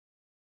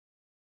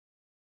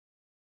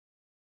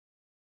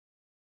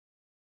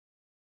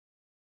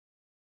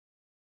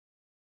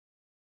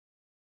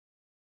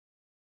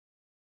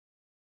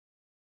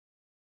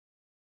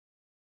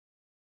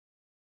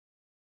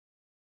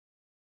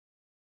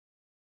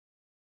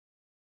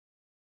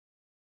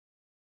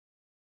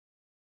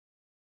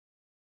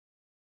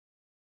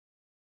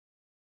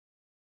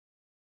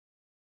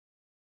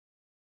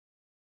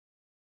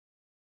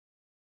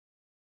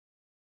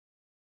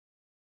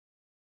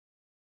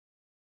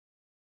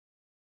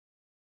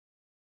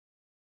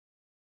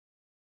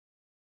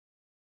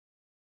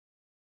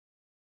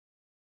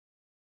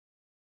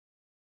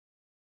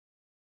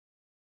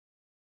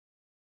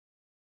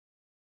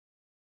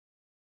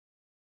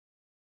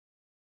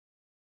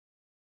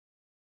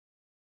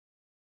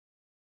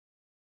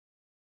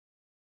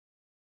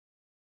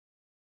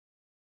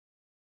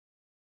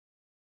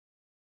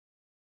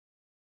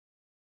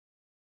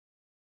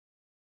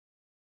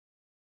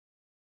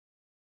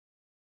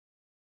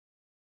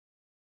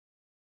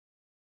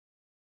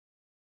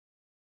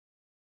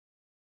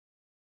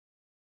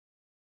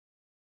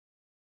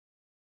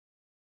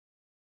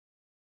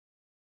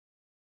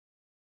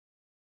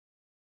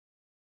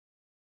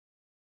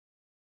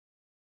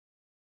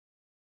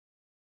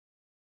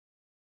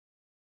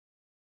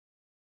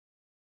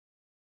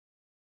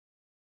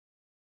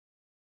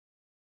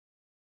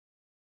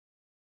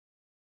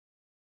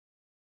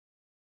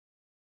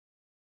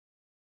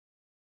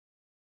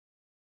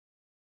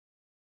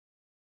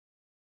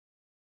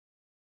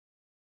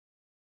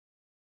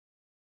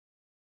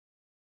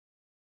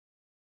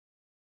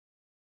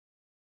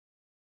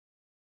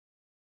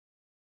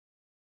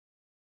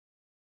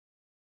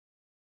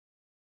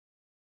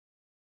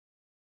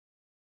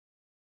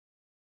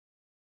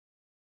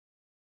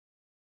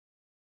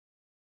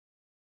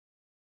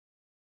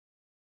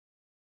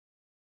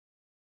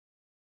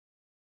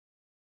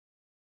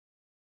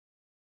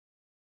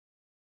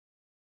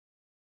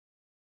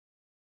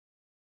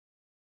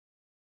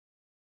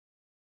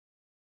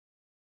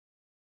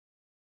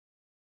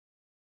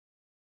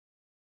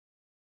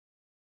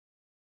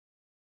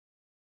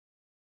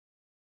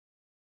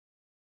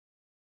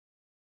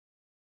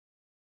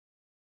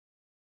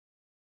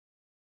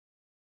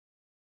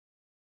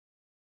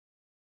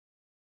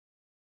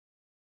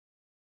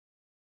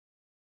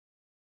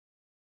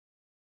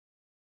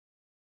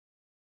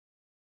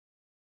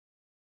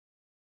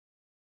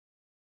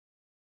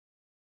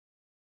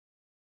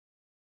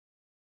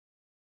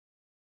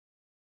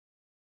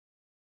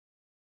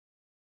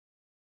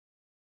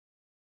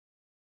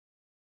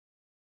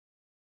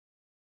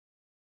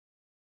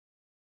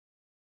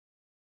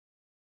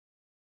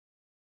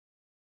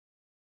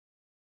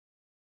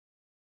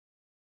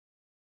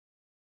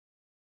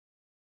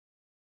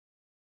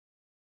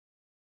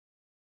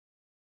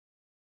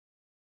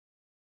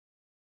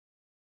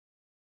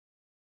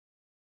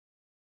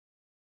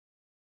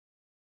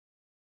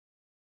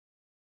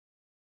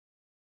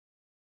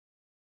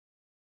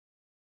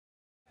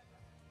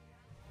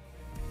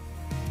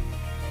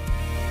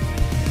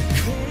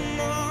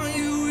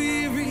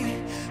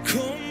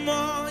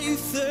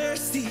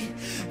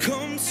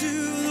to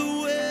the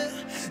well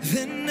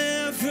that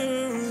never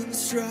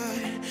runs dry.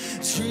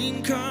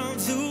 Drink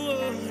of the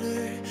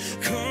water,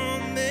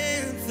 come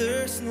and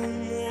thirst no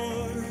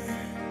more.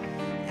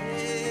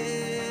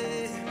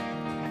 Yeah.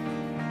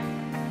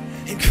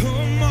 And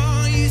come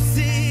all you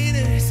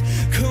sinners,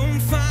 come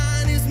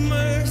find his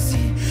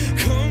mercy.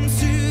 Come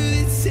to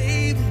the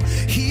table,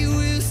 he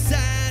will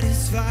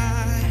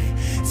satisfy.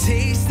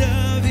 Taste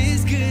of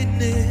his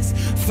goodness,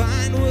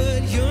 find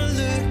what you're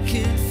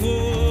looking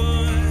for.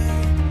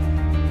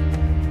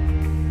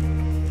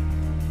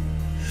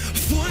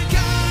 For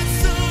God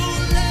so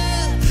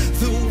loved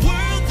the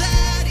world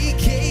that he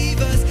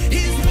gave us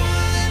his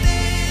one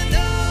and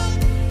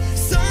only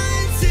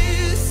Son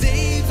to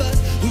save us.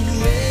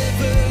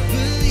 Whoever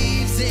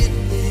believes in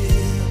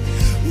him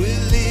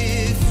will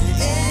live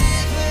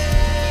forever.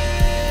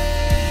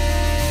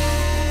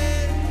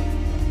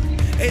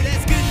 Hey,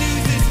 that's good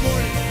news this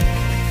morning.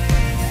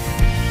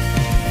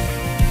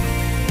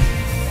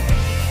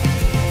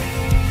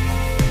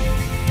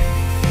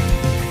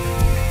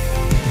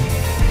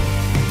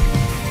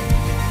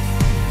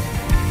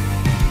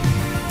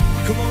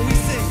 Come on, we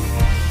sing.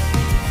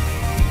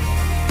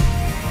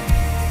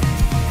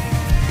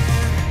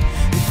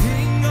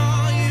 Bring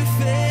all your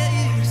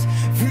failures,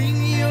 bring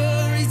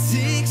your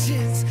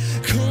addictions.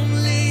 Come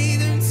lay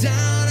them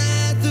down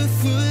at the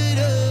foot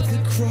of the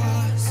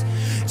cross.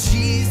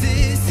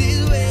 Jesus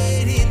is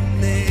waiting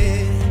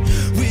there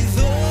with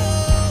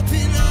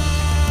open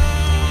arms.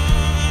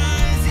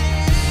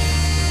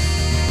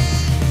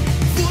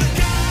 For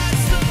God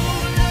so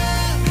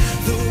loved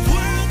the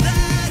world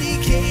that he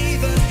gave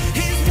us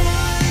his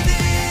one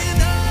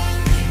and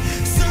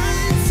only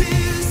Son to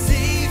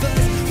save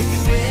us.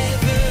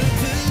 Whoever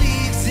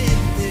believes in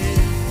him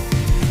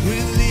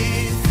will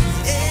live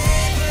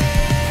forever.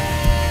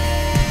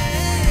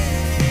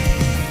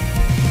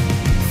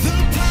 The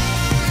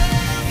power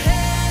of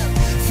hell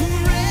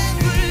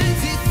forever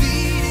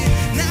defeated.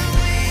 Now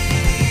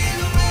in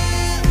the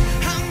well,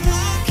 I'm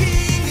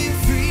walking in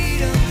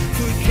freedom.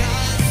 For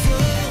God so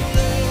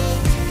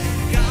loved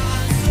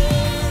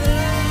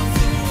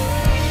the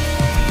world.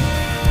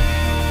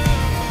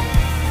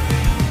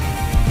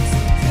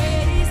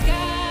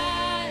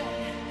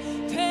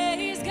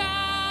 Praise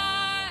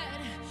God,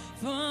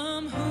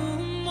 from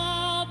whom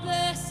all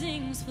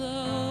blessings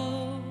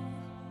flow.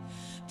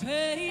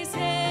 Praise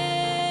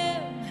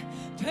Him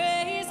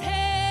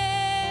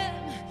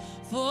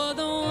for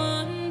the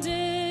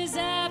wonders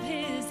of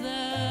His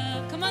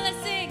love. Come on,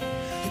 let's sing.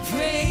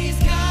 Praise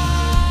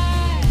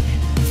God,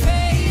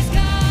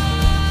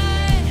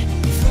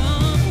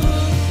 from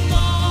whom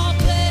all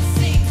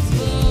blessings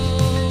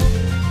flow.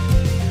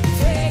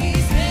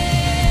 Praise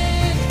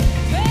Him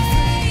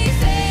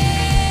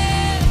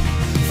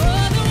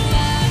for the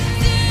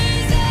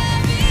wonders of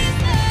His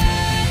love,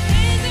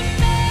 His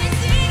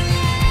amazing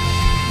love.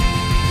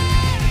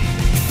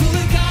 For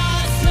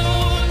God so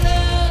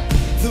loved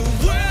the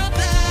world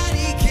that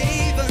he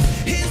gave us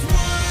his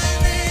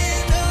one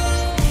and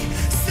only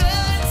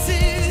Son to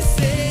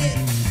save.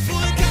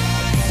 For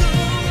God so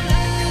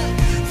loved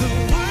the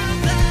world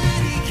that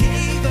he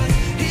gave us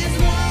his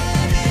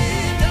one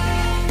and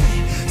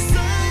only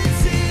Son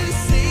to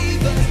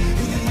save us.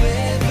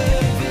 Whoever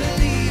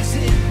believes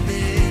in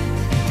him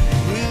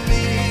will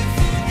live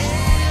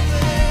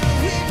forever.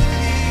 We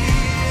believe.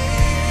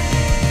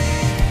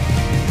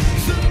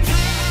 The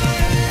power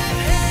of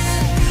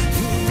hell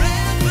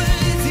forever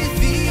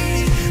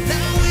defeated.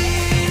 Now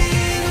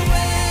in the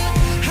well,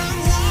 I'm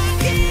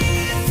walking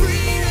in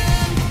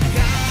freedom.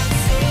 God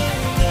so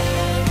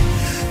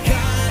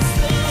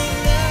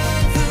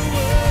loved the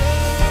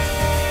world.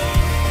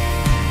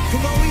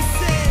 Come on, we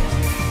sing.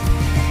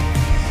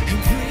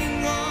 And bring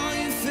all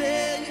your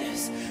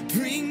failures,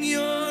 bring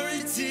your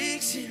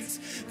addictions.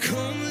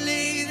 Come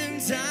lay them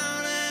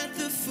down at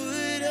the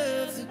foot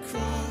of the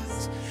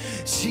cross.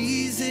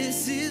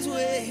 Jesus is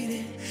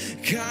waiting.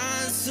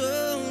 God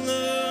so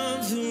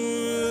loves the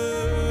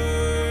world.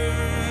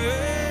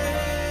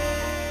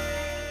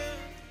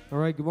 All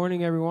right, good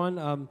morning,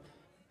 everyone.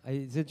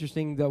 It's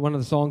interesting that one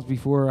of the songs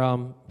before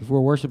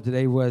worship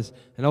today was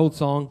an old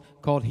song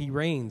called "He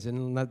Reigns,"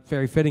 and that's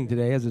very fitting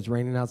today as it's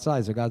raining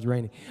outside, so God's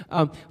raining.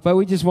 But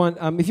we just want,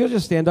 if you'll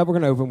just stand up, we're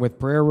going to open with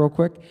prayer real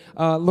quick.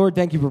 Lord,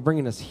 thank you for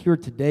bringing us here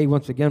today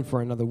once again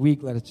for another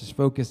week. Let us just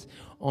focus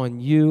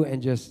on you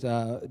and just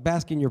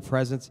bask in your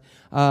presence.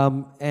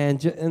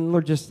 And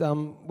Lord, just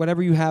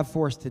whatever you have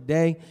for us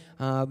today,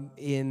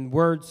 in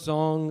word,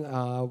 song,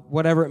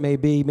 whatever it may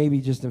be,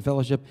 maybe just in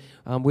fellowship,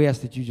 we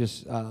ask that you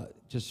just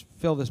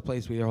fill this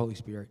place with your Holy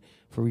Spirit.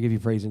 For we give you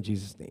praise in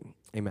Jesus' name.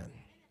 Amen.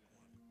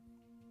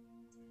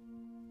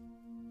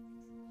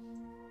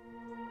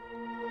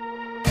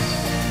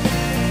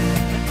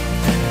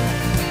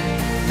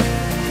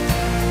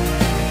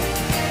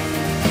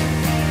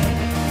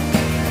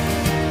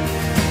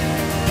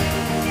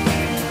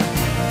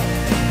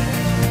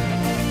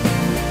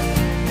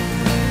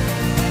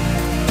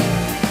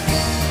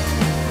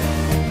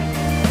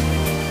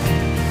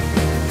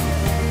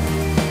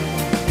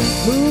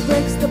 Who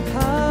breaks the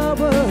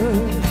power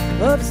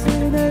of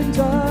sin and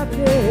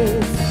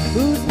darkness,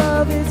 whose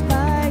love is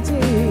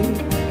mighty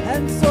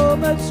and so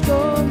much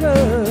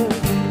stronger.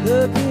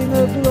 The King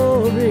of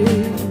glory,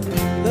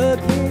 the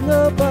King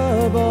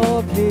above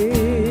all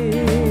kings,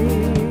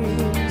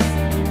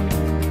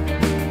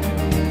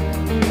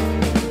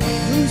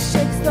 who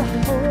shakes the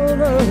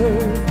whole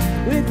earth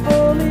with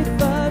holy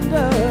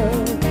thunder,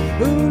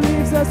 who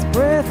leaves us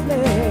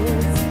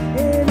breathless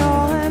in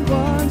awe and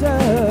wonder.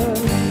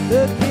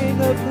 The King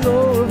of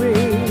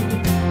glory,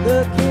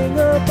 the King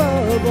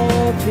above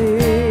all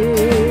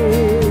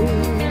kings.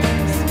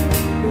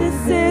 This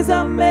is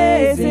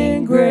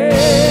amazing grace.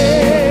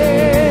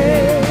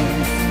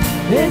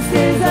 This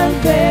is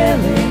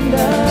unfailing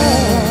love,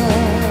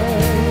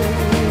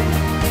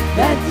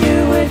 that you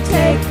would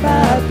take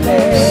my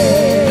place,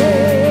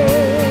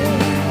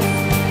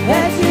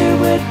 that you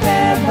would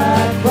bear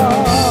my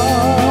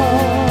cross,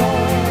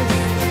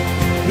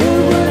 you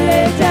would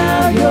lay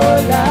down your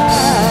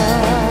life,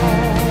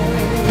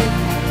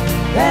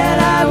 that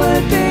I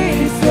would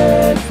be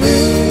set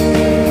free.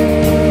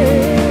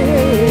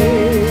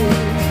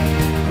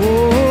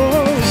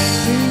 Oh,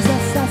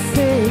 Jesus, I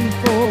sing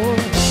for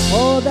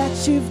all that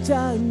you've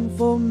done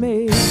for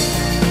me.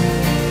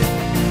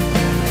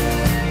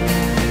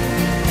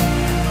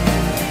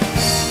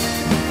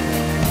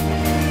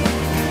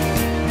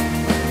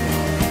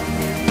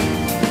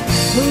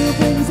 Who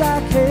brings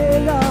our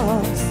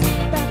chaos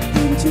back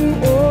into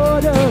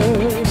order?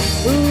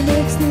 Who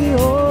makes the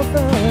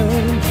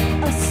orphan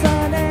a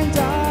son and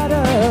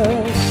daughter?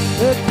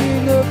 The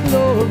King of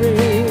glory,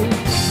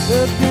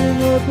 the King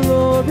of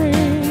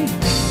glory,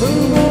 who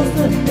rules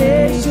the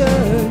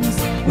nations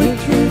with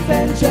truth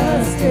and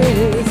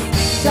justice,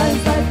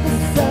 shines like the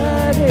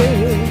sun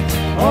in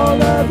all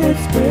of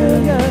its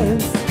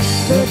brilliance.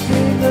 The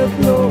King of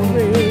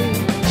glory,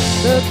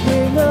 the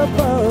King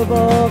above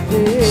all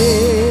things.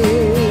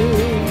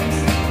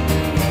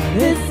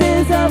 This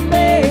is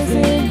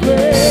amazing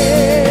grace.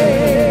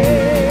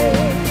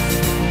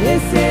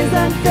 This is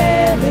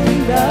unfailing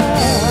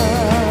love,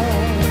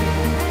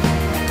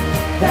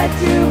 that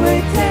you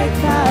would take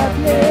my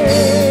place,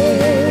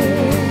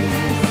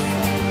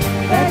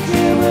 that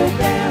you would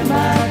bear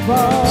my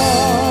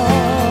cross,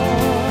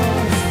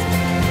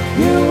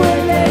 you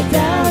would lay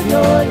down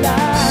your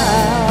life,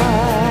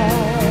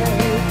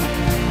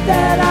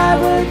 that I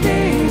would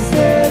be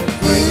set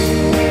free.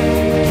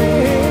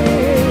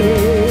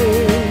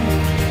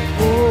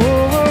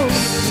 Oh,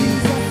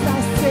 Jesus, I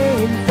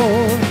sing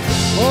for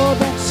all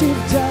that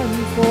you've done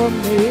for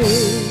me.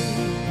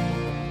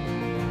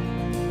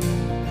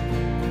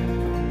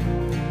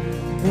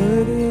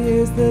 Worthy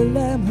is the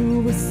Lamb who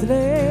was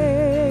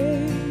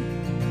slain,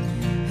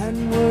 and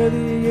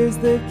worthy is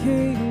the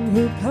King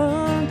who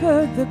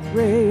conquered the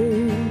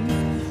grave.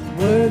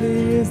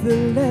 Worthy is the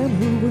Lamb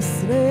who was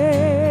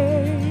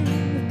slain,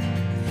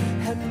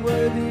 and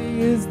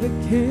worthy is the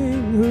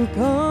King who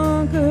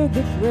conquered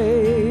the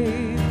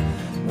grave.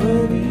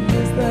 Worthy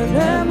is the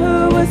Lamb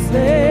who was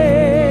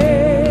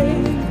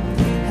slain,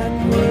 and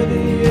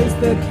worthy is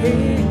the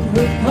King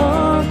who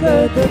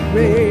conquered the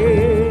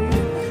grave.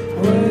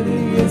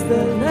 Worthy is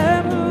the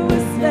Lamb who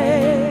was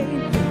slain.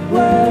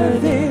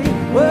 Worthy,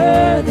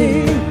 worthy,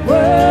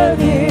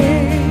 worthy.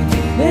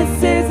 This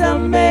is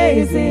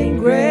amazing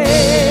grace.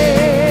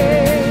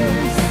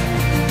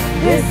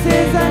 This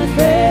is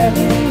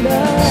unfailing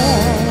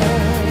love,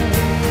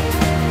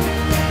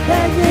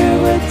 that you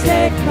would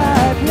take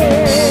my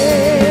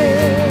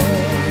place,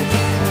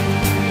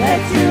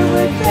 that you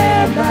would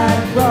bear my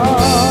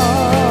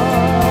cross,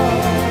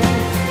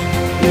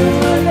 you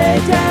would lay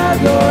down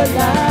your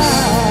life,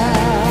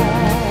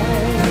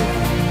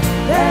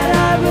 that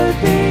I would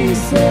be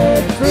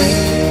set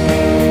free.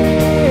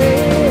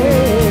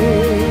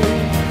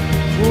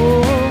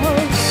 Oh,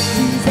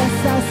 Jesus,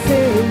 I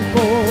sing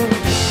for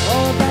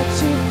all that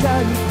you've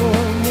done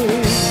for me.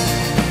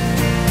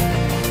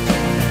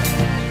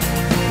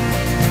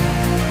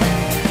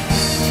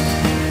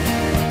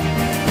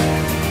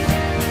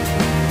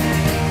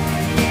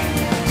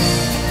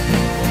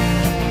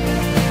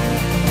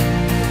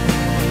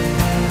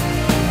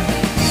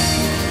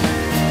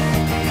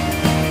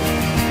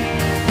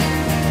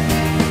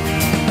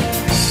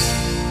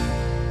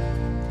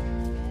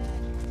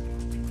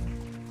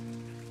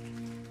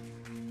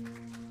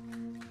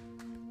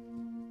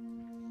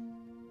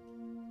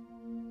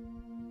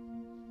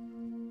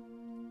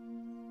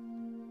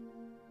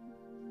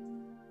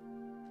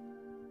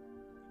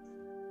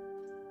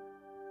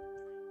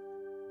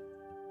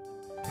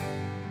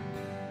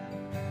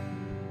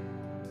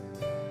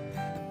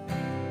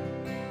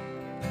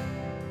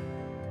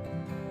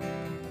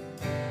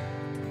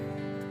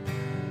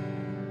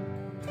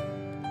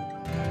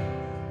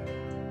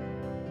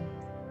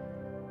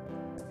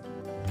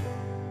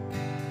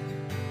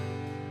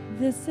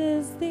 This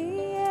is the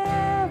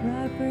air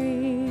I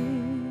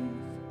breathe.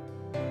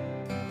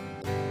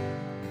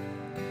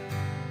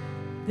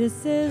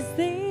 This is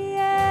the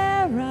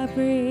air I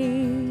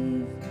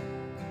breathe.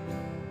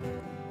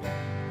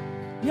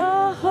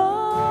 Your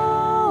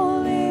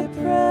holy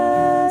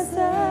presence.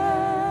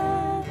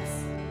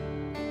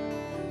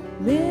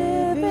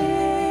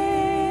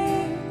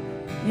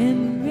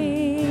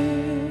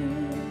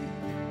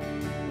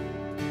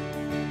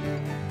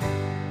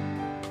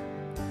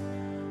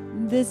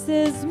 This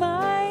is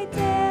my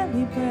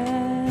daily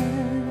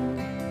bread.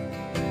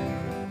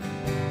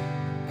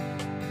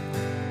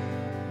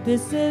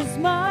 This is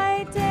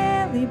my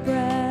daily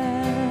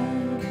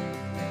bread.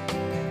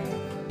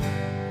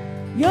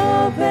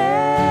 Your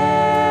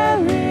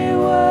very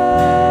word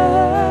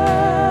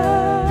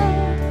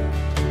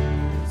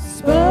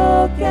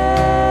spoken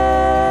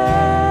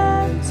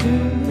to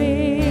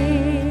me.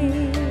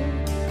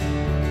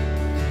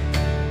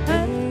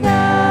 And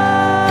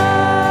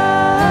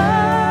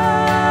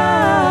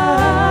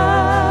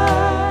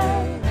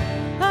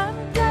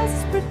I'm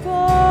desperate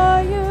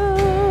for you.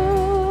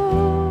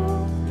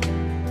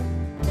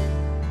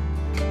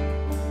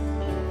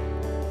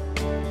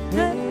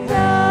 And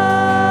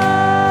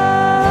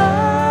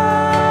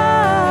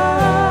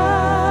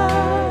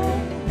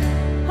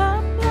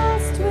I'm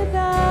lost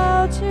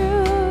without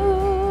you.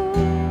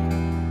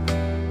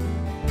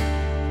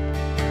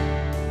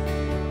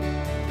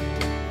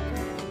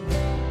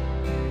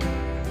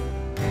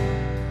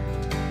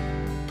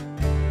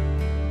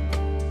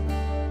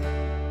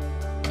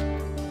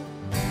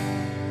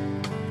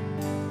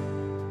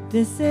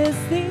 This is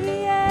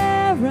the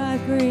air I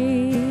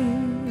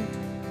breathe.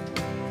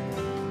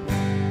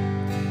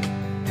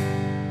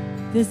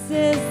 This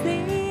is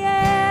the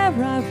air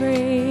I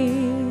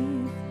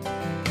breathe.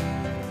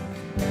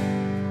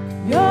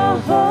 Your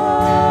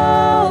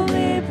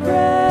holy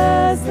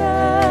presence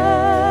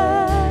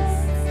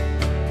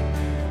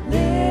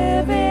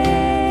living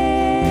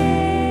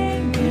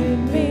in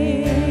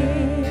me.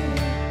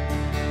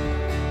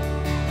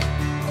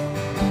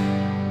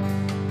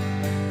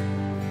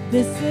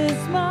 This is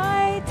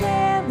my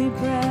daily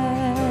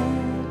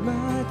bread.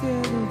 My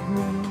daily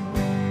bread.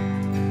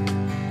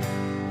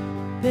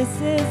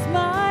 This is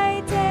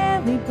my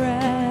daily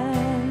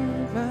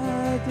bread.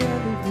 My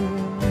daily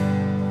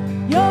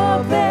bread.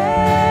 Your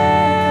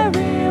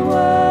very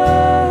word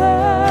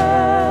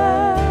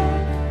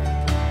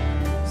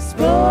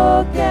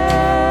spoken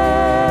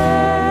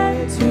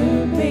to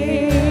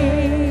me.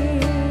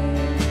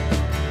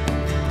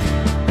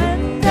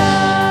 And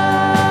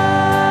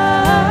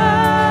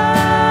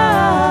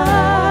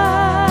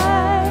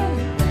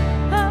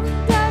I'm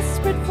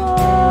desperate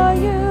for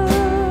you.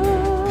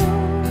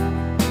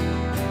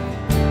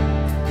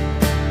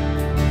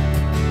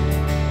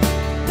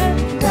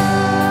 And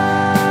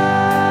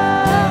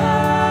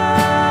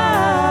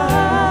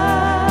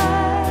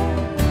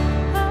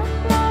I'm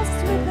lost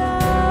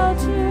without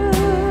you.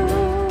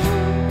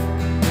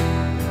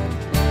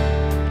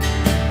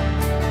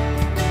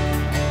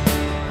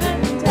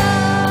 And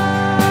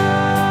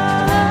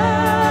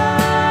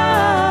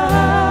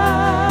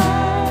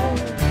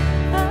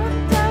I'm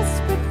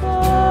desperate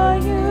for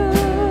you.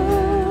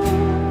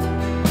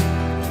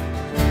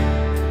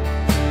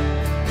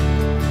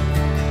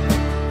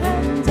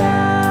 And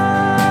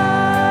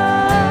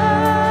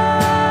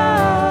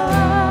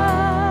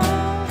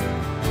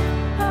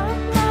I'm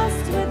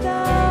lost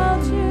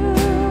without you.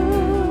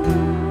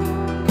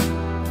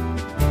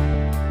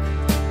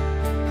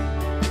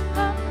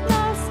 I'm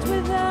lost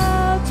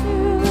without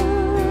you.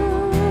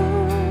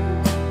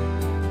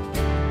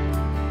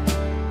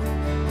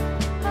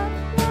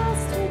 I'm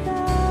lost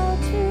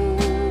without you.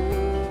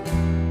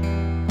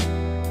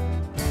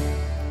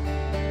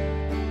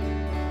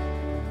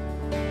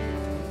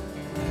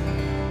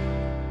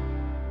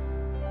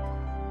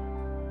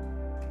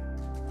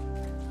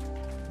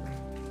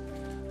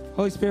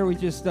 Holy Spirit, we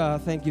just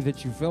thank you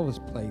that you fill this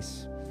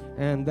place,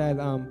 and that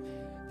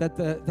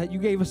that you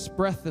gave us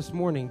breath this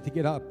morning to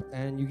get up,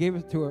 and you gave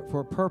it for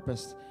a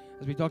purpose,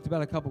 as we talked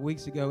about a couple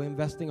weeks ago,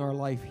 investing our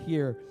life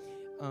here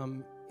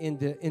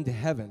into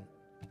heaven.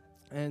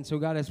 And so,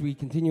 God, as we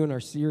continue in our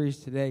series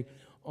today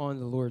on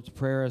the Lord's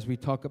Prayer, as we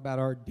talk about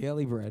our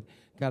daily bread,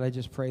 God, I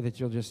just pray that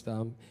you'll just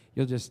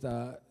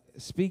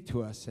speak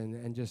to us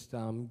and just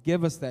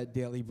give us that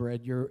daily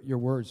bread, your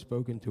word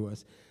spoken to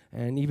us,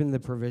 and even the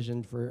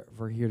provision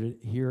for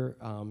here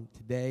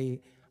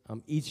today,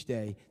 each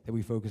day that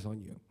we focus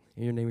on you.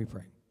 In your name we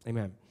pray.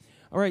 Amen.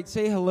 All right,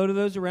 say hello to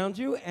those around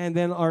you, and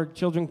then our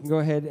children can go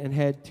ahead and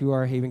head to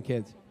our Haven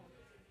Kids.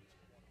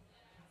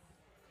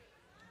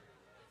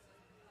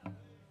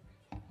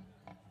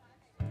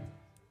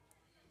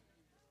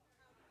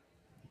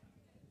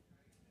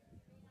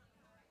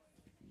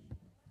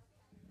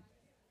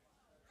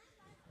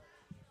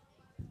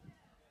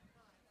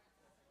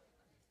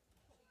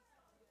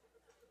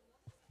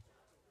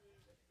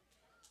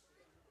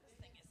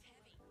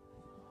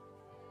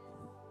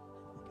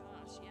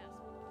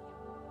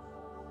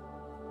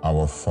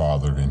 Our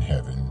Father in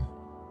heaven,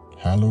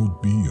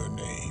 hallowed be your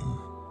name.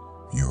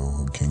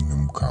 Your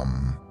kingdom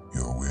come,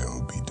 your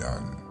will be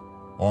done,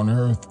 on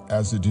earth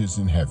as it is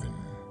in heaven.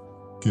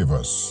 Give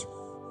us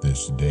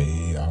this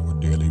day our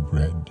daily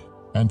bread,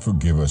 and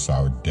forgive us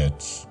our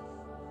debts,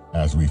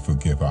 as we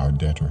forgive our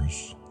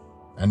debtors.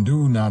 And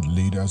do not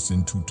lead us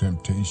into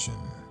temptation,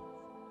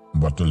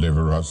 but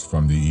deliver us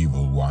from the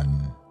evil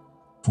one.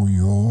 For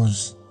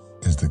yours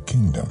is the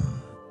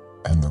kingdom,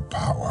 and the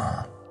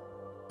power,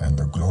 and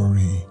the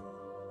glory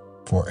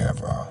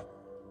forever.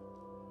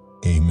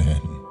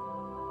 Amen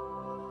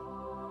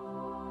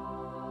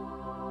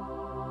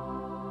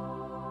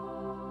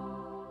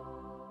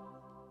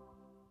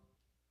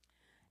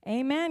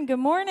Amen. Good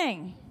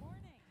morning.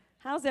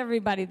 How's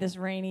everybody this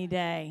rainy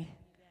day?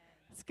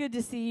 It's good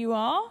to see you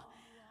all.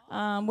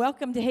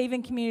 Welcome to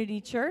Haven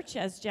Community Church,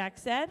 as Jack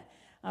said.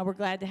 We're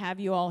glad to have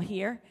you all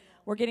here.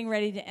 We're getting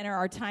ready to enter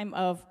our time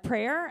of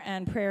prayer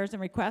and prayers and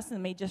requests.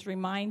 And let me just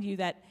remind you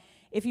that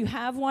if you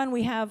have one,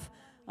 we have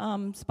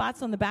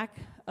spots on the back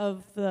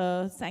of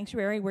the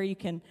sanctuary where you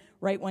can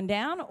write one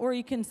down, or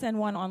you can send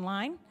one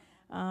online,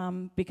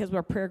 because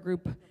our prayer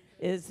group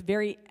is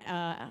very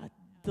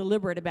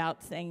deliberate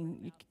about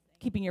saying,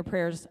 keeping your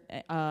prayers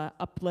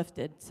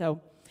uplifted. So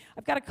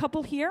I've got a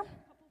couple here.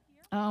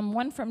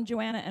 One from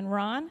Joanna and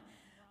Ron.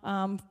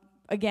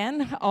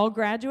 Again, all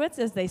graduates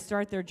as they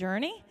start their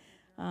journey.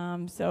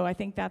 So I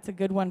think that's a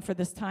good one for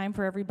this time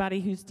for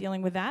everybody who's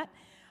dealing with that.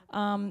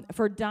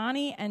 For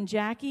Donnie and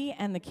Jackie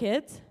and the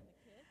kids.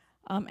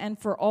 And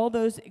for all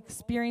those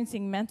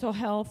experiencing mental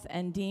health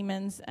and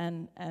demons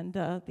and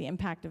the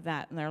impact of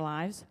that in their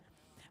lives.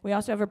 We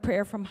also have a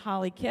prayer from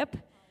Holly Kipp.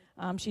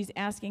 She's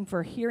asking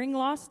for hearing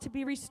loss to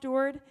be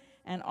restored,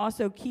 and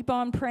also keep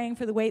on praying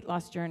for the weight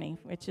loss journey,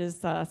 which is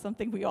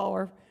something we all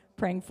are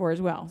praying for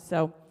as well.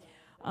 So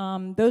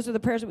those are the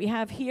prayers that we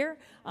have here.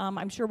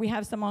 I'm sure we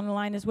have some on the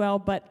line as well,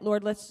 but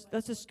Lord, let's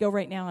just go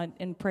right now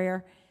in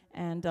prayer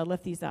and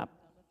lift these up.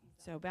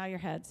 So bow your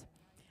heads.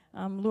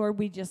 Lord,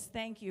 we just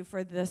thank you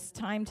for this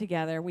time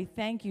together. We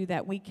thank you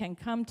that we can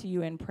come to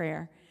you in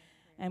prayer,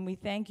 and we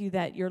thank you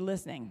that you're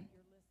listening.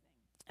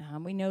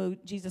 We know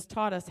Jesus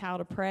taught us how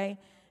to pray.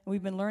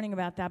 We've been learning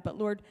about that, but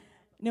Lord,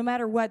 no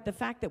matter what, the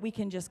fact that we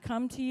can just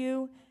come to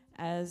you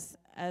as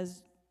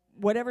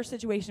whatever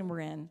situation we're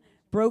in,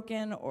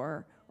 broken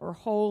or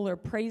whole, or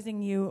praising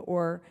you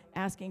or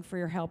asking for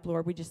your help,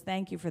 Lord, we just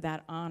thank you for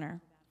that honor.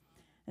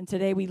 And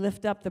today we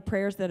lift up the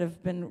prayers that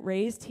have been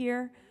raised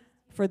here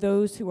for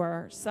those who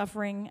are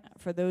suffering,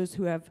 for those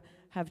who have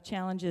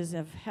challenges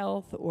of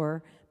health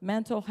or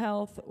mental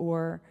health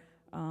or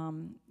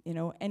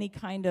any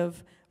kind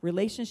of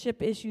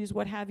relationship issues,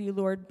 what have you,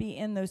 Lord, be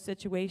in those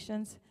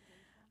situations.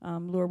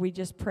 Lord, we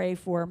just pray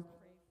for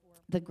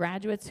the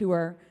graduates who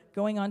are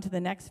going on to the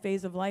next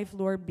phase of life.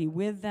 Lord, be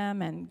with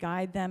them and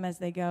guide them as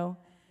they go.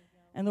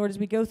 And Lord, as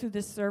we go through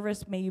this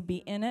service, may you be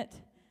in it.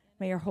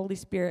 May your Holy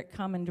Spirit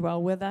come and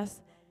dwell with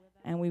us.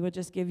 And we will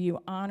just give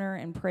you honor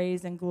and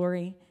praise and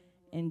glory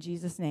in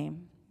Jesus'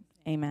 name.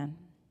 Amen.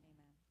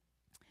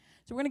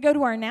 So we're going to go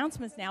to our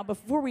announcements now.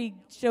 Before we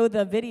show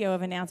the video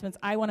of announcements,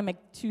 I want to make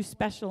two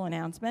special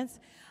announcements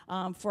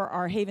for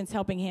our Havens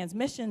Helping Hands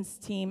missions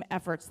team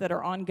efforts that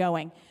are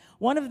ongoing.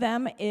 One of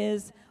them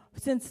is,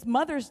 since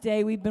Mother's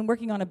Day, we've been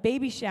working on a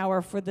baby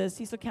shower for the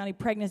Cecil County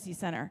Pregnancy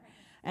Center.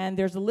 And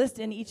there's a list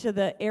in each of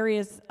the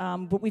areas,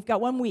 but we've got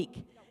 1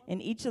 week.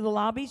 In each of the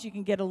lobbies, you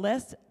can get a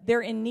list.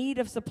 They're in need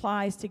of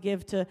supplies to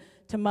give to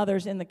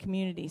mothers in the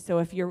community. So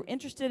if you're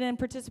interested in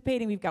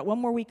participating, we've got 1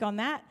 more week on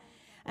that.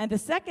 And the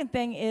second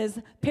thing is,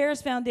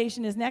 Paris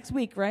Foundation is next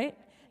week, right?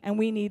 And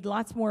we need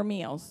lots more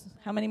meals.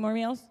 How many more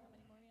meals?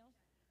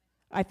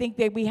 I think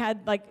that we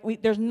had,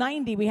 there's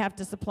 90 we have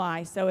to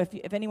supply. So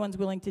if anyone's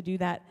willing to do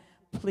that,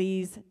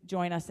 please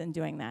join us in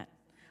doing that.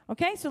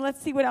 Okay, so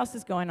let's see what else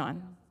is going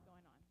on.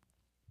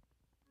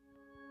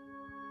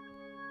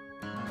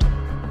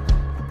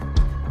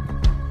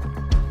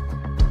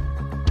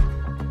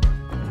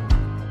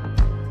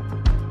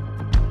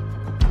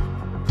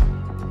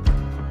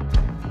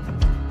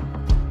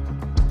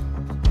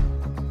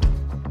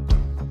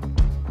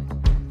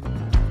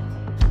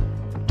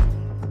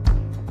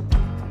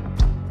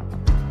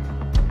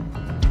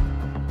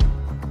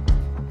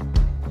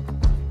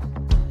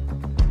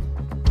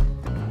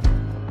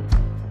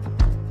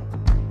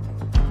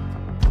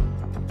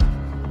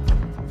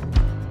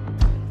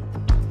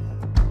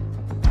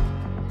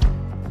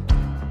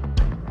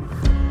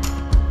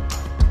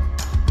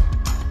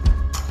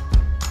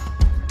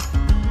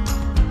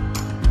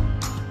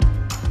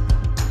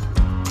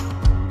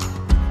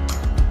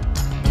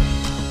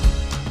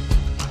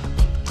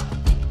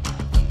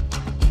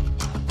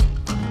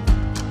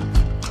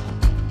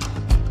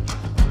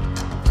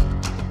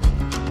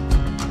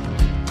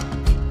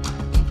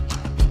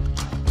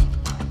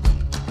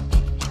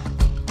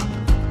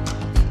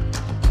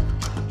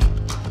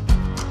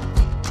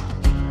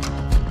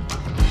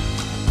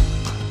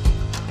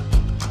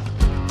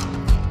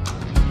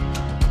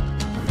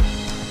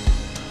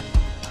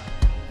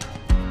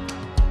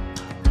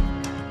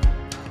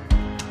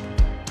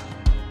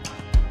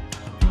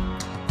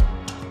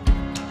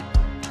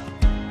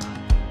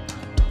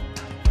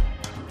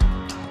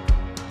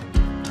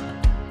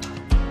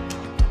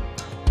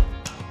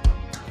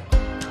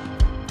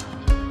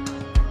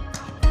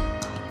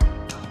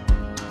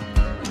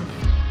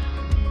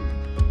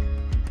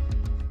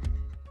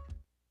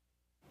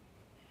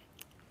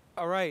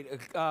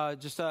 right.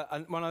 Just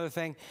one other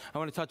thing I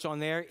want to touch on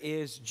there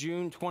is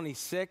June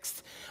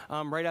 26th,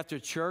 right after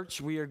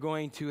church, we are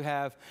going to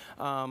have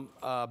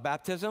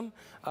baptism.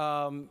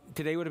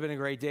 Today would have been a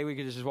great day. We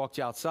could have just walked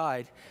you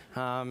outside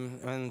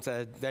and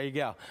said, there you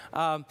go.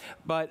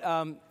 But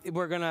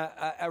we're going to,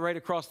 right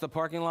across the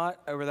parking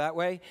lot over that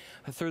way,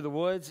 through the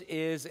woods,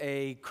 is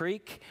a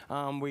creek.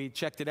 We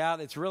checked it out.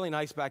 It's really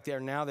nice back there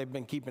now. They've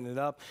been keeping it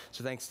up.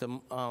 So thanks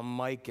to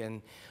Mike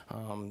and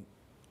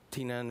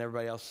Tina and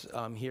everybody else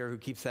here who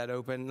keeps that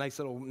open. Nice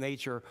little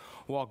nature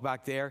walk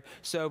back there.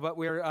 So, but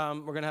we're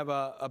going to have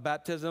a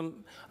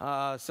baptism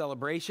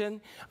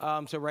celebration.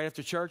 So right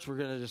after church, we're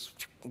going to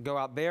just go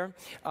out there.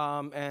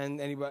 And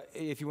anybody,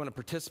 if you want to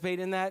participate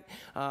in that,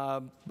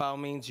 by all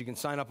means, you can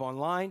sign up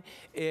online.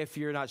 If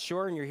you're not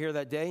sure and you're here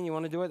that day and you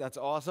want to do it, that's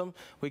awesome.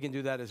 We can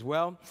do that as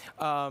well.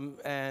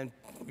 And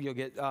you'll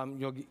get,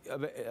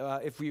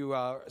 if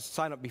you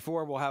sign up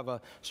before, we'll have a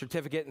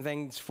certificate and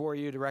things for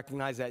you to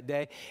recognize that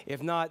day.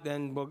 If not,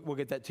 then we'll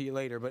get that to you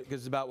later, but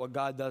because it's about what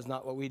God does,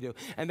 not what we do.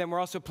 And then we're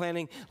also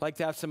planning, like,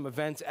 to have some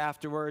events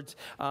afterwards.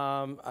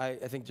 I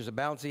think there's a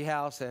bouncy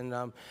house, and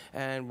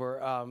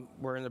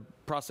we're in the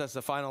process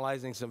of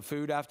finalizing some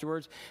food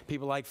afterwards.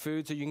 People like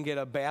food, so you can get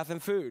a bath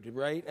and food,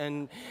 right?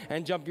 And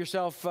jump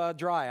yourself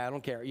dry. I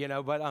don't care, you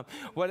know. But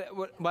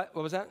what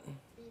was that?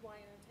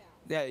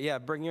 Yeah,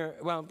 bring your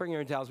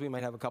own towels. We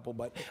might have a couple,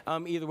 but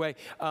either way,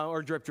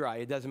 or drip dry,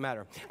 it doesn't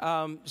matter.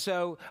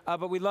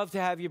 But we'd love to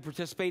have you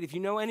participate. If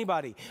you know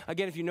anybody,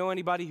 again, if you know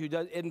anybody who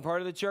isn't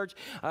part of the church,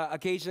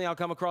 occasionally I'll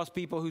come across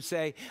people who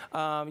say,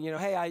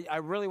 hey, I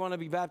really want to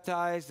be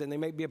baptized, and they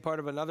may be a part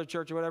of another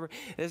church or whatever.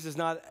 This is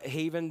not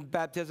Haven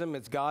baptism.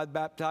 It's God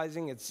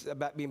baptizing. It's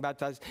about being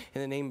baptized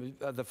in the name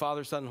of the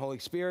Father, Son, and Holy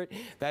Spirit.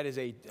 That is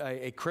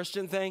a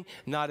Christian thing,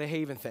 not a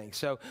Haven thing.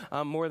 So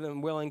I'm more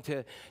than willing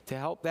to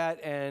help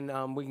that, and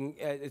we can.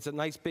 It's a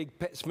nice big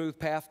smooth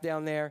path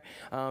down there,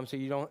 so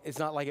you don't. It's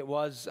not like it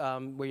was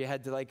where you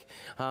had to it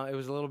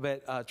was a little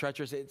bit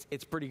treacherous.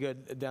 It's pretty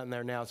good down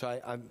there now.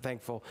 So I'm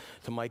thankful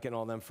to Mike and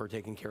all them for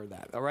taking care of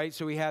that. All right,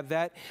 so we have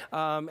that.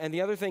 And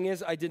the other thing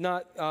is, I did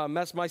not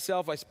mess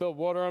myself. I spilled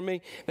water on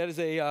me. That is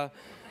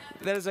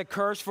a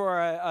curse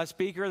for a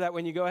speaker, that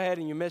when you go ahead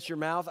and you miss your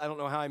mouth, I don't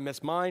know how I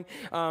missed mine,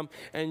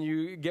 and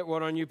you get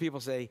water on you, people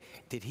say,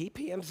 did he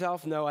pee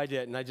himself? No, I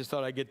didn't. I just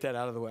thought I'd get that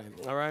out of the way.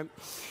 All right?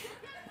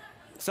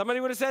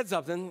 Somebody would have said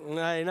something,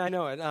 and I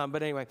know it.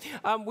 But anyway,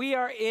 we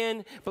are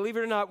in, believe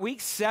it or not,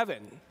 week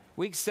 7.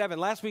 Week 7.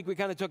 Last week we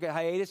kind of took a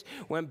hiatus,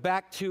 went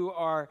back to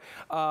our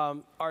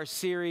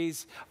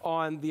series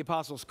on the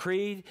Apostles'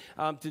 Creed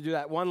to do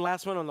that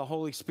last one on the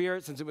Holy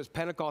Spirit, since it was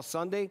Pentecost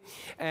Sunday,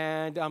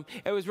 and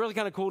it was really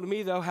kind of cool to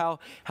me though how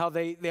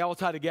they all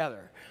tie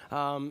together,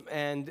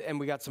 and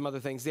we got some other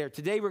things there.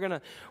 Today we're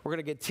gonna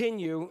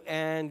continue,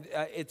 and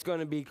it's going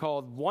to be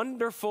called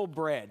Wonder-ful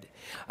Bread,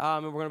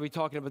 and we're going to be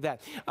talking about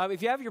that.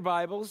 If you have your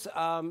Bibles.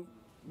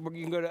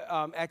 You can go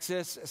to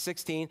Exodus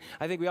 16.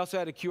 I think we also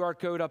had a QR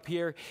code up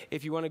here.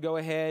 If you want to go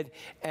ahead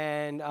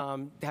and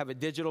have a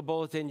digital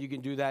bulletin, you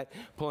can do that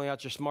pulling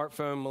out your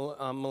smartphone.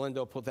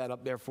 Melinda will put that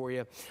up there for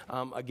you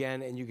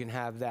again, and you can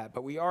have that.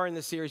 But we are in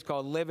the series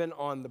called Living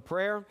on the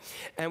Prayer,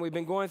 and we've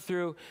been going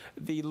through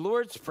the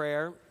Lord's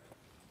Prayer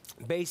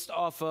based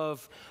off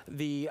of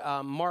the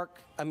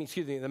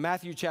the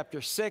Matthew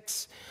chapter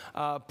 6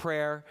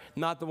 prayer,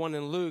 not the one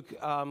in Luke,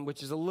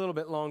 which is a little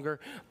bit longer.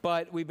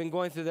 But we've been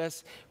going through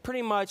this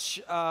pretty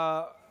much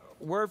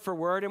word for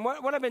word. And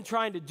what I've been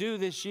trying to do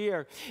this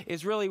year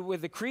is really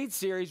with the Creed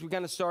series we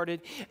kind of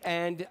started,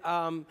 and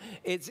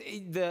it's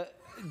the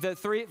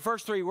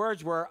first three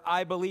words were,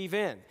 I believe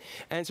in.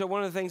 And so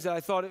one of the things that I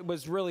thought it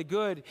was really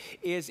good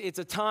is it's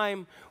a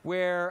time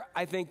where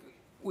I think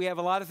we have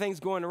a lot of things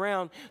going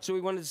around, so we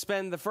wanted to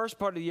spend the first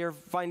part of the year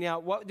finding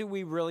out what do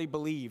we really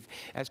believe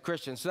as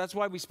Christians. So that's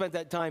why we spent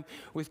that time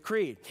with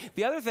Creed.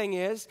 The other thing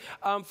is,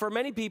 for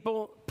many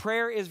people,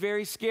 prayer is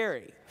very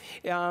scary.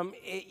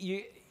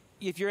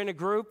 If you're in a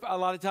group, a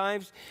lot of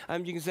times,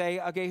 you can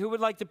say, okay, who would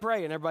like to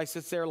pray? And everybody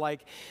sits there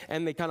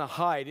and they kind of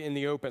hide in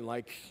the open,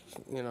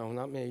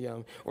 not me.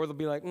 Or they'll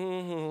be like,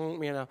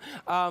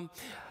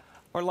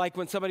 Or like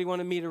when somebody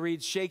wanted me to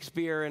read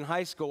Shakespeare in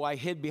high school, I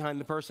hid behind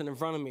the person in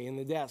front of me in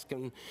the desk,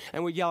 and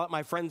we'd yell at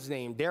my friend's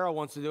name. Daryl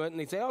wants to do it, and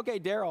they'd say, okay,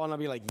 Daryl, and I'll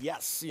be like,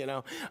 yes,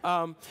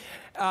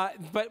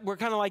 But we're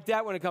kind of like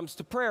that when it comes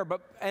to prayer.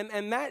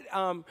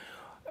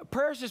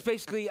 Prayer is just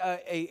basically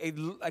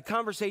a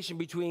conversation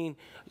between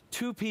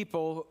two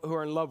people who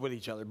are in love with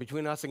each other,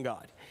 between us and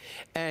God.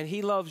 And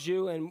he loves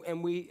you,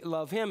 and we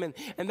love him.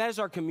 And that is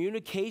our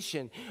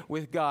communication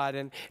with God.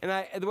 And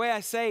the way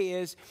I say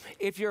is,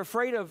 if you're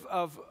afraid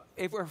of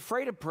if we're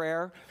afraid of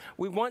prayer,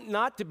 we want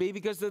not to be,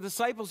 because the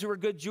disciples who were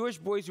good Jewish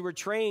boys who were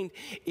trained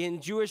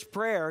in Jewish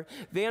prayer,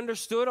 they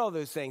understood all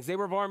those things. They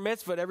were bar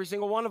mitzvahed, every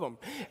single one of them.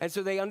 And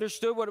so they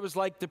understood what it was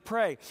like to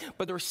pray.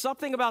 But there was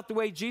something about the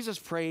way Jesus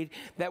prayed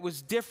that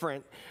was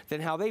different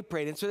than how they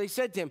prayed. And so they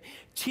said to him,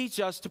 teach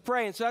us to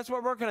pray. And so that's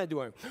what we're kind of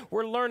doing.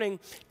 We're learning,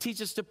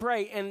 teach us to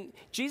pray. And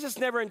Jesus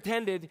never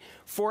intended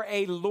for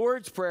a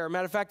Lord's Prayer.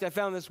 Matter of fact, I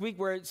found this week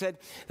where it said,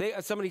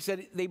 somebody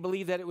said they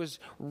believe that it was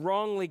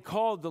wrongly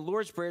called the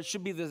Lord's Prayer. It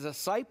should be the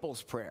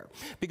disciples' prayer,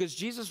 because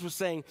Jesus was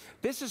saying,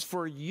 this is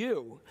for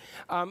you.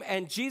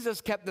 And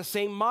Jesus kept the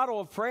same model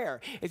of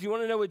prayer. If you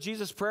want to know what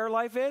Jesus' prayer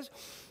life is,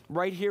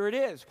 right here it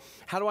is.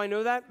 How do I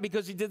know that?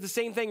 Because he did the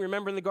same thing,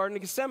 remember, in the Garden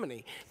of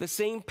Gethsemane, the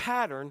same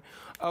pattern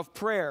of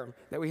prayer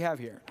that we have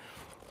here.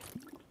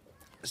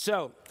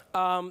 So,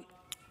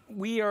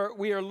 we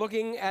are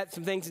looking at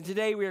some things, and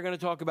today we are going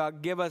to talk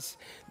about give us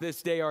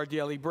this day our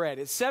daily bread.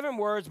 It's 7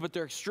 words, but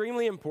they're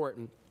extremely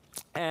important.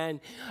 And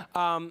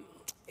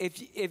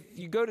if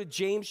you go to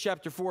James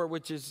chapter 4,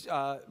 which is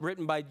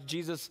written by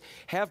Jesus'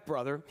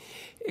 half-brother,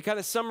 it kind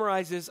of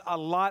summarizes a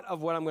lot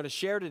of what I'm going to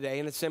share today,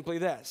 and it's simply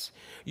this.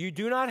 You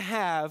do not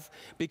have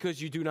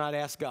because you do not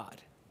ask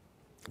God.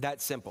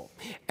 That's simple.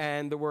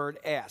 And the word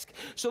ask.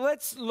 So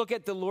let's look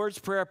at the Lord's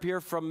Prayer up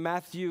here from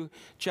Matthew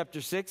chapter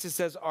 6. It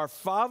says, our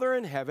Father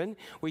in heaven,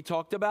 we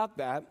talked about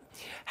that.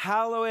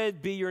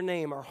 Hallowed be your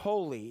name, or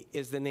holy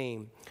is the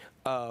name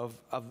of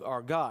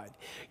our God.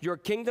 Your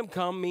kingdom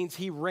come means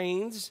he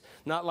reigns,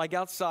 not like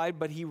outside,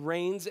 but he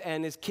reigns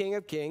and is King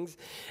of kings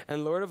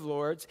and Lord of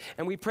lords.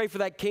 And we pray for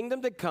that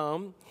kingdom to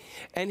come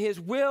and his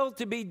will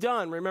to be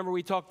done. Remember,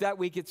 we talked that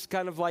week, it's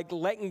kind of like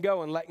letting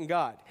go and letting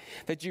God.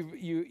 That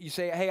you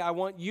say, hey, I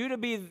want you to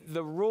be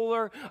the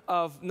ruler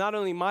of not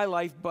only my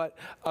life, but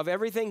of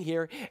everything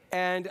here.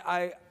 And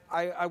I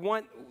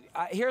want,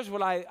 here's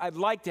what I'd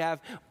like to have,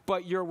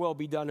 but your will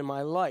be done in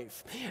my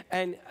life.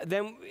 And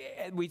then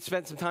we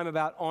spent some time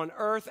about on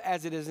earth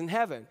as it is in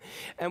heaven.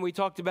 And we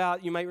talked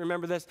about, you might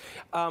remember this,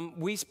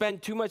 we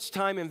spend too much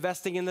time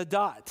investing in the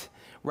dot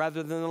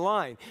rather than the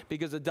line,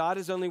 because the dot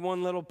is only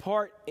one little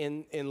part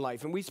in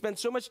life. And we spend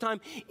so much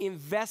time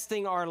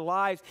investing our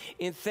lives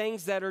in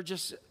things that are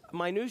just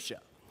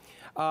minutia.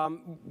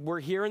 We're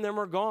here and then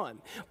we're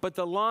gone. But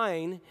the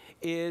line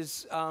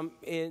is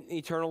in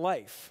eternal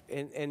life.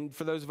 And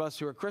for those of us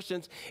who are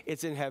Christians,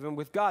 it's in heaven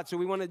with God. So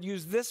we want to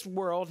use this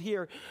world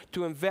here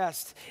to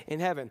invest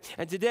in heaven.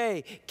 And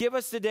today, give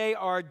us today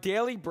our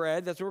daily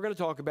bread. That's what we're going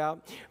to talk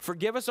about.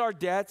 Forgive us our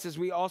debts as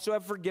we also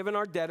have forgiven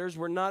our debtors.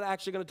 We're not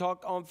actually going to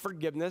talk on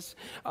forgiveness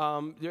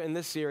in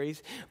this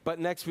series. But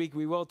next week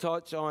we will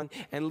touch on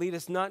and lead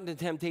us not into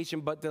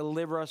temptation, but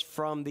deliver us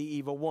from the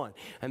evil one.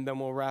 And then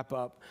we'll wrap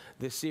up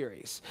this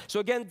series. So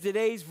again,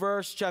 today's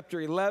verse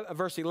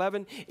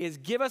 11, is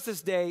give us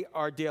this day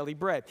our daily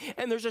bread.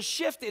 And there's a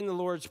shift in the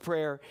Lord's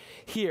Prayer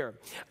here.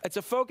 It's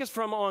a focus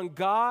from on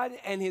God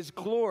and his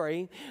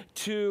glory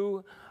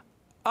to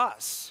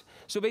us.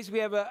 So basically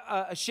we have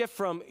a shift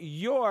from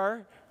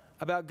your,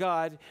 about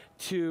God,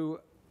 to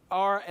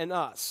our and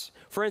us.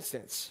 For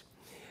instance,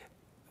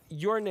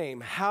 your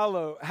name,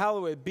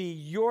 hallowed be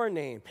your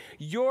name,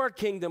 your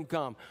kingdom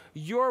come,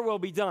 your will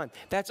be done.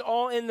 That's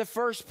all in the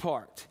first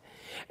part.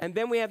 And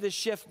then we have this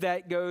shift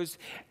that goes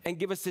and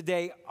give us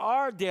today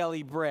our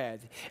daily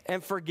bread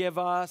and forgive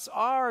us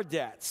our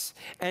debts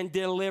and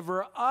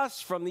deliver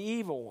us from the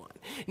evil one.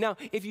 Now,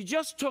 if you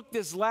just took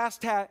this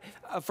last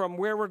from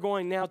where we're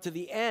going now to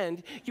the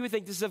end, you would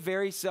think this is a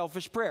very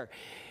selfish prayer.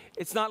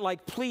 It's not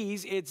like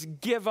please, it's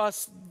give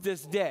us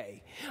this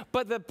day.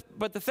 But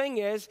the thing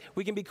is,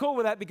 we can be cool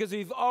with that because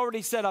we've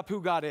already set up who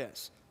God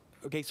is.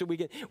 Okay, so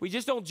we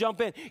just don't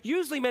jump in.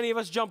 Usually many of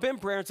us jump in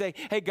prayer and say,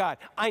 hey God,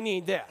 I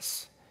need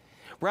this.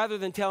 Rather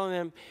than telling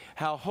him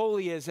how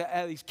holy he is,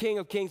 he's King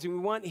of kings, and we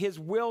want his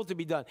will to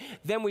be done.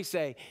 Then we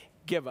say,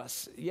 give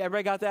us.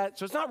 Everybody got that?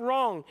 So it's not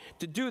wrong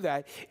to do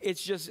that.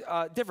 It's just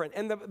different.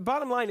 And the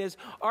bottom line is,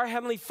 our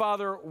Heavenly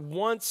Father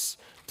wants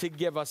to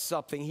give us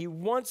something. He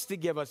wants to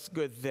give us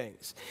good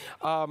things.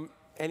 And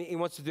he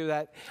wants to do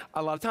that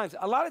a lot of times.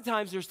 A lot of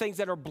times there's things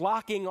that are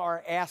blocking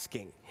our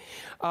asking.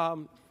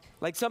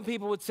 Like some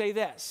people would say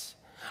this,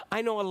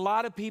 I know a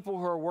lot of people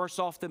who are worse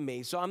off than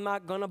me, so I'm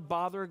not going to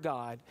bother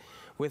God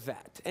with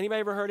that. Anybody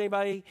ever heard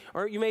anybody,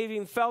 or you may have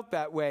even felt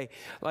that way,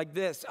 like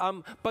this?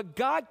 But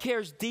God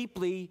cares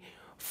deeply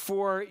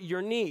for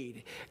your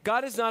need.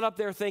 God is not up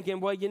there thinking,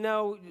 well, you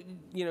know,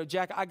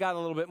 Jack, I got a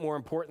little bit more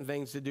important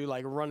things to do,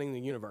 like running the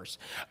universe.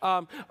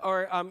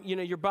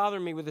 You're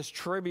bothering me with this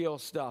trivial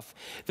stuff.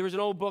 There was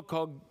an old book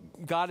called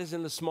God is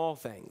in the Small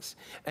Things.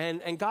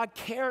 And God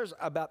cares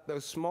about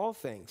those small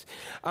things.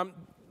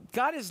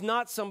 God is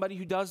not somebody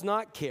who does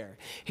not care.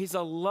 He's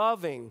a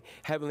loving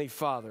Heavenly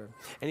Father,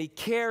 and he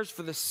cares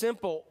for the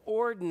simple,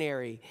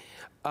 ordinary,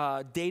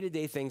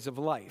 day-to-day things of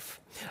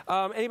life.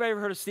 Anybody ever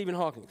heard of Stephen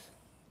Hawking?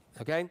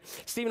 Okay?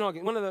 Stephen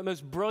Hawking, one of the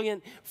most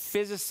brilliant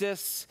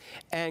physicists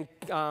and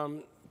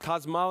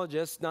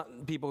cosmologist,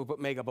 not people who put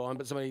makeup on,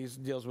 but somebody who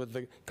deals with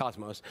the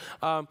cosmos.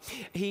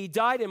 He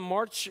died in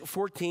March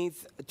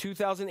 14th,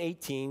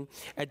 2018,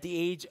 at the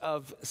age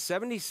of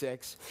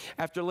 76,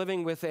 after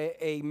living with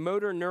a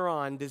motor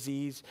neuron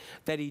disease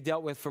that he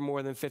dealt with for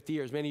more than 50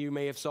 years. Many of you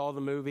may have saw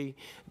the movie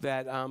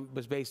that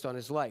was based on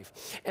his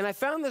life. And I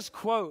found this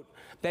quote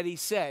that he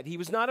said. He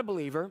was not a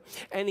believer,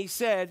 and he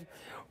said,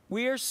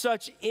 "We are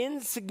such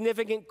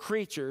insignificant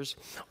creatures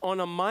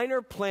on a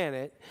minor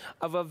planet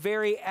of a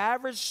very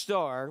average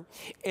star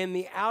in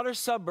the outer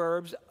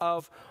suburbs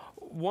of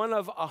one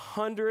of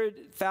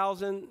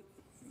 100,000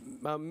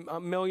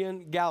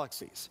 million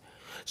galaxies.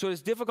 So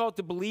it's difficult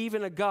to believe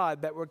in a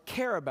God that would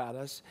care about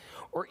us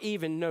or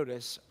even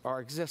notice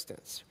our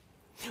existence."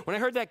 When I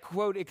heard that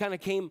quote, it kind of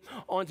came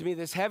onto me,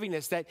 this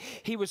heaviness, that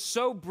he was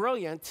so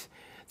brilliant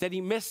that he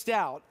missed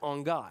out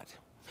on God.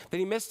 That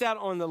he missed out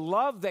on the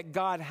love that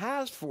God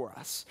has for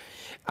us,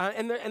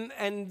 and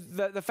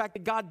the fact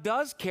that God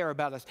does care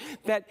about us.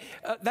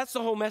 That's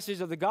the whole message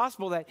of the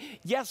gospel, that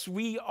yes,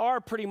 we are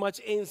pretty much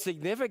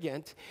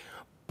insignificant,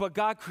 but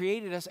God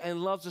created us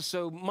and loves us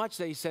so much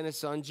that he sent his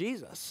son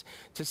Jesus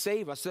to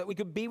save us so that we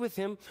could be with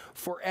him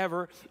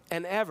forever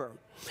and ever.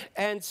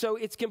 And so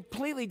it's a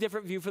completely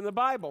different view from the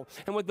Bible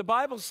and what the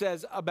Bible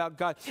says about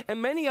God. And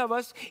many of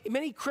us,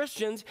 many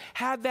Christians,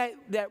 have that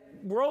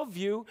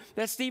worldview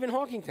that Stephen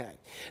Hawking had.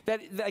 That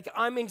like,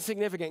 I'm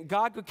insignificant.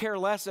 God could care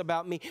less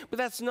about me. But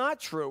that's not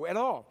true at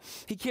all.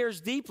 He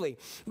cares deeply.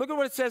 Look at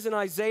what it says in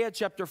Isaiah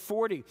chapter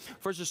 40,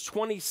 verses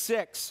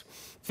 26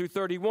 through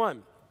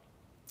 31.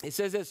 It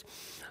says this: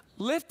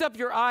 "Lift up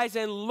your eyes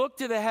and look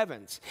to the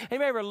heavens."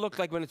 Anybody ever look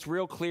like when it's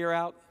real clear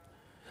out?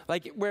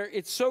 Like where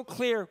it's so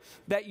clear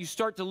that you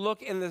start to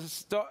look in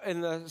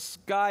the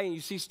sky and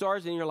you see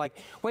stars and you're like,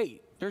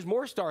 wait, there's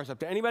more stars up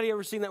there. Anybody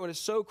ever seen that when it's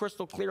so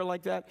crystal clear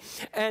like that?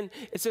 And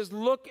it says,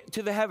 look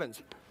to the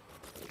heavens.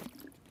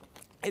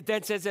 It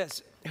then says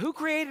this: "Who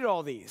created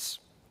all these?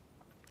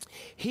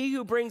 He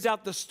who brings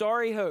out the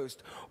starry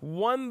host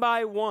one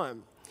by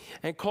one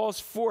and calls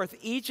forth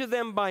each of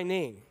them by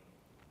name.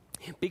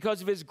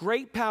 Because of his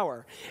great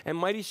power and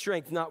mighty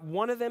strength, not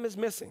one of them is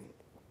missing.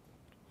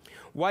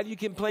 Why do you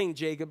complain,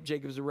 Jacob?"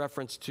 Jacob is a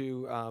reference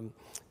to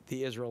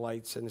the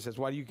Israelites, and it says,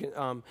 "Why do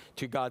you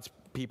to God's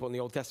people in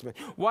the Old Testament?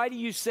 Why do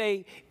you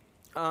say,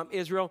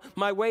 Israel,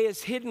 my way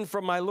is hidden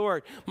from my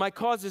Lord, my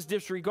cause is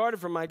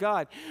disregarded from my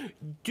God?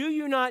 Do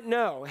you not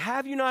know?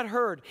 Have you not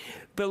heard?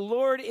 The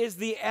Lord is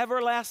the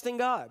everlasting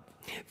God,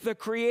 the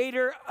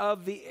creator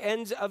of the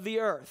ends of the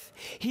earth.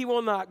 He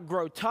will not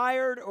grow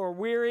tired or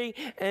weary,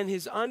 and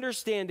his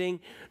understanding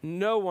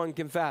no one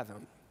can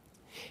fathom.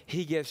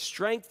 He gives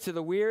strength to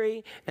the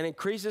weary and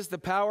increases the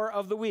power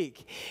of the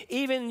weak.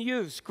 Even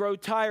youths grow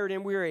tired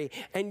and weary,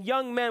 and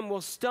young men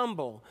will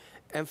stumble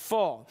and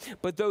fall.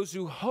 But those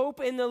who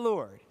hope in the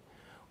Lord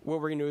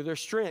will renew their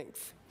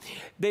strength.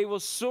 They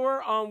will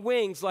soar on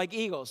wings like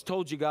eagles."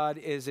 Told you God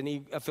is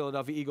a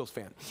Philadelphia Eagles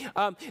fan.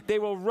 "They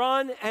will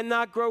run and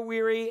not grow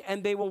weary,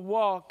 and they will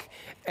walk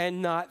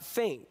and not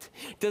faint."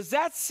 Does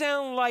that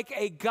sound like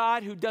a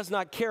God who does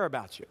not care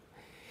about you?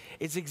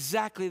 It's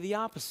exactly the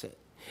opposite.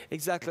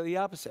 Exactly the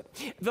opposite.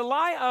 The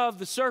lie of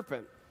the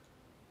serpent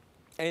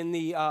in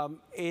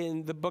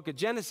the book of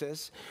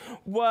Genesis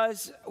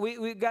was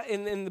we got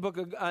in the book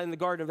of in the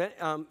Garden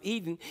of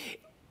Eden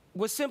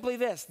was simply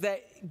this: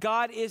 that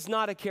God is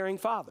not a caring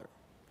father.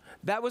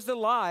 That was the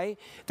lie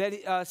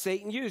that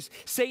Satan used.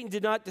 Satan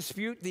did not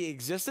dispute the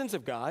existence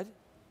of God.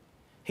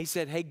 He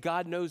said, "Hey,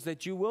 God knows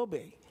that you will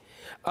be."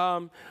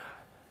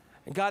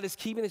 And God is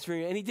keeping this from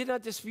you. And he did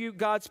not dispute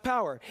God's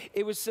power.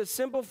 It was a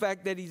simple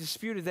fact that he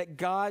disputed that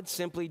God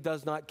simply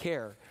does not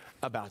care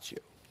about you.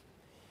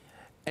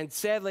 And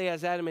sadly,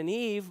 as Adam and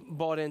Eve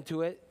bought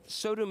into it,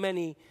 so do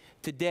many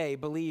today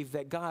believe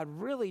that God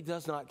really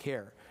does not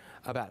care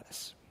about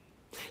us.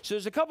 So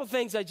there's a couple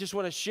things I just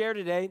want to share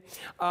today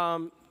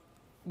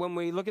when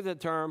we look at the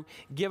term,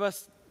 "Give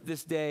us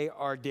this day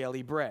our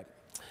daily bread."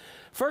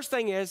 First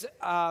thing is,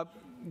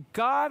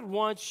 God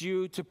wants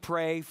you to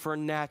pray for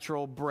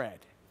natural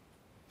bread.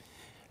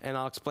 And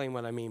I'll explain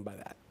what I mean by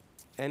that.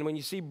 And when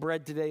you see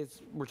bread today,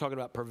 we're talking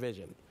about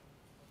provision.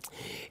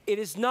 It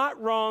is not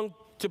wrong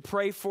to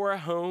pray for a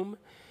home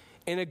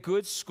in a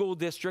good school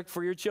district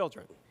for your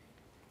children.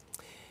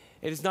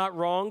 It is not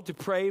wrong to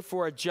pray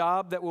for a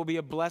job that will be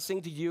a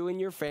blessing to you and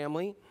your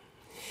family.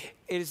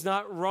 It is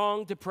not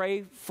wrong to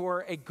pray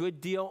for a good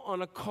deal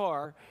on a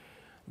car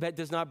that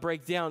does not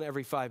break down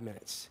every 5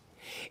 minutes.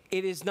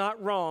 It is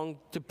not wrong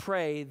to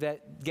pray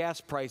that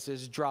gas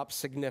prices drop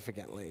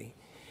significantly.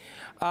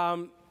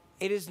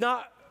 It is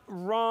not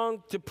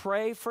wrong to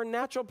pray for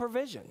natural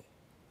provision.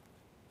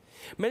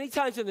 Many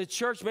times in the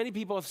church, many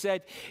people have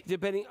said,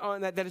 depending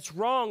on that it's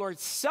wrong or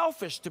it's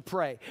selfish to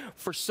pray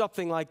for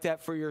something like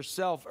that for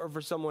yourself or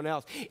for someone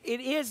else. It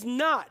is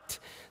not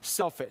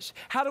selfish.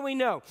 How do we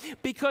know?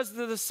 Because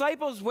the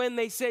disciples, when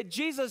they said,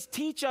 "Jesus,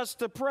 teach us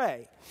to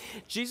pray,"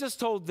 Jesus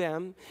told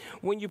them,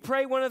 when you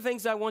pray, one of the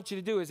things I want you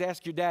to do is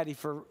ask your daddy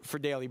for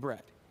daily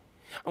bread.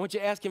 I want you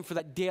to ask him for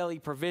that daily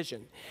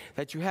provision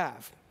that you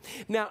have.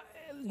 Now,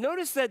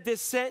 notice that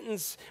this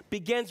sentence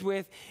begins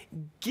with,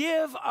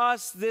 give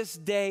us this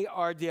day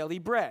our daily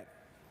bread.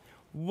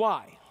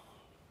 Why?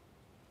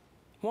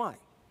 Why?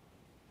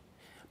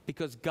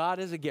 Because God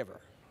is a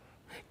giver.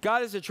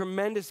 God is a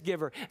tremendous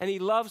giver, and he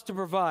loves to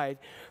provide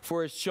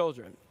for his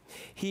children.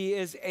 He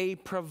is a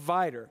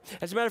provider.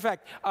 As a matter of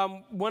fact,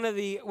 one of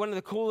the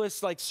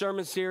coolest like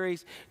sermon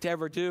series to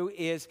ever do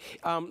is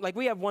like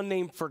we have one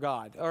name for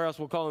God, or else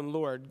we'll call him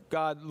Lord,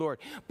 God, Lord.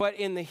 But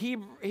in the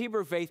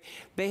Hebrew faith,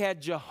 they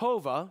had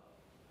Jehovah,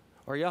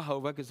 or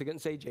Yehovah, because they couldn't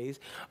say J's,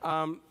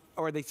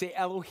 or they say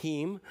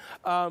Elohim,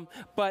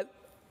 but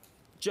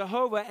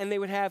Jehovah, and they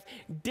would have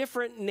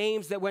different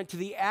names that went to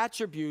the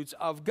attributes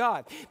of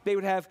God. They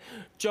would have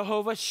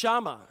Jehovah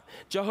Shammah,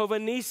 Jehovah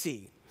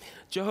Nisi,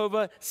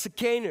 Jehovah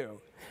Sekenu,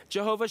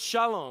 Jehovah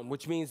Shalom,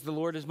 which means the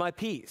Lord is my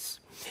peace,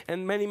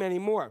 and many, many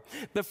more.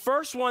 The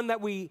first one that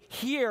we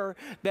hear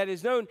that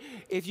is known,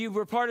 if you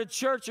were part of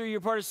church or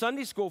you're part of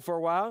Sunday school for a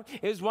while,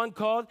 is one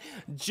called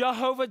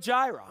Jehovah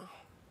Jireh.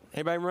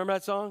 Anybody remember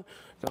that song?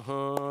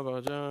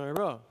 Jehovah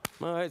Jireh.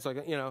 It's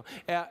like, you know,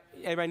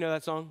 everybody know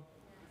that song?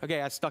 Okay,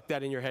 I stuck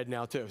that in your head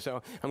now too,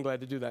 so I'm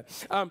glad to do that.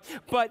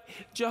 But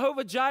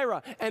Jehovah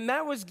Jireh, and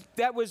that was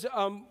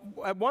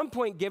at one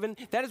point given.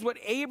 That is what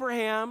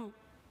Abraham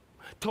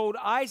told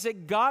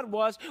Isaac God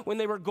was when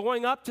they were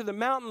going up to the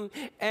mountain,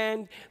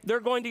 and they're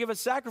going to give a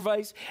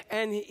sacrifice.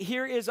 And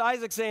here is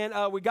Isaac saying,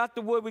 "We got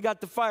the wood, we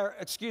got the fire.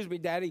 Excuse me,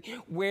 Daddy,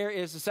 where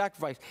is the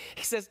sacrifice?"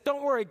 He says,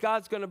 "Don't worry,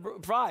 God's going to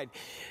provide."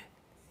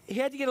 He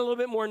had to get a little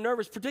bit more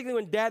nervous,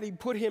 particularly when Daddy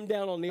put him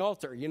down on the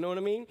altar. You know what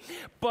I mean?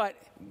 But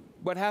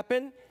what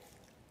happened?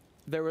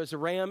 There was a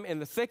ram in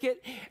the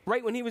thicket.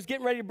 Right when he was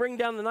getting ready to bring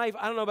down the knife,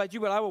 I don't know about you,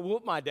 but I would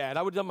whoop my dad.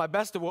 I would have done my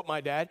best to whoop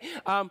my dad.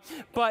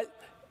 But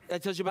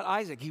that tells you about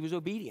Isaac. He was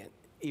obedient,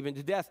 even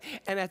to death.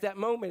 And at that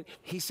moment,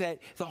 he said,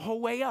 the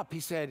whole way up, he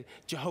said,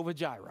 Jehovah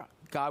Jireh.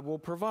 God will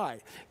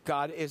provide.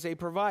 God is a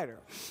provider.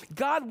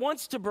 God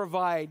wants to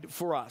provide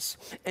for us.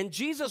 And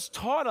Jesus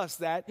taught us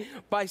that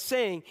by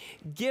saying,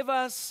 give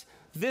us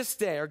this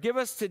day, or give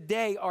us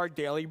today our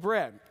daily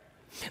bread.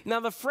 Now,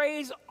 the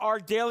phrase, our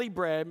daily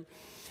bread,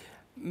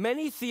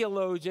 many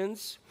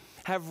theologians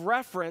have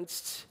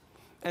referenced,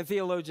 and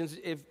theologians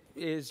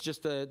is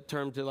just a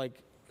term to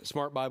like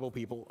smart Bible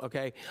people,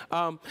 okay?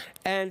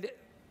 And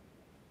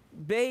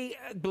they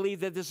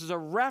believe that this is a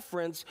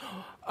reference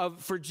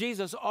for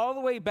Jesus all the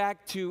way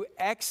back to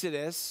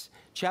Exodus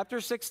chapter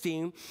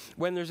 16,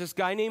 when there's this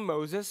guy named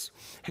Moses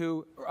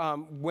who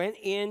went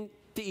in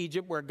to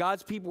Egypt, where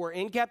God's people were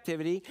in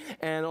captivity,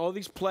 and all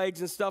these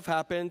plagues and stuff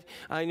happened.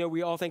 I know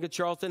we all think of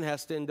Charlton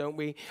Heston, don't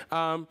we?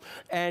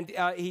 And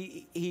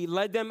he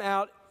led them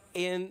out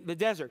in the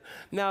desert.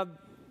 Now,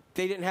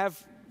 they didn't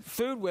have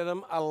food with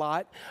them a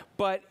lot,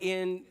 but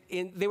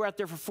they were out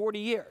there for 40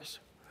 years.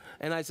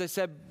 And as I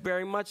said,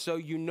 very much so,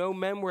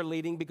 men were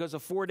leading because a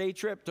 4-day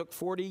trip took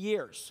 40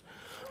 years.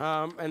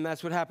 And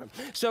that's what happened.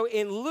 So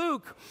in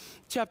Luke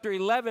chapter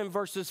 11,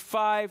 verses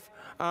 5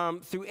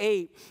 through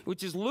 8,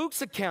 which is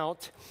Luke's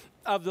account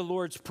of the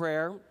Lord's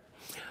Prayer,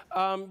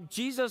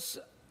 Jesus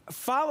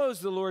follows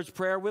the Lord's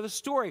Prayer with a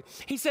story.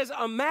 He says,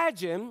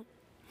 imagine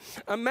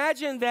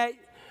that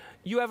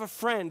you have a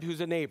friend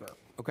who's a neighbor,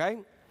 okay?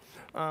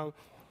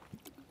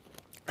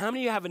 How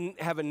many of you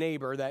have a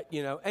neighbor that,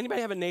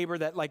 anybody have a neighbor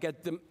that like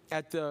at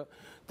the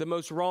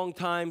most wrong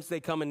times they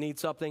come and need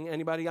something?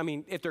 Anybody? I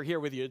mean, if they're here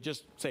with you,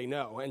 just say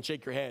no and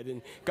shake your head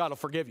and God will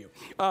forgive you.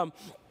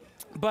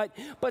 But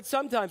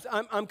sometimes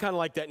I'm kind of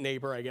like that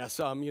neighbor, I guess,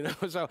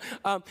 so,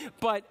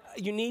 but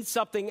you need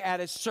something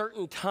at a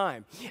certain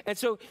time. And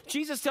so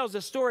Jesus tells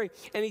a story,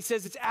 and he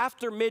says it's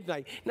after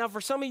midnight. Now, for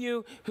some of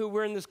you who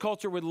were in this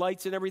culture with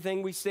lights and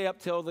everything, we stay up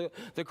till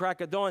the crack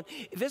of dawn.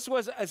 This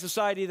was a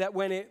society that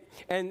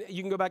and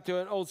you can go back to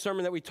an old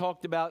sermon that we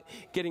talked about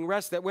getting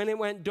rest, that when it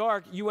went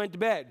dark, you went to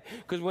bed,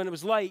 because when it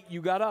was light,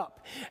 you got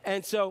up.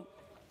 And so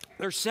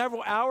there's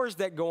several hours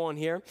that go on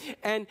here,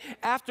 and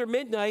after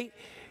midnight,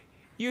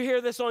 you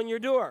hear this on your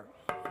door.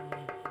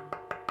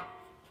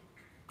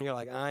 You're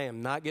like, I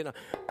am not getting up.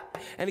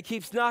 And it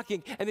keeps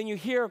knocking. And then you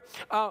hear,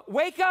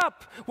 wake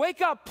up,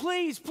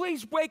 please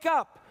wake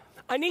up.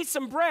 I need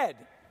some bread.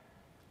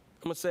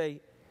 I'm going to say,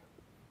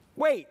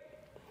 wait.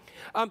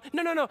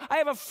 No. I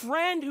have a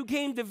friend who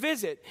came to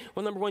visit.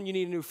 Well, number one, you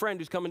need a new friend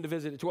who's coming to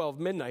visit at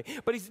 12 midnight.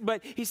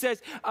 But he says,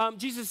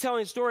 Jesus is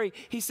telling a story.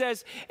 He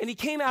says, and he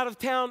came out of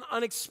town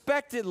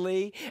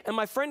unexpectedly, and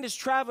my friend is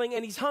traveling,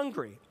 and he's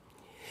hungry.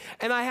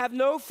 And I have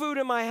no food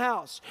in my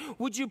house.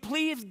 Would you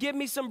please give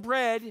me some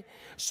bread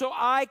so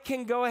I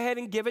can go ahead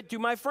and give it to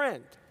my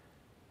friend?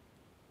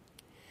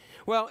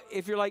 Well,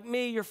 if you're like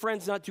me, your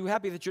friend's not too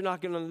happy that you're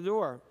knocking on the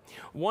door,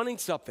 wanting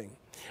something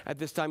at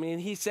this time. And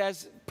he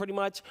says pretty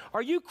much,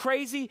 are you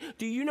crazy?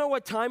 Do you know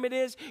what time it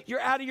is?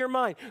 You're out of your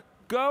mind.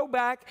 Go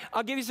back.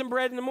 I'll give you some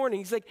bread in the morning.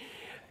 He's like,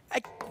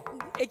 I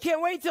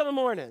can't wait till the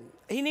morning.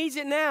 He needs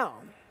it now.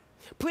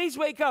 Please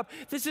wake up.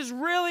 This is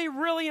really,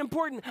 really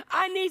important.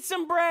 I need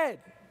some bread.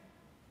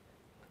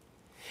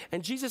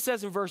 And Jesus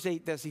says in verse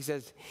 8 this, he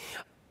says,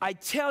 I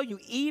tell you,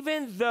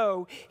 even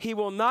though he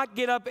will not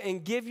get up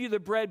and give you the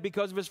bread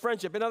because of his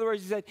friendship. In other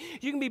words, he said,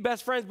 you can be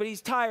best friends, but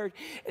he's tired.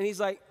 And he's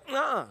like,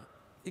 a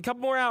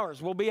couple more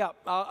hours, we'll be up.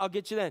 I'll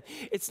get you then.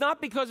 It's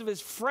not because of his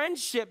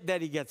friendship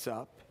that he gets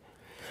up.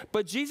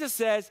 But Jesus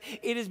says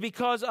it is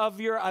because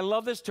of your, I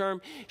love this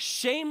term,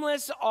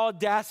 shameless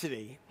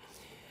audacity,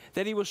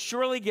 that he will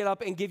surely get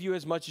up and give you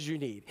as much as you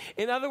need.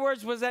 In other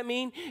words, what does that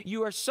mean?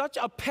 You are such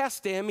a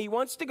pest to him. He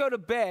wants to go to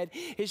bed.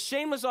 His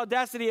shameless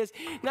audacity is,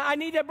 now I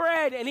need that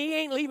bread, and he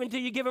ain't leaving until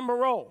you give him a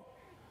roll.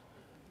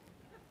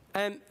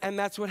 And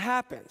that's what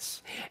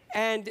happens.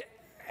 And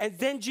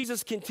then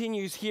Jesus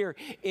continues here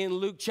in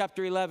Luke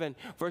chapter 11,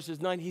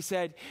 verses 9. He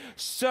said,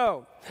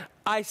 so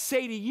I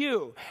say to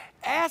you,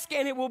 ask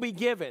and it will be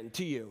given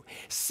to you.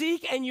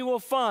 Seek and you will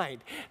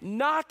find.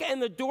 Knock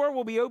and the door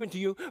will be open to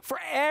you. For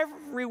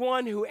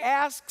everyone who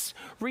asks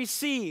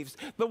receives.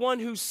 The one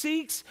who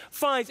seeks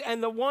finds.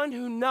 And the one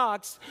who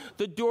knocks,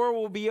 the door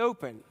will be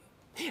open.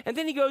 And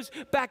then he goes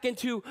back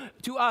into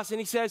us and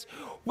he says,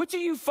 which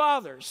of you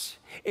fathers,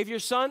 if your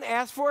son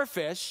asks for a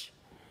fish,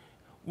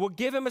 will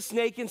give him a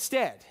snake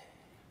instead?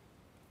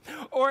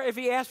 Or if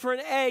he asks for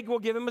an egg, we'll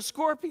give him a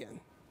scorpion.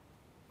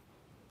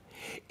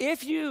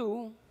 If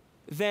you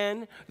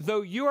then,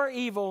 though you are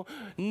evil,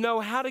 know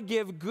how to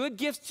give good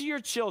gifts to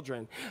your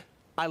children.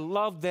 I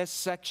love this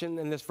section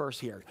in this verse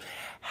here.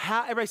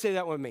 Everybody say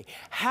that with me.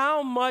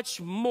 How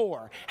much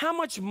more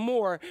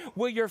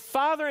will your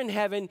Father in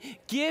heaven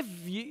give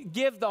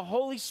the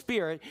Holy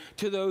Spirit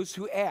to those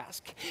who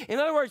ask? In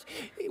other words,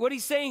 what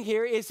he's saying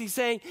here is he's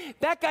saying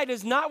that guy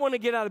does not want to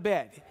get out of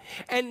bed.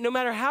 And no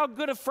matter how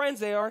good of friends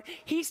they are,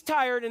 he's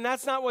tired, and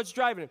that's not what's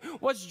driving him.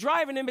 What's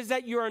driving him is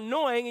that you're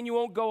annoying and you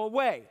won't go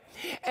away.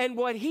 And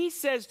what he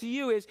says to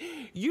you is,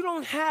 you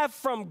don't have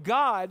from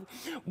God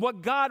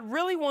what God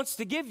really wants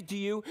to give to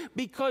you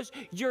because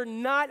you're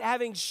not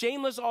having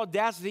shameless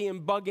audacity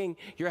and bugging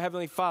your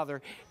Heavenly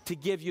Father to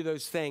give you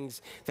those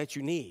things that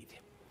you need.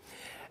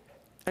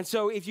 And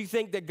so if you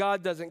think that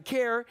God doesn't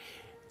care,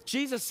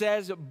 Jesus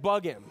says,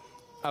 bug him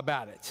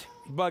about it.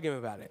 Bug him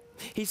about it.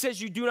 He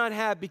says you do not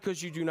have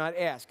because you do not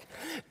ask.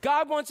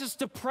 God wants us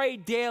to pray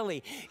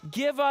daily.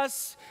 Give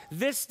us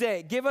this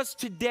day, give us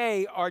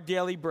today our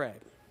daily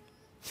bread.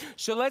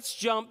 So let's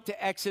jump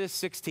to Exodus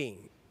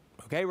 16.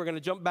 Okay, we're going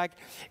to jump back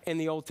in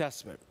the Old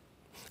Testament.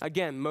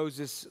 Again,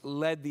 Moses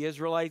led the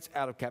Israelites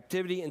out of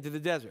captivity into the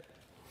desert.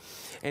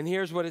 And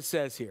here's what it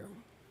says here.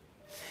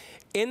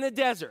 In the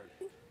desert,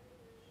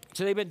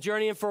 so they've been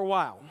journeying for a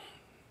while.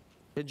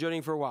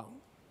 The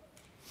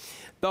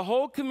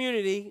whole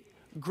community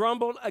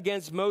grumbled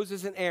against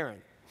Moses and Aaron.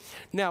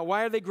 Now,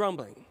 why are they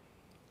grumbling?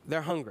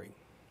 They're hungry.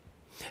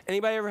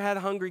 Anybody ever had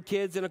hungry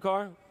kids in a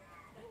car?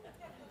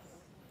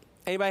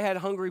 Anybody had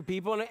hungry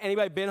people?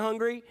 Anybody been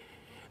hungry?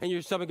 And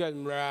your stomach goes,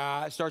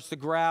 rah, it starts to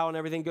growl and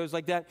everything goes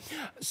like that.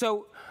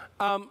 So,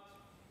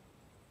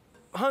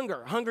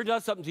 hunger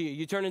does something to you.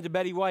 You turn into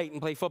Betty White and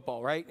play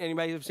football, right?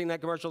 Anybody have seen that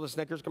commercial, the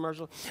Snickers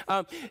commercial?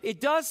 It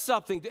does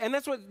something, and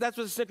that's what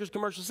the Snickers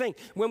commercial is saying.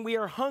 When we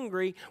are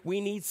hungry, we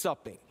need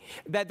something.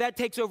 That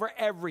takes over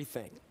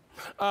everything.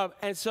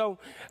 And so,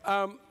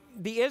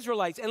 the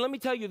Israelites, and let me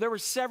tell you, there were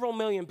several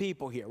million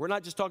people here. We're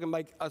not just talking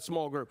like a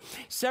small group.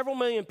 Several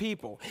million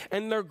people,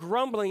 and they're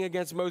grumbling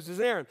against Moses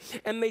and Aaron.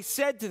 And they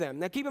said to them,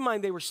 now keep in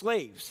mind they were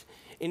slaves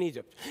in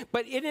Egypt.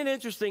 But isn't it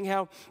interesting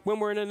how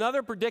when we're in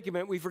another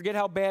predicament, we forget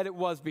how bad it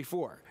was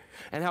before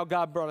and how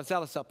God brought us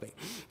out of something.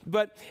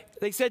 But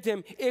they said to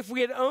him, if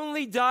we had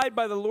only died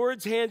by the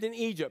Lord's hand in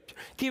Egypt.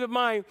 Keep in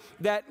mind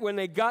that when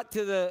they got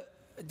to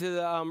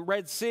the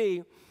Red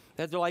Sea,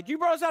 that they're like, you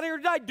brought us out here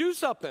to die, do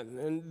something.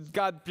 And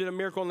God did a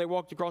miracle and they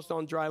walked across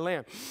on dry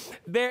land.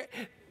 There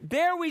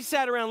we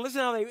sat around,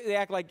 listen how they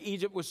act like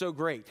Egypt was so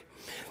great.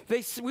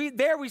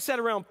 We sat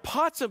around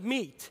pots of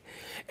meat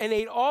and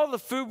ate all the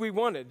food we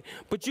wanted,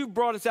 but you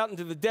brought us out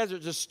into the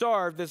desert to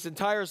starve this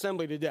entire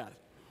assembly to death.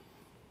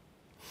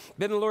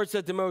 Then the Lord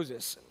said to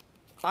Moses,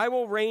 I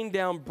will rain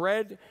down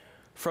bread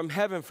from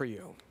heaven for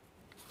you.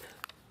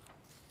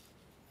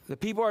 The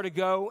people are to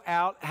go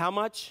out, how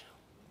much?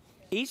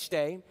 Each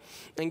day,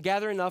 and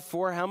gather enough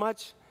for how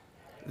much?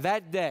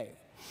 That day.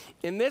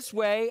 In this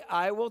way,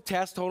 I will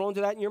test, hold on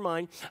to that in your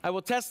mind, I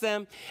will test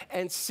them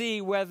and see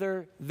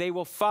whether they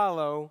will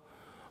follow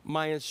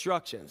my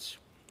instructions.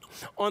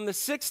 On the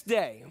sixth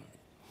day,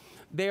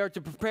 they are to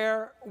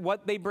prepare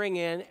what they bring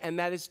in, and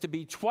that is to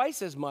be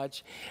twice as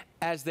much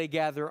as they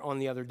gather on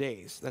the other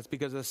days. That's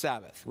because of the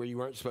Sabbath, where you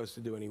weren't supposed to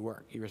do any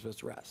work. You were supposed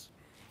to rest.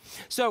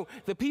 So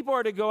the people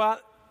are to go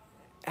out,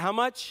 how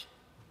much?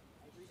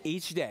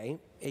 Each day,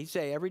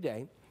 every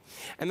day.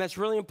 And that's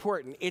really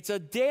important. It's a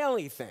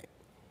daily thing.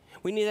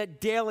 We need that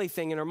daily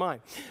thing in our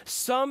mind.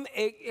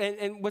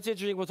 And what's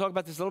interesting, we'll talk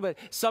about this a little bit,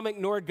 some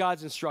ignored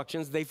God's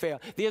instructions. They failed.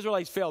 The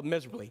Israelites failed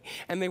miserably,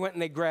 and they went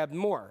and they grabbed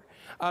more.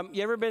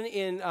 You ever been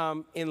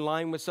in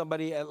line with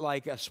somebody at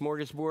like a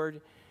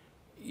smorgasbord?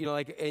 You know,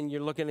 like, and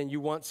you're looking and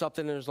you want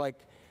something, and there's like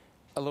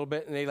a little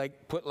bit, and they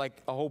like put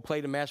like a whole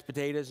plate of mashed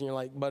potatoes, and you're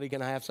like, buddy,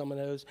 can I have some of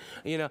those?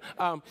 You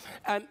know,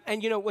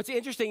 and you know what's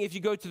interesting, if you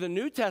go to the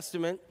New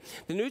Testament,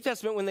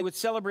 when they would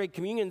celebrate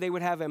communion, they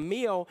would have a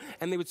meal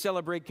and they would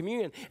celebrate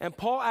communion. And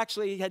Paul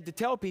actually had to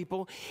tell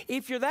people,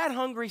 if you're that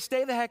hungry,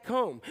 stay the heck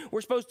home.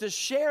 We're supposed to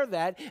share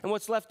that, and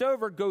what's left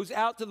over goes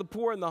out to the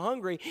poor and the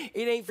hungry.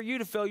 It ain't for you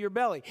to fill your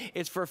belly.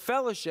 It's for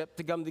fellowship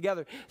to come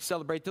together,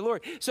 celebrate the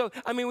Lord. So,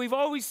 I mean, we've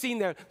always seen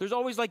there's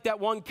always like that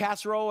one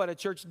casserole at a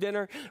church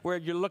dinner where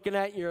you're looking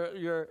at,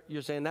 you're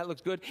saying, that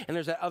looks good. And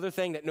there's that other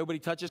thing that nobody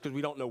touches because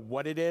we don't know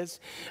what it is.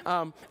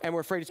 And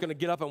we're afraid it's going to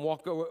get up and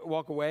walk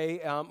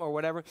away or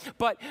whatever.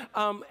 But,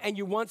 and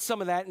you want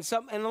some of that.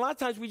 And a lot of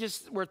times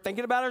we're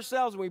thinking about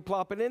ourselves and we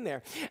plop it in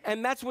there.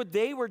 And that's what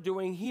they were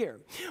doing here.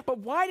 But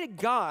why did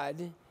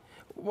God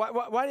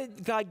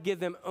give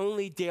them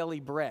only daily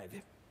bread?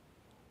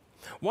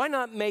 Why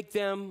not make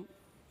them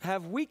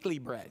have weekly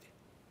bread?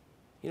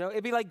 You know,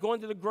 it'd be like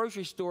going to the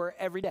grocery store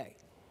every day.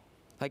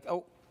 Like,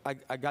 oh,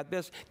 I got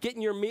this.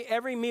 Getting your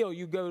every meal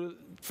you go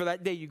for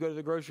that day, you go to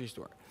the grocery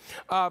store.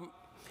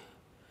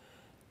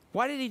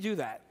 Why did he do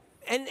that?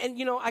 And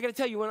you know, I got to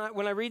tell you,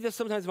 when I read this,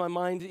 sometimes my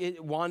mind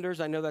it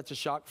wanders. I know that's a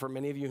shock for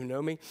many of you who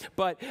know me,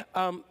 but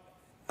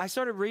I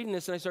started reading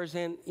this and I started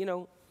saying, you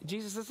know,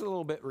 Jesus, this is a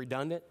little bit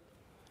redundant.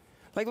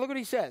 Like, look what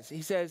he says.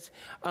 He says,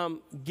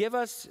 give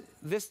us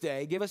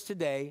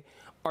today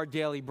our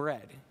daily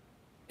bread.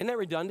 Isn't that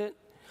redundant?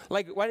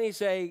 Like, why didn't he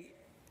say,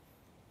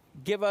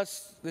 give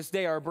us this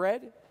day our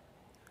bread,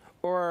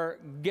 or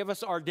give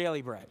us our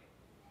daily bread?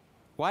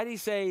 Why did he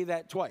say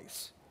that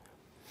twice?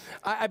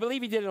 I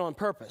believe he did it on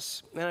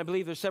purpose, and I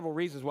believe there's several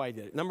reasons why he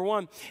did it. Number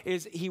one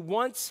is he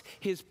wants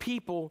his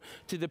people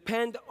to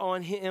depend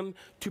on him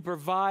to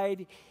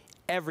provide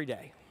every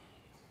day.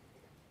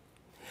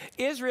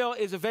 Israel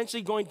is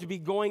eventually going to be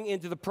going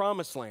into the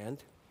promised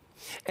land,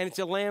 and it's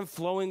a land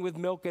flowing with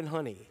milk and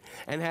honey,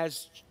 and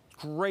has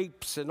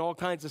grapes and all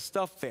kinds of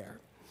stuff there.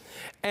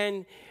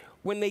 And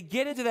when they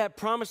get into that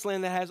promised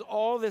land that has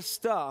all this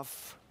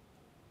stuff,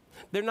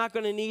 they're not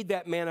going to need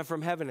that manna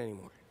from heaven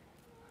anymore.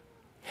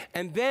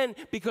 And then,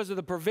 because of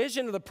the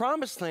provision of the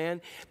promised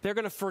land, they're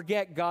going to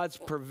forget God's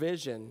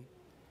provision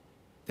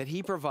that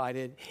he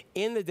provided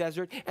in the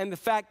desert, and the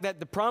fact that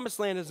the promised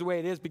land is the way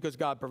it is because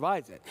God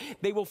provides it.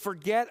 They will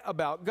forget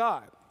about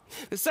God.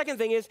 The second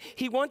thing is,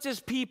 he wants his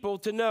people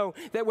to know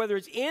that whether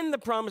it's in the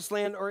promised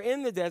land or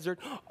in the desert,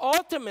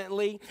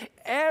 ultimately,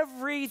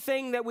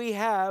 everything that we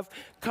have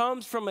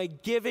comes from a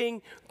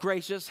giving,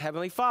 gracious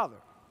Heavenly Father.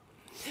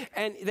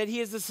 And that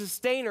he is the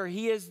sustainer,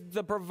 he is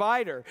the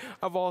provider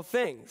of all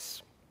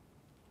things.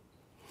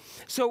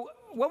 So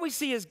what we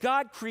see is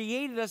God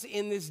created us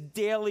in this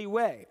daily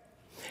way.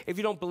 If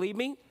you don't believe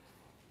me,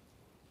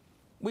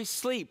 we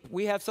sleep.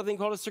 We have something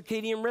called a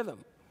circadian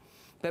rhythm.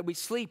 That we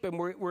sleep, and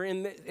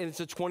and it's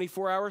a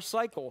 24-hour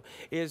cycle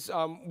is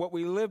what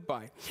we live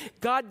by.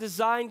 God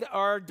designed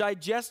our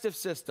digestive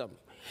system,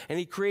 and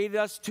he created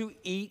us to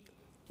eat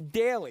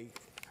daily.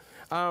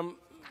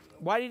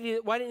 Why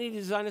didn't he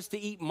design us to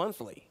eat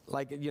monthly?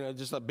 Like, you know,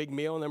 just a big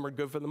meal, and then we're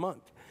good for the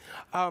month.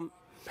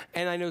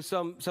 And I know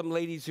some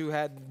ladies who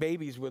had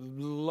babies would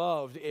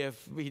love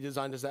if he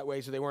designed us that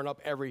way so they weren't up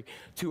every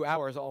 2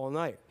 hours all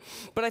night.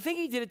 But I think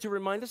he did it to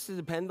remind us to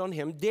depend on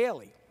him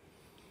daily.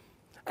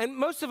 And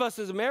most of us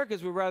as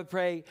Americans would rather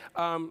pray,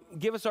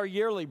 give us our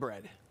yearly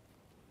bread.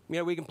 You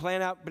know, we can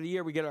plan out for the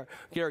year. We get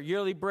our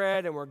yearly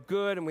bread, and we're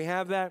good, and we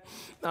have that.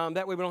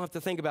 That way we don't have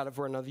to think about it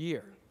for another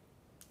year.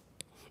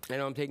 I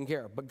know I'm taken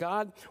care of. But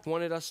God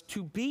wanted us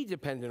to be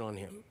dependent on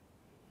him.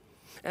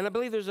 And I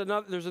believe there's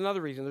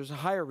another reason. There's a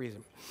higher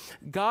reason.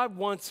 God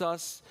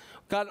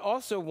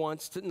also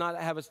wants to not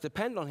have us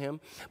depend on him,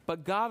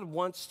 but God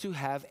wants to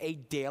have a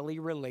daily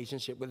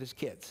relationship with his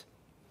kids.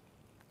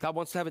 God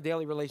wants to have a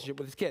daily relationship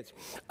with his kids.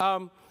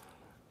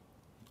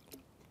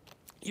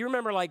 You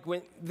remember, like,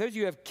 when those of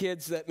you who have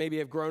kids that maybe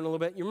have grown a little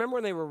bit, you remember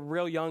when they were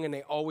real young and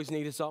they always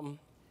needed something?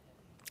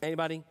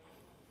 Anybody?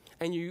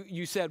 And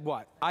you said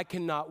what? I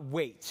cannot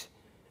wait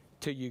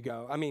till you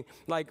go. I mean,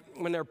 like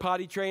when they're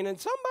potty training,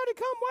 somebody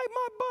come wipe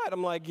my butt.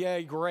 I'm like, yeah,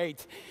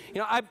 great.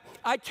 You know,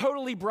 I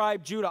totally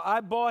bribed Judah.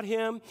 I bought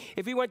him,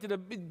 if he went to the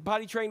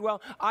potty train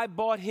well, I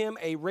bought him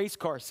a race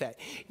car set.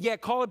 Yeah,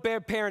 call it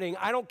bad parenting.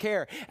 I don't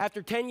care.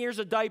 After 10 years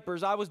of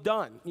diapers, I was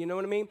done. You know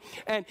what I mean?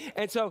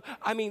 And so,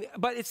 I mean,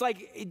 but it's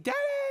like, Daddy.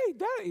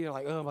 You're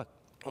like, oh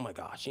my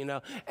gosh, you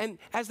know. And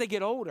as they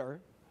get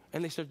older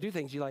and they start to do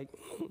things, you're like,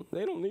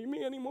 they don't need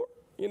me anymore.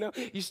 You know,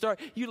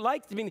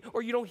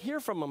 or you don't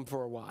hear from them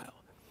for a while.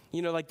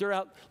 You know, like they're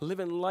out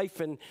living life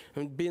and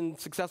being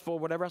successful or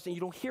whatever else, and you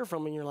don't hear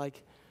from them, and you're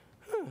like,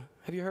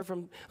 have you heard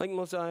from, like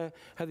most I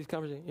have these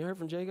conversations, you heard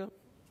from Jacob?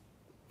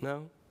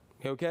 No?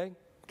 You okay?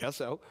 Guess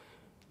so.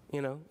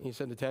 You know, you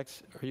send a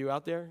text, are you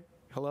out there?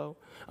 Hello?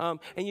 And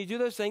you do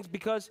those things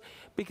because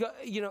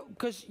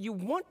you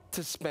want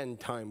to spend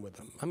time with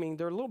them. I mean,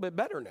 they're a little bit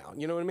better now.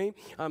 You know what I mean?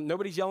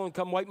 Nobody's yelling,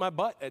 come wipe my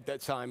butt at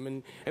that time.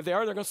 And if they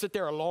are, they're going to sit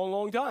there a long,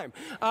 long time.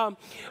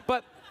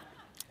 But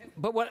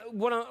But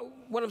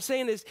what I'm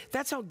saying is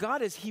that's how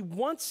God is. He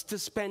wants to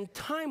spend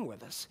time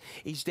with us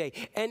each day.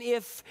 And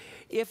if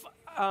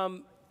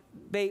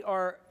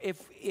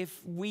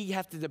we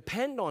have to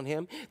depend on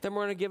him, then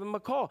we're going to give him a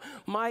call.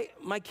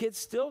 My kids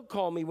still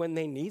call me when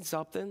they need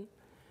something.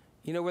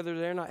 You know, whether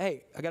they're not,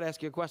 hey, I got to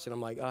ask you a question.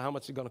 I'm like, how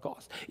much is it going to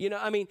cost? You know,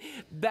 I mean,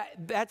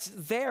 that's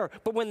there.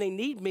 But when they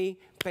need me,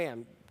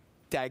 bam,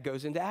 Dad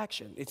goes into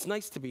action. It's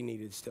nice to be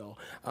needed still,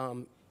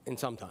 and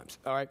sometimes,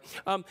 all right?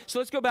 So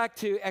let's go back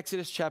to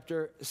Exodus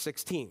chapter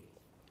 16.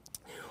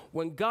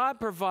 When God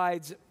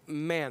provides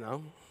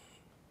manna,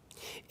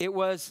 it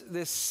was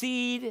this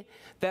seed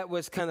that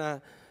was kind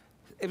of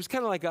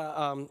like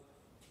a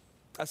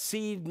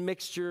seed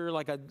mixture,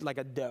 like a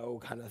dough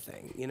kind of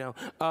thing, you know,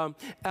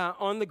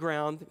 on the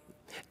ground.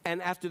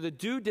 And after the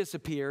dew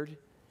disappeared,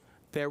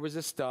 there was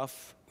this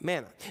stuff,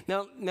 manna.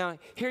 Now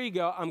here you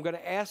go. I'm going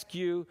to ask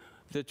you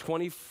the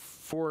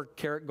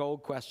 24-karat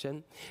gold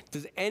question.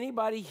 Does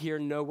anybody here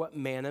know what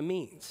manna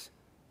means?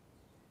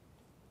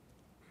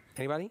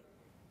 Anybody?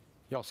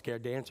 Y'all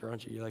scared to answer,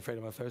 aren't you? You're like afraid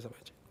I'm going to throw something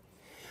at you.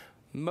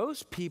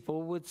 Most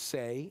people would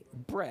say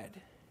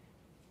bread,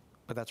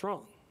 but that's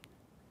wrong.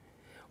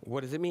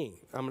 What does it mean?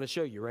 I'm going to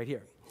show you right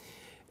here.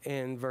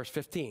 In verse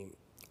 15,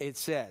 it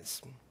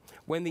says,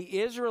 when the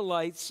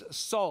Israelites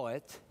saw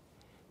it,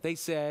 they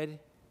said,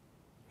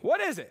 what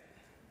is it?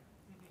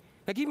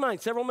 Now keep in mind,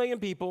 several million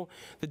people,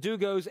 the dew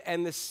goes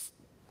and this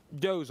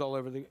dough's all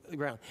over the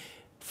ground.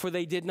 For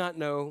they did not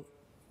know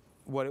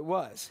what it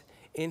was.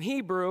 In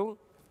Hebrew,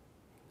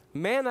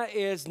 manna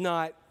is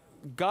not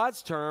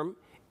God's term,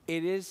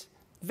 it is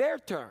their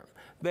term.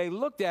 They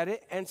looked at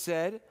it and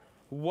said,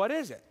 what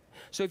is it?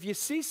 So if you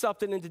see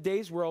something in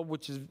today's world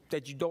which is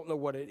that you don't know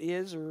what it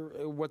is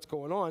or what's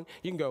going on,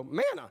 you can go,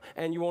 manna,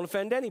 and you won't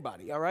offend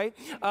anybody, all right?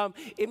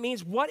 It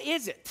means, what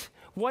is it?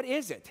 What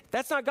is it?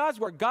 That's not God's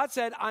word. God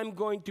said, I'm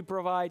going to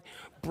provide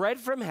bread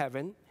from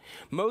heaven.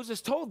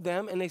 Moses told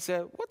them, and they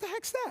said, what the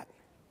heck's that?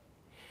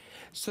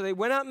 So they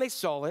went out and they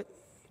saw it,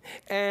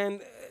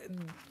 and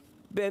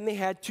then they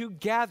had to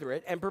gather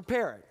it and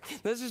prepare it.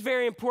 Now, this is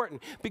very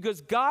important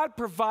because God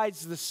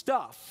provides the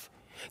stuff.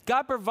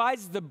 God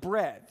provides the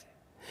bread.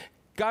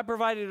 God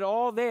provided it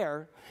all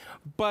there,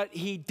 but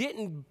he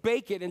didn't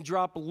bake it and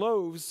drop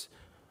loaves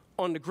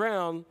on the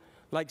ground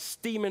like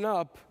steaming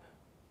up,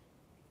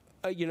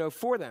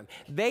 for them.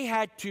 They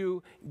had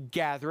to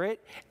gather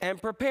it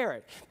and prepare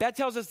it. That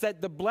tells us that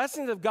the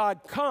blessings of God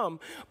come,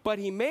 but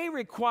he may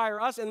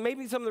require us, and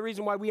maybe some of the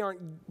reason why we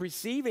aren't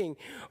receiving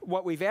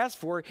what we've asked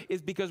for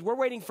is because we're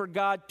waiting for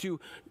God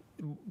to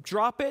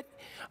drop it,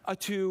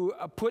 to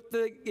put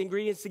the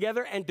ingredients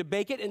together and to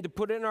bake it and to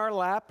put it in our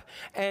lap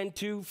and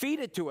to feed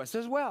it to us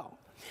as well.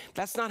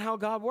 That's not how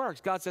God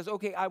works. God says,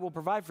 okay, I will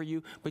provide for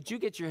you, but you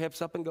get your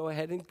hips up and go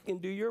ahead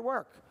and do your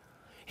work.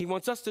 He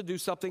wants us to do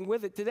something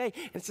with it today.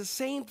 And it's the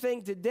same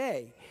thing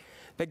today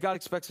that God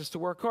expects us to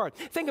work hard.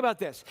 Think about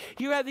this.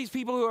 You have these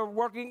people who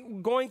are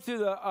going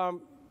through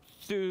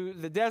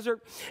the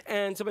desert,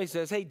 and somebody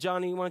says, hey,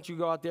 Johnny, why don't you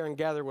go out there and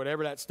gather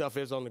whatever that stuff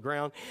is on the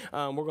ground.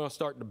 We're going to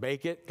start to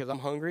bake it because I'm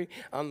hungry.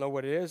 I don't know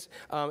what it is.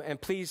 And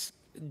please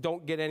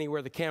don't get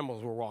anywhere the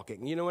camels were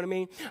walking. You know what I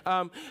mean?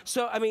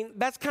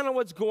 That's kind of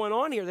what's going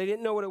on here. They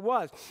didn't know what it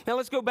was. Now,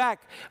 let's go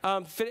back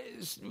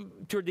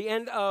toward the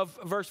end of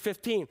verse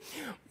 15.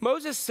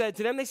 Moses said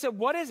to them, they said,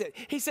 what is it?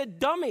 He said,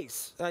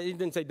 dummies. He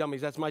didn't say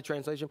dummies. That's my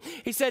translation.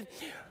 He said,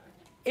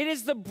 it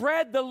is the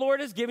bread the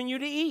Lord has given you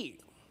to eat.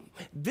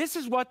 This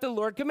is what the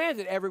Lord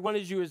commanded. Every one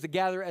of you is to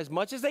gather as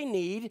much as they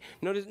need.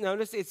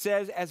 Notice it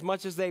says as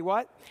much as they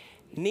what?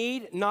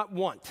 Need, not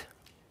want.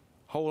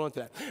 Hold on to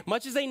that.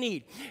 Much as they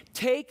need.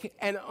 Take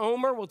an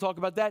omer, we'll talk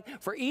about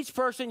that, for each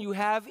person you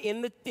have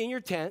in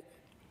your tent.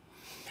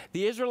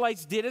 The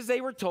Israelites did as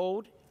they were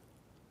told.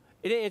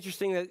 Isn't it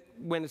interesting that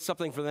when it's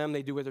something for them,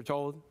 they do what they're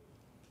told?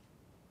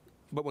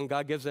 But when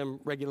God gives them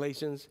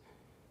regulations,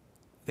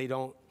 they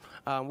don't.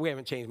 We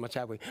haven't changed much,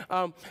 have we?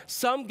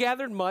 Some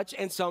gathered much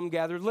and some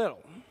gathered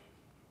little.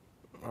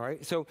 All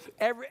right, so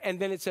and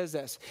then it says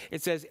this.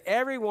 It says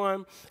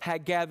everyone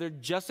had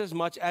gathered just as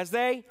much as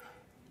they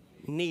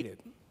needed,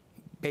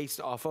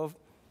 based off of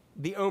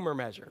the omer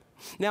measure.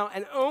 Now,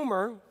 an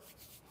omer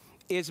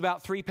is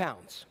about 3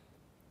 pounds.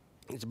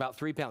 It's about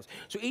 3 pounds.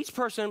 So each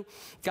person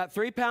got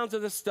 3 pounds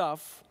of this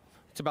stuff.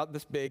 It's about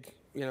this big,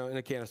 in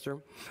a canister.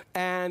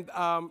 And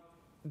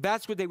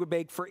that's what they would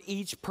bake for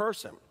each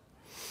person.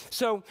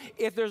 So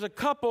if there's a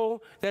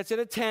couple that's in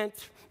a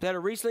tent that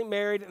are recently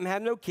married and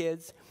have no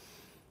kids,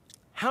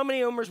 how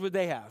many omers would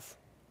they have?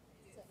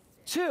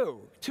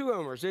 Two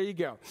omers. There you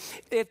go.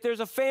 If there's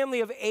a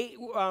family of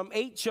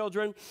eight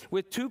children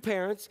with 2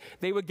 parents,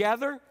 they would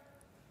gather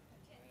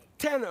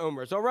 10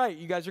 omers. All right,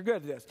 you guys are good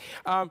at this.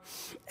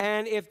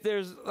 And if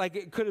there's, like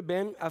it could have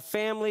been, a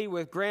family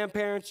with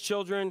grandparents,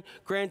 children,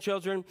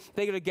 grandchildren,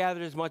 they could have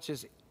gathered as much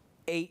as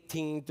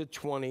 18 to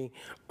 20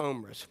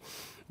 omers.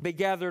 They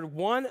gathered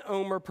 1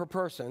 omer per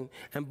person,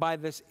 and by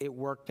this, it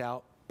worked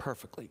out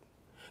perfectly.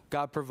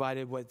 God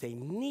provided what they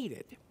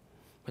needed.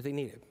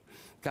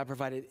 God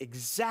provided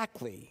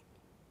exactly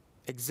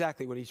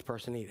what each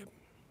person needed.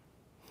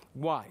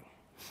 Why?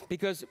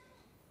 Because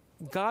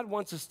God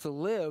wants us to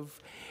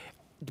live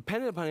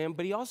dependent upon him,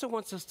 but he also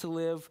wants us to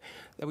live,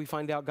 that we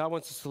find out, God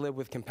wants us to live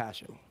with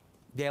compassion,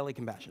 daily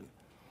compassion.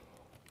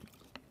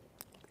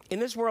 In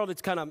this world,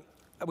 it's kind of,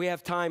 we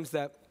have times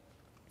that,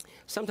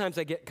 sometimes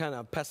I get kind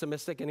of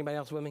pessimistic. Anybody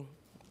else with me?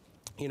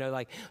 You know,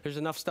 like there's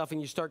enough stuff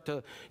and you start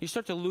to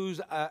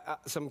lose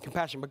some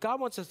compassion. But God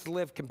wants us to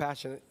live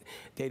compassionate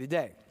day to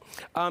day.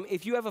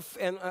 If you have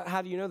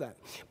how do you know that?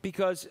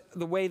 Because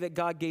the way that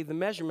God gave the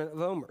measurement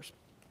of omers.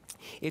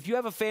 If you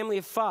have a family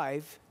of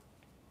 5,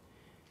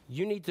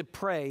 you need to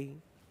pray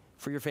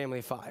for your family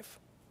of 5,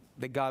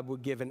 that God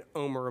would give an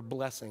omer of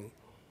blessing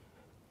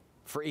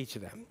for each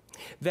of them.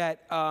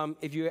 That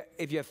if you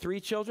have 3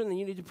 children, then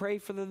you need to pray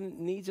for the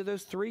needs of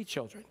those 3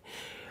 children.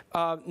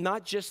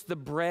 Not just the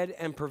bread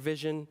and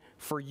provision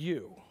for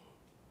you,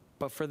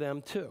 but for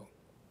them too.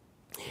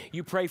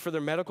 You pray for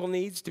their medical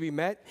needs to be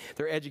met,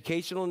 their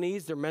educational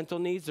needs, their mental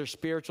needs, their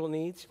spiritual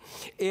needs.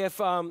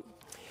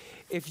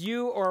 If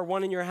you or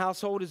one in your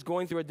household is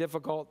going through a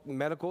difficult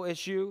medical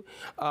issue,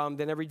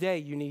 then every day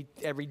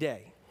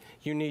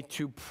you need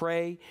to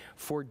pray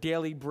for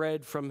daily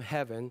bread from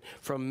heaven,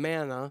 from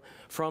manna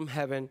from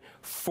heaven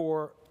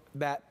for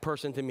that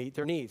person to meet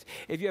their needs.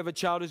 If you have a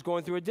child who's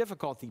going through a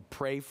difficulty,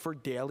 pray for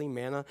daily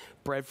manna,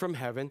 bread from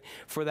heaven,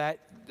 for that,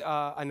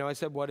 I know I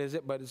said what is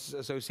it, but it's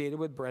associated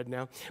with bread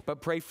now,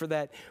 but pray for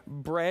that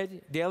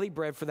bread, daily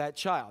bread for that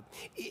child.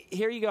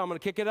 Here you go, I'm going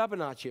to kick it up a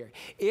notch here.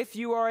 If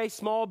you are a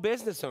small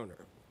business owner,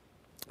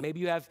 maybe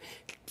you have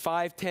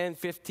 5, 10,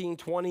 15,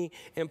 20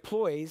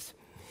 employees,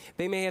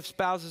 they may have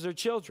spouses or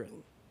children.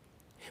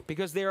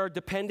 Because they are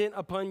dependent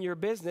upon your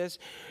business,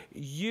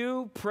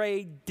 you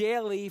pray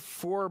daily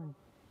for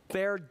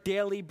their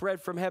daily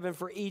bread from heaven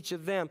for each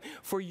of them,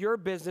 for your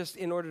business,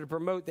 in order to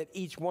promote that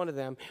each one of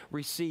them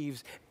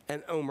receives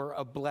an omer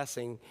of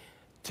blessing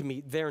to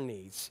meet their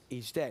needs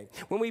each day.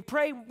 When we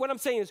pray, what I'm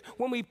saying is,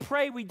 when we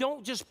pray, we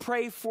don't just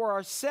pray for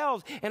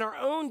ourselves and our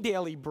own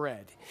daily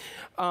bread,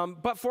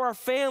 but for our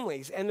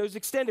families and those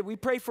extended. We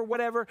pray for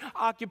whatever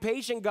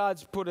occupation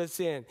God's put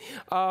us in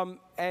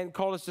and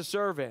called us to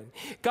serve in.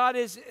 God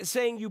is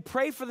saying, you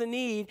pray for the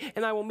need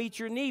and I will meet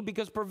your need,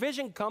 because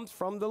provision comes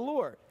from the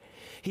Lord.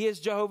 He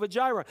is Jehovah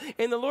Jireh.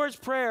 In the Lord's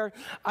Prayer,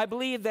 I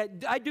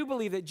do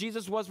believe that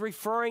Jesus was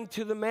referring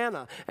to the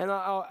manna, and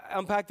I'll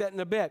unpack that in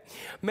a bit.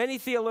 Many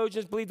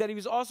theologians believe that he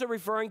was also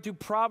referring to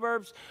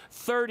Proverbs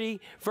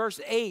 30,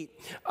 verse 8.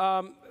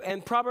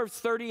 And Proverbs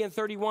 30 and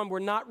 31 were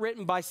not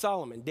written by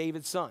Solomon,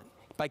 David's son,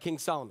 by King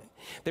Solomon.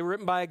 They were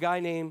written by a guy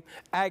named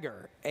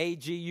Agur,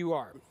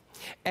 A-G-U-R.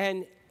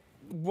 And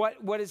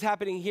what is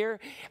happening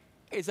here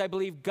is, I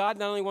believe God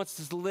not only wants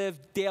us to live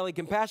daily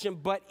compassion,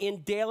 but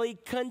in daily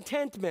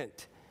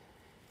contentment.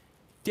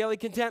 Daily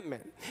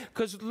contentment.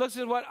 Because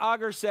listen to what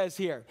Agur says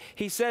here.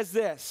 He says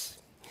this: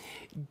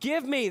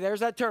 give me,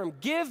 there's that term,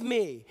 give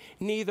me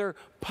neither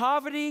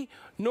poverty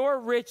nor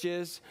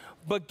riches,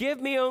 but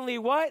give me only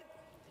what?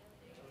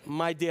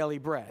 My daily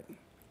bread.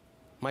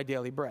 My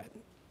daily bread.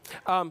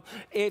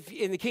 If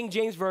in the King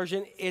James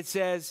Version, it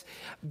says,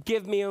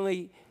 give me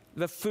only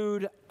the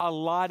food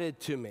allotted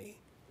to me.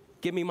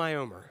 Give me my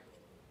omer.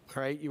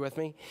 All right, you with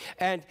me?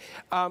 And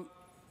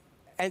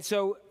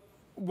so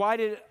why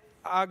did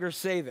Agur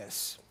say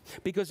this?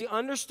 Because he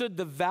understood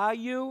the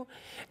value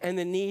and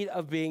the need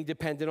of being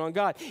dependent on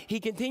God. He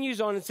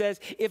continues on and says,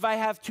 if I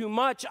have too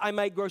much, I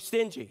might grow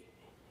stingy.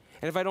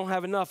 And if I don't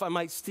have enough, I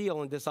might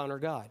steal and dishonor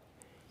God.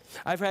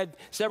 I've had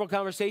several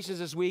conversations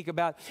this week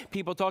about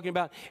people talking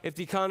about, if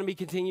the economy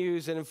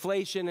continues and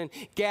inflation and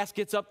gas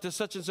gets up to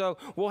such and so,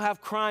 we'll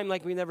have crime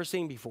like we've never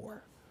seen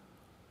before.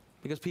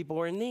 Because people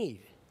are in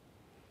need.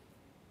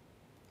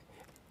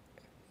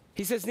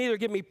 He says, neither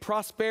give me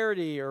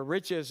prosperity or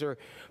riches or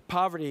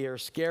poverty or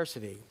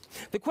scarcity.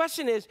 The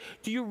question is,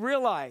 do you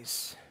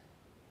realize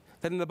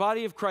that in the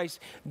body of Christ,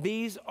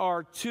 these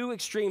are 2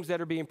 extremes that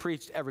are being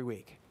preached every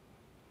week?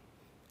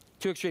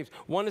 2 extremes.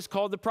 One is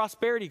called the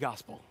prosperity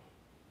gospel.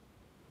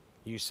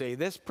 You say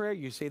this prayer,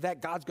 you say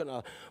that, God's going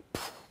to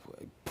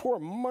pour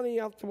money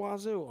out the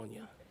wazoo on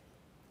you.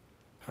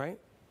 Right?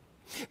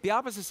 The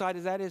opposite side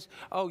of that is,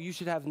 oh, you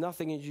should have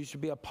nothing and you should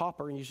be a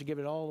pauper and you should give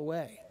it all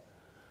away.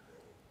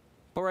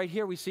 But right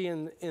here we see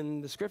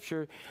in the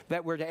scripture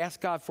that we're to ask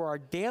God for our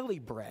daily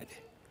bread,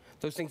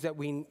 those things that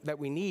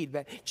we need.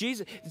 That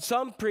Jesus,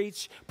 some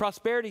preach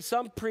prosperity,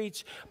 some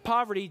preach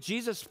poverty.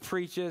 Jesus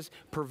preaches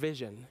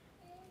provision.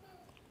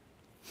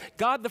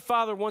 God the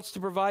Father wants to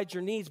provide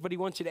your needs, but he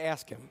wants you to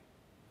ask him.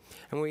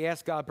 And when we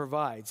ask, God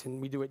provides,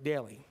 and we do it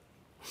daily.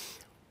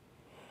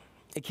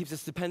 It keeps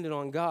us dependent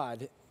on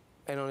God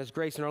and on his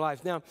grace in our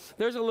lives. Now,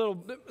 there was a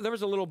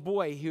little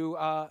boy who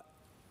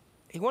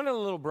he wanted a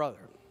little brother.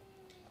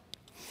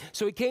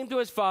 So he came to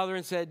his father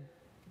and said,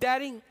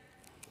 Daddy?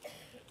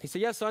 He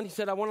said, yes, son. He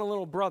said, I want a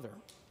little brother.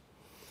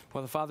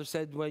 Well, the father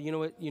said, well, you know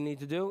what you need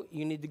to do?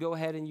 You need to go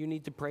ahead and you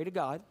need to pray to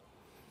God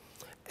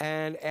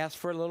and ask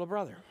for a little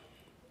brother.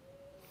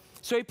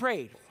 So he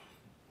prayed.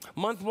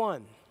 Month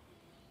 1,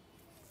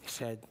 he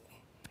said,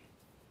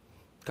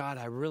 God,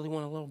 I really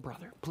want a little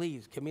brother.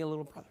 Please, give me a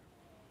little brother.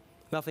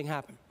 Nothing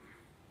happened.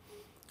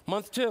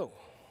 Month 2,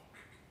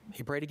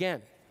 he prayed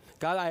again.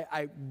 God,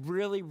 I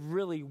really,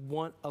 really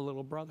want a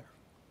little brother.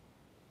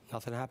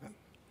 Nothing happened.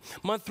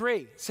 Month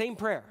 3, same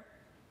prayer.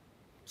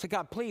 Said,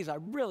 God, please, I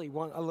really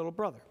want a little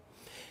brother.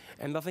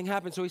 And nothing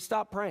happened, so he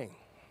stopped praying.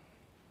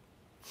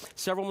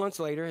 Several months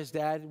later, his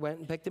dad went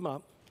and picked him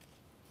up,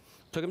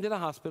 took him to the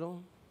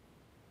hospital,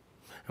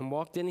 and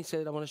walked in. He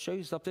said, I want to show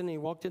you something. And he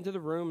walked into the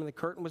room, and the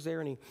curtain was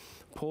there, and he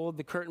pulled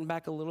the curtain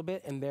back a little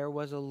bit, and there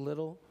was a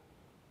little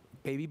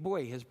baby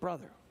boy, his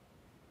brother.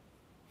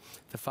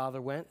 The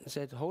father went and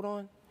said, hold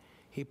on.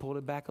 He pulled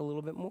it back a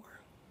little bit more.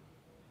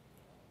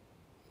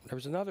 There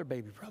was another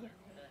baby brother.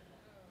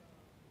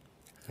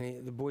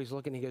 And the boy's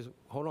looking, he goes,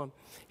 hold on.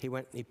 He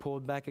went and he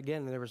pulled back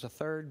again, and there was a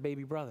third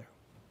baby brother.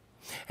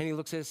 And he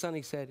looks at his son,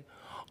 he said,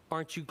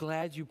 aren't you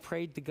glad you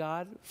prayed to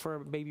God for a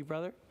baby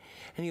brother?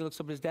 And he looks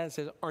up at his dad and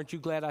says, aren't you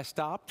glad I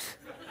stopped?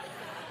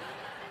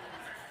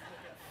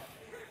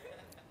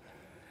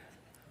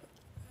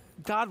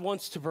 God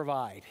wants to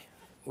provide.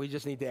 We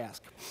just need to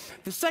ask.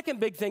 The second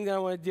big thing that I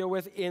want to deal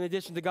with, in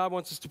addition to God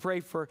wants us to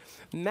pray for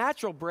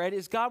natural bread,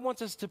 is God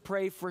wants us to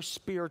pray for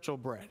spiritual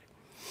bread.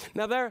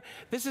 Now,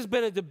 this has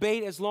been a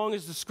debate as long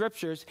as the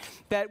scriptures,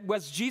 that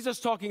was Jesus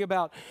talking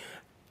about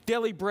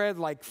daily bread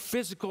like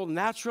physical,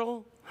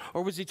 natural,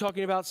 or was he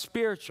talking about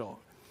spiritual?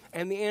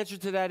 And the answer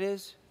to that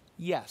is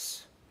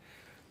yes.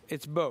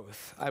 It's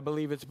both. I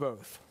believe it's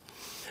both.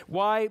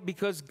 Why?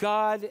 Because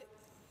God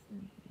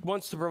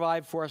wants to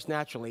provide for us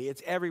naturally.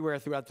 It's everywhere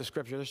throughout the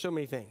scripture. There's so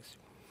many things.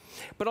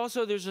 But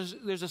also there's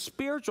a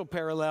spiritual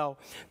parallel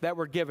that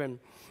we're given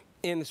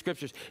in the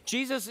scriptures.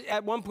 Jesus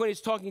at one point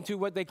is talking to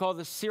what they call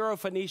the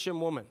Syrophoenician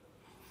woman.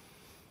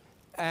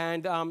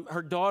 And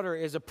her daughter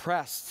is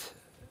oppressed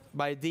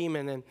by a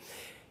demon.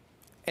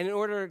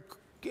 And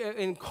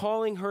in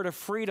calling her to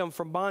freedom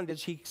from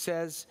bondage, he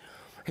says,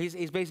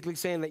 he's basically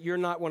saying that you're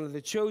not one of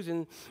the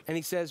chosen. And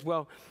he says,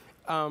 well,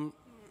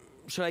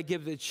 should I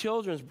give the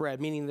children's bread,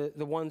 meaning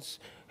the ones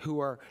who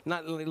are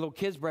not little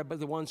kids' bread, but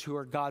the ones who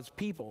are God's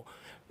people,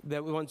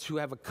 the ones who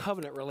have a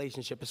covenant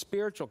relationship, a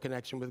spiritual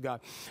connection with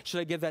God? Should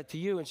I give that to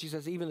you? And she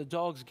says, even the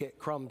dogs get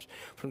crumbs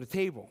from the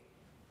table.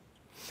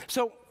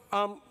 So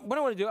what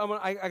I want to do,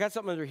 I got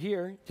something under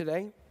here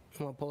today.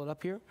 I'm going to pull it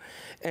up here.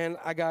 And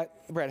I got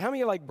bread. How many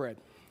of you like bread?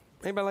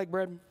 Anybody like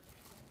bread?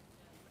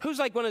 Who's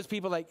like one of those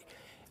people like,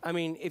 I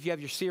mean, if you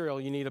have your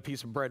cereal, you need a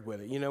piece of bread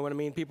with it. You know what I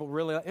mean? People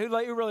really,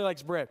 who really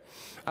likes bread?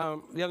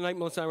 The other night,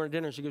 Melissa and I were at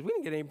dinner, and she goes, we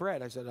didn't get any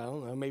bread. I said, I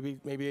don't know. Maybe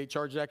they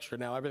charge extra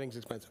now. Everything's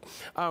expensive.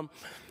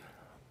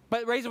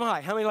 But raise them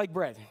high. How many like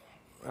bread?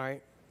 All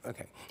right.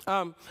 Okay.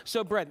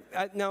 So bread.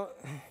 Now,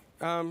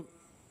 one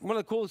of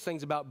the coolest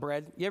things about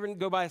bread, you ever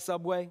go by a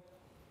Subway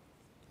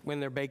when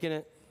they're baking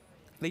it?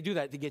 They do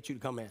that to get you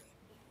to come in.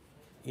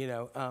 You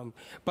know,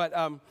 but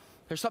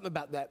there's something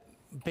about that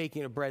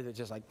baking of bread that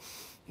just like,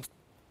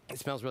 it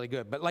smells really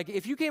good. But like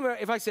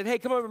if I said, hey,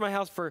 come over to my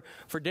house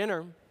for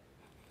dinner,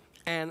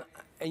 and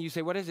you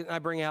say, what is it? And I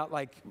bring out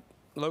like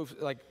a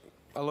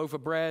loaf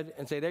of bread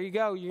and say, there you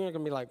go. You're going to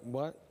be like,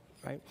 what?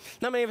 Right?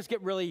 Not many of us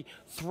get really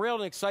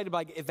thrilled and excited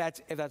by if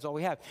that's all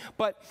we have.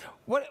 But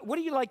what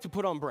do you like to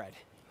put on bread?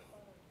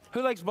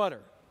 Who likes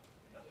butter?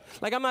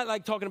 Like, I'm not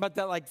like talking about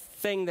that like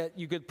thing that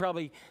you could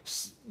probably,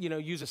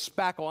 use a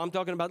spackle. I'm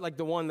talking about like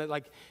the one that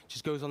like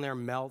just goes on there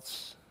and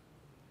melts.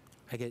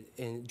 Like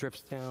it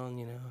drips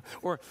down,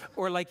 Or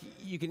like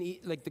you can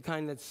eat like the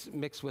kind that's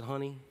mixed with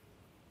honey.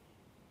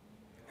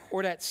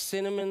 Or that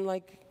cinnamon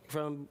like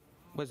from,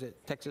 was it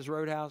Texas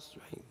Roadhouse,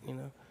 right?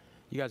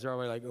 You guys are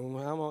always like,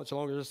 how much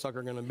longer is this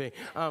sucker going to be?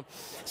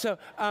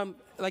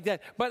 Like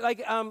that. But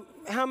like,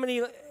 how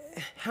many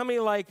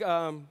like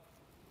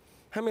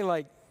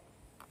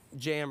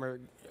jam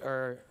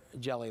or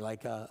jelly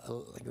like that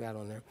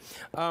on there?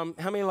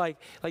 How many like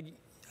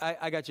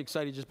I got you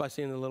excited just by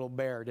seeing the little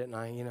bear, didn't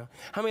I?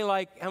 How many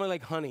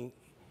like honey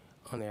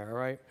on there? All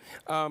right.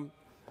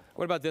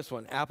 What about this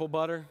one? Apple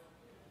butter.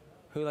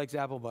 Who likes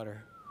apple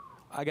butter?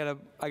 I gotta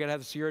have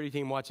the security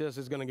team watch this.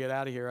 It's gonna get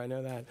out of here. I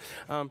know that.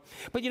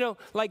 But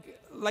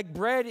like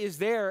bread is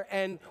there,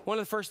 and one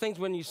of the first things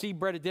when you see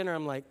bread at dinner,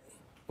 I'm like,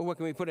 well, what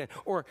can we put in?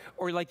 Or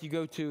like you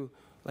go to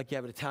like you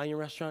have an Italian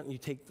restaurant and you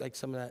take like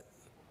some of that.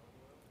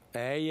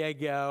 There you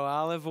go,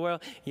 olive oil.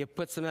 You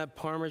put some of that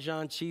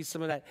Parmesan cheese,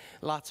 some of that,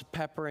 lots of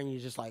pepper, and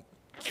you just like,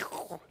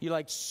 you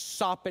like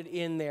sop it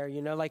in there,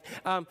 Like,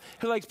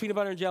 who likes peanut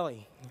butter and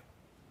jelly?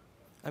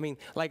 I mean,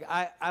 like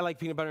I like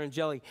peanut butter and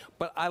jelly,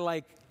 but I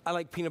like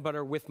peanut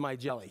butter with my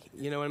jelly.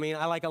 You know what I mean?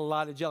 I like a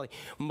lot of jelly.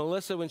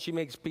 Melissa, when she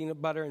makes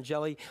peanut butter and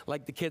jelly,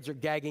 like the kids are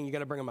gagging, you got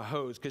to bring them a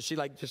hose because she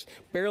like just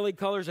barely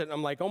colors it. And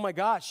I'm like, oh my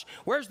gosh,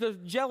 where's the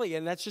jelly?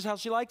 And that's just how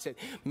she likes it.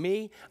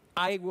 Me,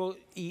 I will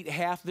eat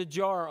half the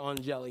jar on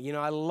jelly.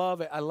 I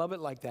love it. I love it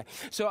like that.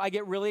 So I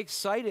get really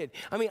excited.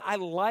 I mean, I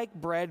like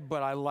bread,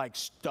 but I like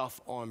stuff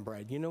on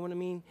bread. You know what I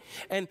mean?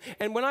 And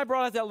when I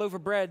brought out that loaf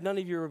of bread, none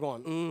of you were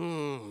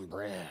going,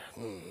 bread.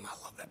 I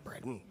love that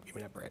bread. Give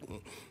me that bread.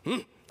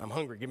 I'm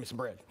hungry. Give me some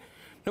bread.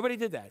 Nobody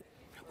did that.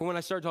 But when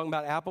I started talking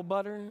about apple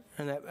butter,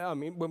 and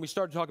when we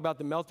started talking about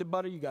the melted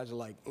butter, you guys are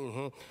like,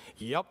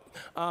 yep.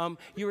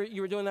 You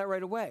were doing that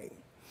right away.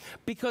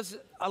 Because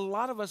a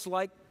lot of us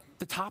like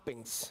the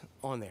toppings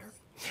on there.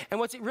 And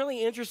what's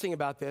really interesting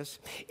about this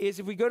is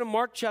if we go to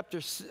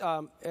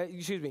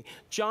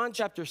John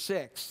chapter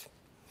 6,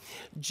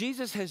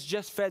 Jesus has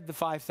just fed the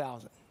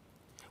 5,000,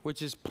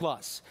 which is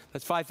plus.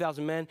 That's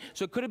 5,000 men.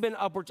 So it could have been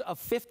upwards of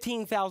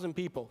 15,000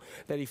 people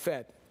that he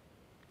fed.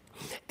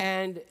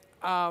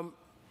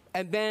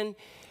 And then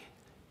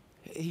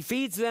he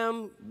feeds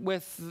them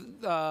with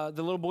the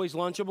little boy's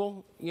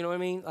Lunchable, you know what I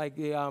mean? Like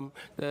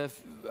the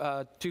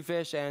 2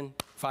 fish and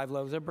 5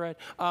 loaves of bread.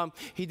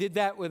 He did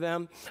that with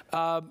them.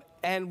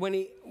 And when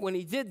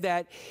he did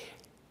that,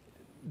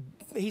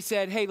 he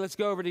said, hey, let's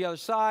go over to the other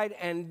side.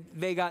 And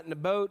they got in the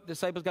boat.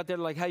 Disciples got there.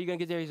 They're like, how are you going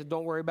to get there? He said,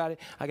 don't worry about it.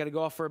 I got to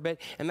go off for a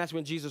bit. And that's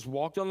when Jesus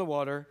walked on the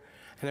water.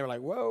 And they were like,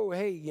 whoa,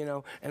 hey, you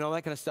know, and all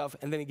that kind of stuff.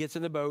 And then he gets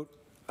in the boat.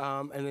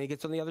 And then he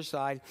gets on the other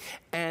side.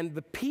 And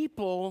the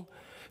people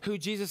who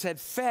Jesus had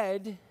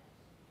fed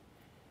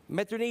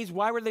met their needs.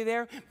 Why were they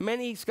there?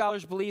 Many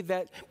scholars believe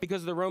that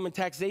because of the Roman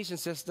taxation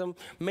system,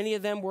 many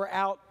of them were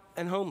out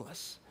and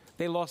homeless.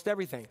 They lost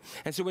everything.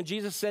 And so when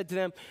Jesus said to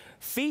them,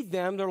 feed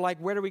them, they're like,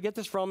 where do we get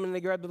this from? And they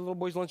grabbed the little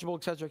boy's Lunchable,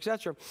 et cetera, et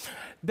cetera.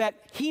 That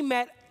he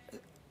met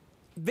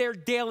their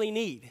daily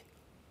need.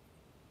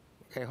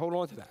 Okay, hold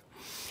on to that.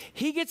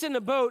 He gets in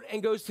the boat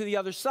and goes to the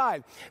other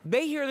side.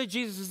 They hear that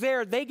Jesus is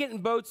there. They get in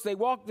boats. They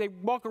walk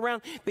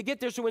around. They get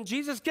there. So when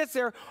Jesus gets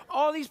there,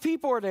 all these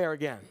people are there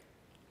again.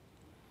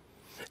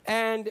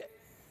 And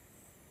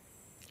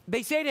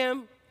they say to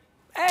him,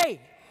 hey,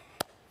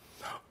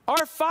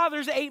 our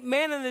fathers ate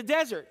manna in the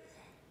desert.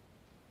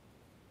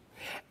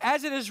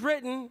 As it is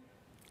written,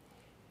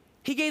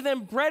 he gave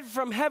them bread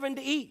from heaven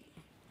to eat.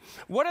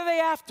 What are they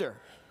after?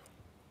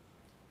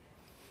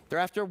 They're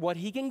after what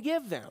he can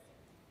give them.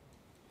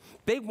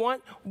 They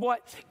want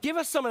what? Give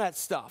us some of that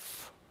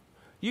stuff.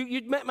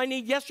 You met my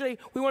need yesterday.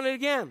 We want it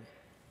again.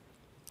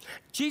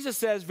 Jesus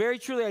says, very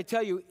truly I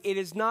tell you, it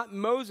is not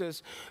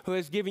Moses who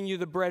has given you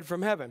the bread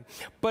from heaven,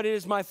 but it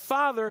is my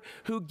Father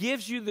who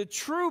gives you the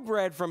true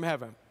bread from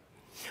heaven.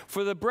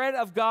 For the bread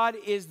of God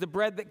is the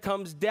bread that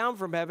comes down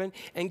from heaven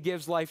and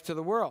gives life to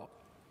the world.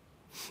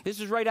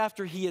 This is right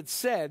after he had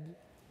said,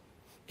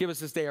 give us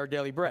this day our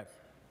daily bread.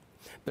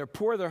 They're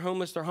poor, they're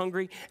homeless, they're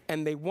hungry,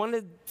 and they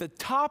wanted the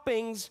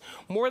toppings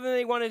more than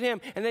they wanted him.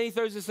 And then he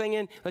throws this thing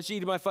in, let's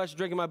eat of my flesh,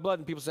 drink of my blood.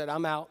 And people said,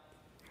 I'm out.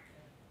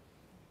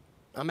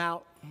 I'm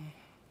out.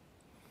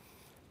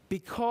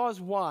 Because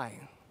why?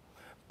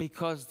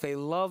 Because they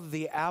love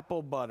the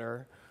apple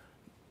butter,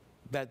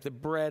 that the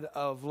bread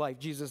of life.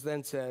 Jesus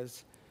then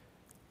says,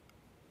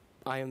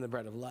 I am the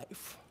bread of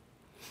life.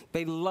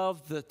 They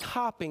love the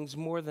toppings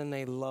more than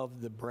they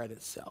love the bread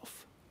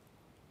itself.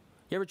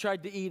 You ever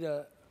tried to eat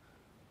a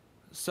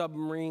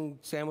submarine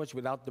sandwich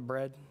without the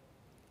bread?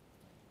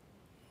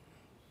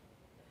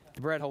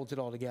 The bread holds it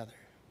all together.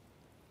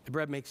 The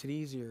bread makes it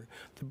easier.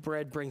 The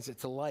bread brings it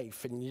to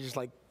life, and you just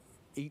like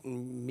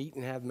eating meat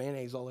and have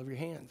mayonnaise all over your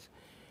hands.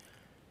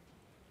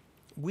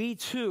 We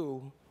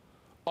too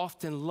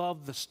often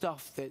love the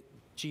stuff that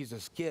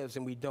Jesus gives,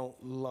 and we don't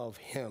love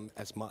him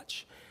as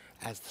much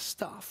as the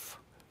stuff.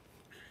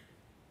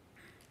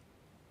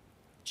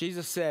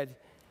 Jesus said,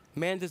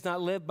 man does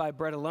not live by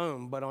bread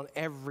alone, but on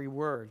every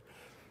word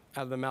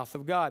out of the mouth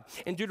of God.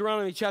 In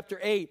Deuteronomy chapter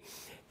 8,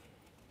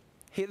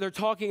 they're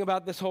talking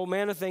about this whole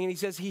manna thing, and he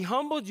says, he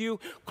humbled you,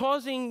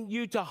 causing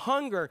you to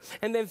hunger,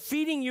 and then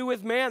feeding you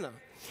with manna,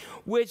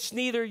 which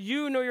neither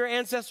you nor your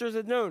ancestors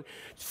had known.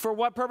 For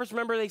what purpose?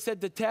 Remember, they said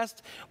to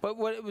test, but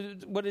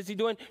what is he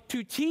doing?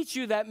 To teach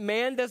you that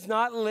man does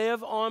not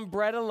live on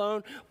bread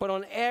alone, but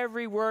on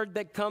every word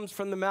that comes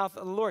from the mouth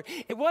of the Lord.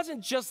 It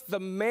wasn't just the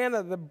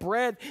manna, the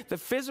bread, the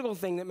physical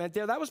thing that meant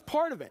there. That was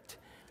part of it.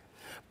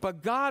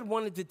 But God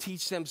wanted to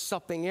teach them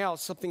something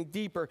else, something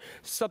deeper,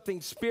 something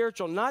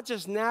spiritual, not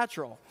just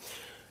natural.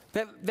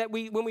 That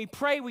when we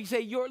pray, we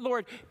say,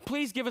 Lord,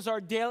 please give us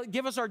our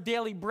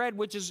daily bread,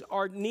 which is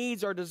our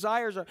needs, our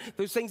desires,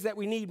 those things that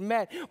we need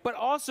met. But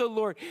also,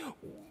 Lord,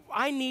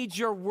 I need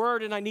your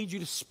word, and I need you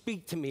to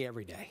speak to me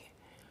every day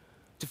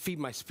to feed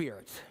my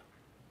spirit.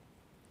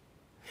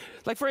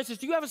 Like, for instance,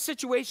 do you have a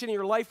situation in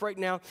your life right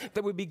now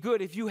that would be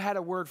good if you had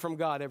a word from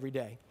God every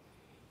day?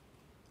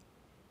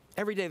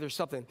 Every day there's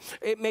something.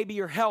 It may be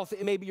your health.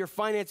 It may be your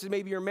finances. It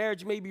may be your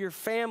marriage. It may be your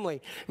family.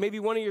 It may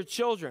be one of your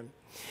children.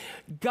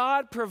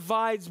 God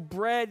provides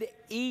bread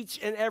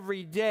each and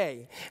every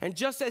day. And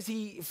just as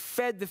he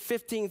fed the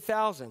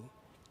 15,000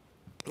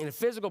 in a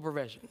physical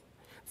provision,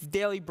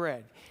 daily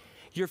bread,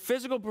 your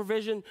physical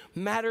provision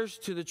matters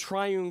to the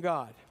triune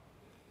God.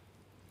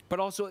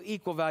 But also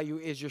equal value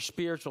is your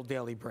spiritual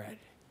daily bread.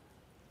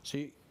 So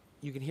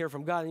you can hear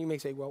from God, and you may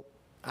say, well,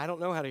 I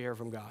don't know how to hear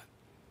from God.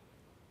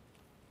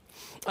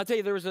 I'll tell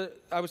you,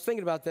 I was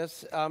thinking about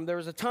this. There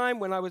was a time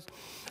when I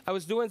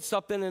was doing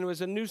something, and it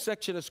was a new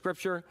section of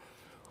Scripture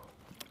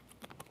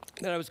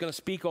that I was going to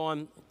speak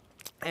on.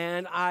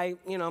 And I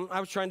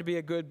was trying to be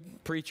a good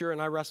preacher,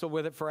 and I wrestled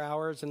with it for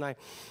hours, and I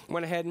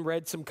went ahead and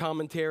read some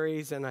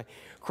commentaries, and I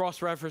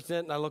cross-referenced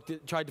it, and I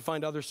tried to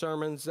find other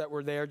sermons that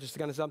were there, just to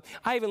kind of stuff.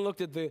 I even looked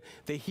at the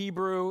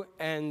Hebrew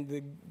and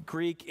the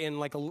Greek in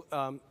like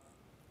a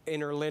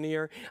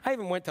interlinear. I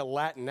even went to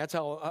Latin. That's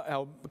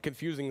how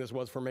confusing this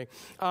was for me.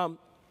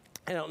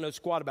 I don't know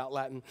squat about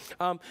Latin,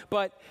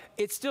 but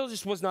it still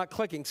just was not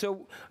clicking.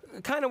 So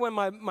kind of when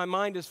my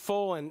mind is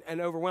full and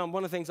overwhelmed,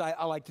 one of the things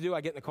I like to do,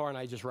 I get in the car and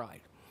I just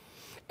ride.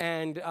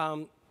 And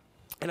I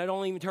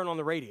don't even turn on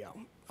the radio.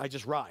 I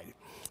just ride.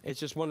 It's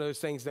just one of those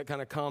things that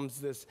kind of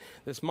calms this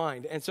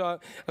mind. And so I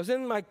was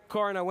in my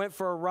car and I went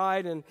for a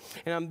ride and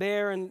I'm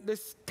there and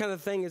this kind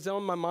of thing is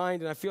on my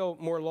mind and I feel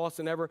more lost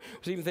than ever. I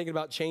was even thinking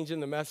about changing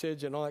the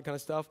message and all that kind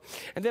of stuff.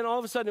 And then all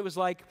of a sudden it was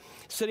like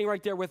sitting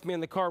right there with me in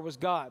the car was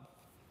God.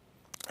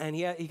 And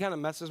he kind of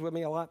messes with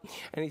me a lot.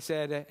 And he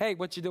said, hey,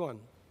 what you doing?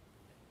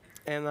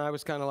 And I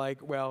was kind of like,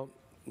 well,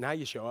 now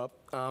you show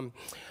up.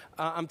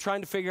 I'm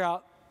trying to figure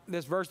out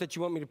this verse that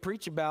you want me to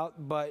preach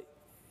about, but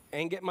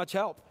ain't get much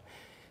help.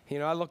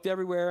 I looked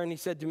everywhere, and he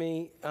said to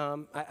me,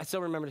 I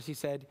still remember this, he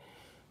said,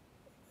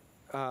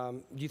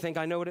 do you think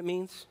I know what it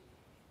means?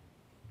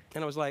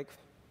 And I was like,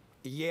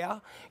 yeah,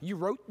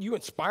 you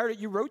inspired it,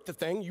 you wrote the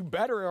thing, you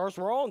better, or else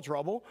we're all in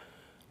trouble.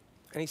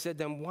 And he said,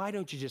 then why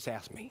don't you just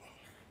ask me?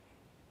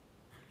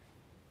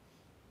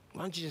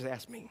 Why don't you just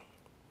ask me?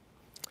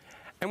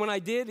 And when I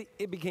did,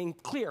 it became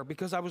clear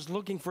because I was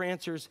looking for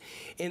answers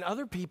in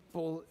other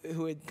people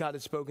who God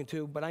had spoken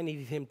to, but I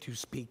needed him to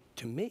speak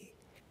to me.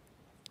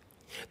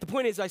 The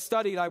point is, I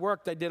studied, I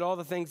worked, I did all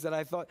the things that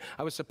I thought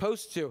I was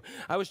supposed to.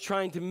 I was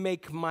trying to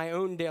make my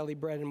own daily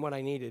bread, and what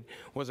I needed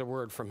was a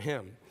word from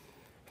him,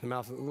 the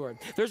mouth of the Lord.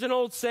 There's an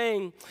old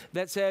saying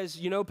that says,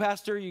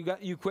 Pastor,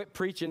 you quit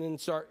preaching and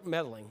start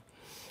meddling.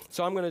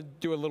 So I'm going to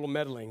do a little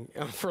meddling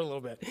for a little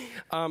bit.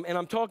 And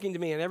I'm talking to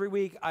me, and every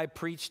week I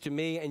preach to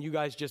me, and you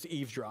guys just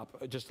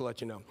eavesdrop, just to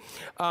let you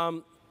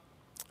know.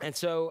 And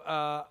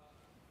so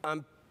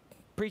I'm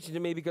preaching to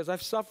me because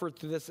I've suffered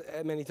through this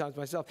many times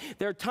myself.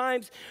 There are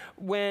times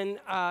when,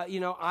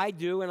 I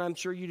do, and I'm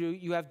sure you do,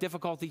 you have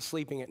difficulty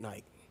sleeping at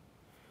night.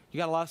 You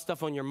got a lot of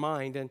stuff on your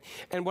mind.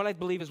 And what I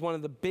believe is one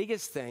of the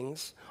biggest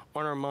things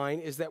on our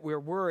mind is that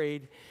we're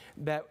worried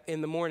that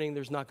in the morning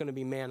there's not going to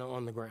be manna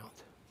on the ground.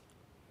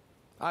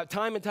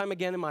 Time and time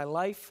again in my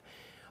life,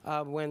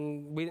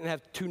 when we didn't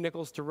have 2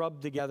 nickels to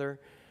rub together,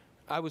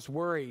 I was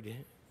worried,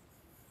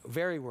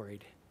 very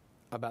worried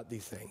about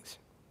these things.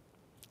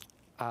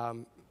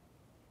 And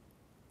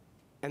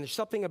there's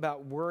something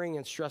about worrying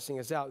and stressing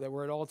us out that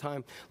we're at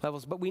all-time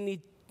levels. But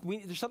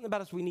there's something about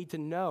us we need to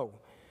know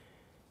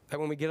that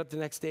when we get up the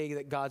next day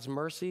that God's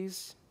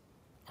mercies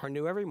are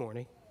new every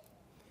morning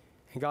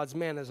and God's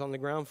manna is on the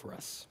ground for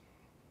us.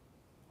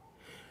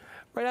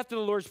 Right after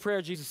the Lord's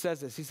Prayer, Jesus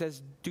says this. He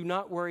says, do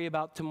not worry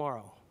about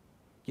tomorrow.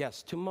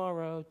 Yes,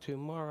 tomorrow.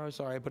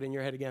 Sorry, I put it in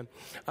your head again.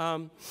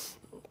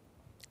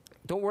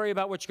 Don't worry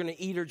about what you're going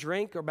to eat or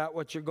drink or about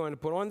what you're going to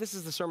put on. This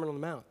is the Sermon on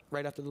the Mount,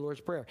 right after the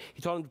Lord's Prayer.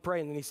 He told him to pray,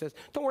 and then he says,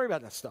 don't worry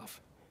about that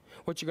stuff.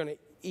 What you're going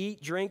to eat,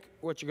 drink,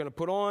 what you're going to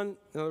put on,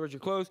 in other words, your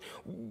clothes.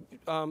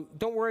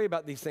 Don't worry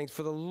about these things,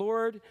 for the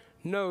Lord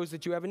knows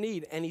that you have a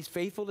need, and he's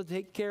faithful to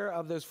take care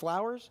of those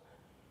flowers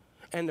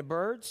and the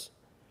birds.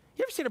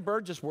 You ever seen a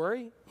bird just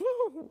worry?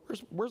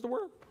 Where's the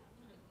worm?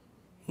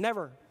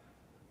 Never.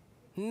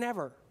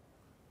 You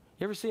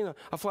ever seen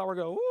a flower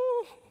go,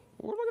 ooh,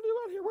 what am I going to do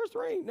out here? Where's the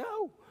rain?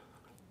 No.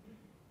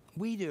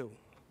 We do.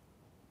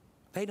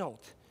 They don't.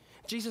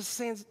 Jesus is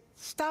saying,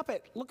 stop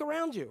it. Look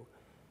around you.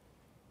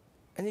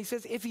 And he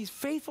says, if he's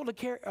faithful to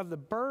care of the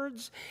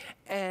birds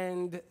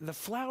and the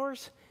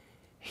flowers,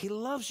 he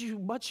loves you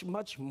much,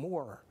 much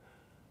more.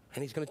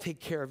 And he's going to take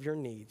care of your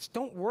needs.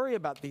 Don't worry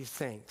about these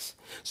things.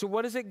 So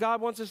what is it God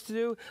wants us to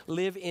do?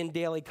 Live in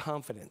daily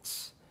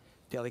confidence.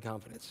 Daily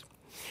confidence.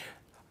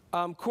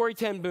 Corrie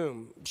ten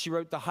Boom, she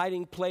wrote The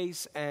Hiding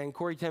Place, and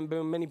Corrie ten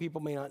Boom, many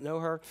people may not know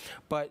her,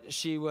 but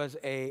she was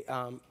a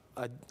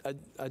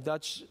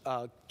Dutch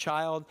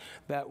child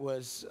that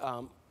was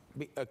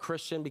a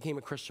Christian, became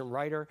a Christian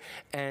writer,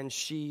 and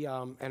she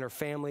and her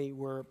family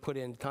were put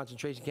in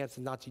concentration camps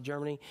in Nazi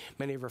Germany.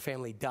 Many of her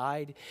family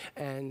died,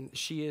 and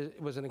she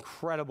was an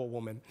incredible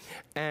woman.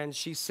 And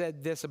she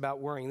said this about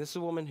worrying. This is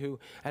a woman who,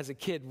 as a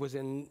kid, was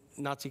in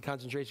Nazi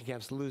concentration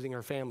camps, losing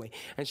her family.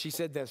 And she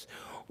said this,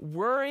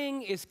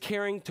 worrying is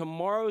carrying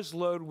tomorrow's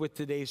load with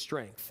today's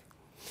strength.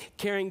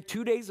 Carrying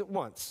 2 days at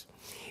once.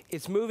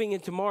 It's moving in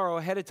tomorrow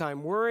ahead of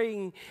time.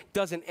 Worrying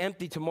doesn't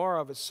empty tomorrow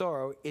of its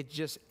sorrow. It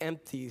just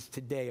empties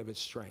today of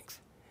its strength.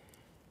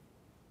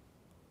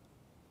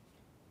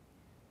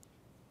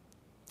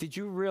 Did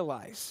you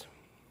realize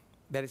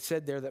that it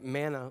said there that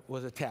manna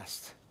was a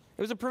test?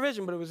 It was a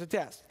provision, but it was a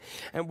test.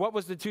 And what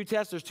was the 2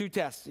 tests? There's 2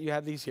 tests. You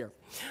have these here.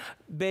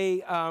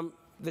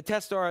 The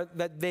tests are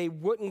that they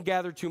wouldn't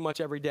gather too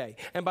much every day.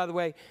 And by the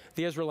way,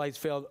 the Israelites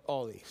failed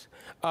all these.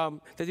 That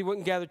they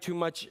wouldn't gather too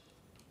much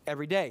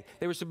every day.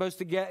 They were supposed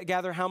to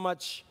gather how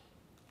much?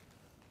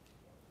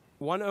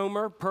 1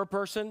 omer per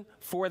person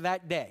for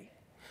that day.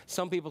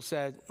 some people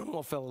said, I'm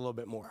going to fill a little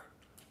bit more.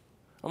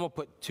 I'm going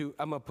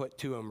to put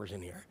 2 omers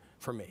in here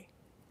for me.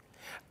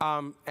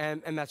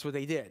 And that's what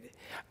they did.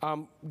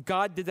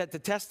 God did that to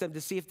test them,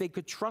 to see if they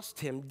could trust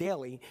him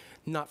daily,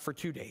 not for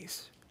 2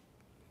 days.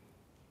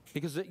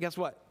 Because guess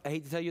what? I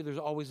hate to tell you, there's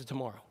always a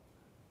tomorrow.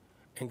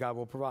 And God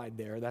will provide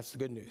there. That's the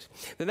good news.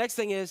 The next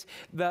thing is,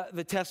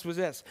 the test was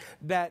this.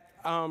 That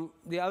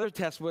the other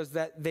test was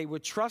that they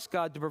would trust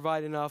God to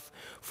provide enough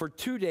for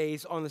 2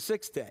 days on the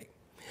 6th day.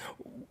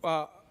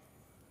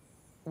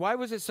 Why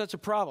was it such a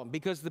problem?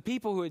 Because the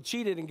people who had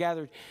cheated and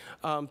gathered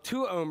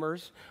 2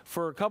 omers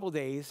for a couple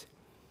days,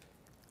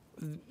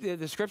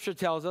 the scripture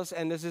tells us,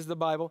 and this is the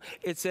Bible,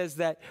 it says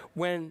that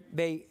when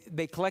they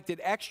collected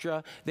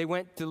extra, they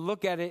went to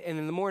look at it, and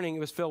in the morning it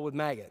was filled with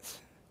maggots,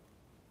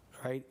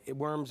 right?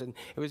 Worms, and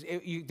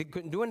they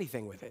couldn't do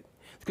anything with it.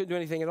 They couldn't do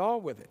anything at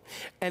all with it.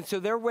 And so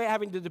they're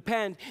having to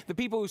depend. The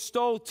people who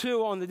stole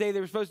 2 on the day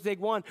they were supposed to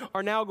take 1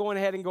 are now going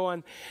ahead and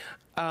going,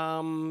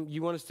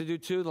 you want us to do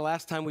 2? The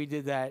last time we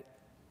did that,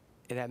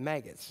 it had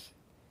maggots.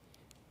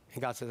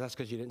 And God says, that's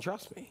because you didn't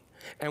trust me.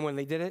 And when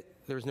they did it,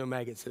 there was no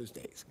maggots those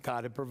days.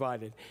 God had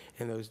provided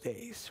in those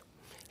days.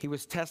 He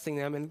was testing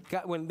them, and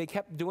when they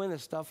kept doing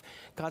this stuff,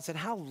 God said,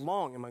 how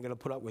long am I going to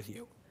put up with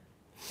you?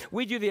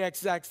 We do the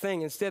exact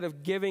thing. Instead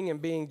of giving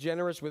and being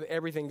generous with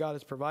everything God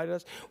has provided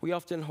us, we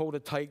often hold a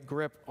tight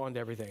grip on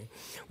everything.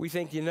 We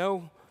think,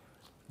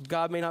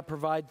 God may not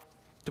provide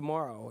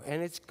tomorrow.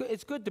 And it's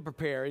good to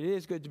prepare. It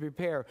is good to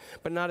prepare,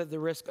 but not at the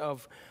risk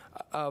of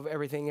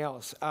everything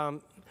else.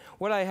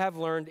 What I have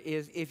learned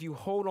is if you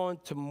hold on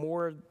to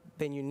more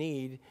than you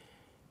need,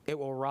 it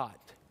will rot.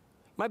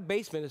 My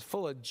basement is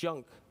full of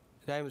junk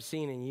that I haven't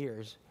seen in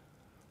years,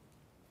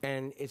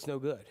 and it's no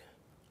good.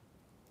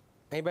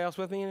 Anybody else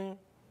with me in here?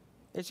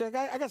 It's like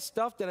I got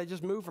stuff that I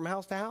just moved from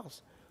house to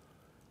house,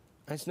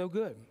 and it's no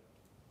good.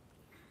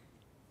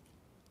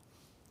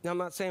 Now, I'm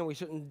not saying we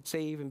shouldn't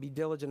save and be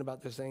diligent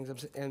about those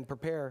things and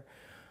prepare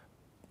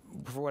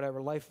for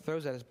whatever life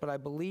throws at us, but I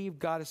believe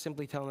God is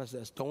simply telling us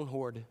this: don't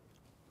hoard.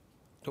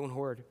 Don't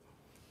hoard.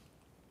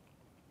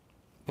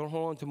 Don't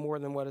hold on to more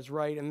than what is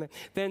right. And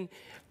then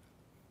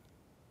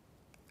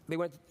they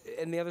went,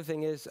 and the other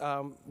thing is,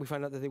 we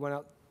find out that they went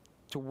out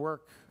to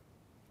work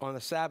on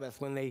the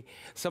Sabbath when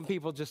some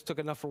people just took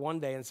enough for one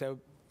day and said,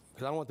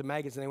 because I don't want the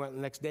maggots, and they went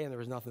the next day and there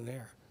was nothing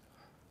there.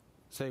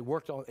 So they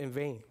worked in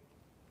vain.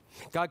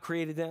 God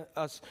created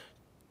us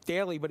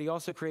daily, but he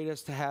also created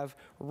us to have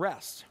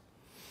rest.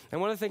 And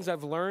one of the things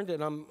I've learned,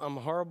 and I'm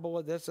horrible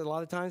at this a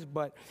lot of times,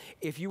 but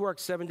if you work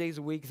 7 days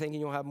a week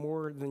thinking you'll have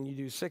more than you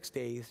do 6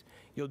 days,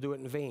 you'll do it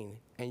in vain,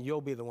 and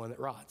you'll be the one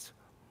that rots.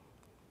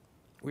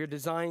 We're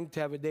designed to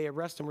have a day of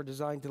rest, and we're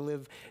designed to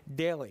live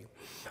daily.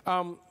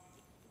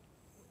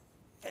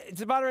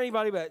 It's about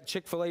anybody, but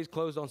Chick-fil-A is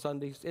closed on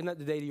Sundays. Isn't that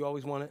the day that you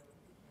always want it?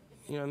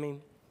 You know what I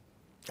mean?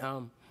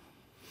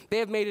 They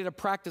have made it a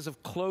practice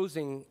of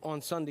closing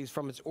on Sundays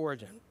from its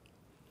origin.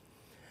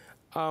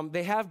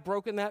 They have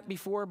broken that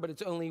before, but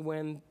it's only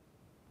when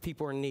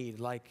people are in need,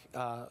 like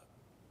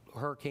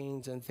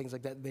hurricanes and things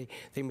like that, they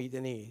meet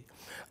the need.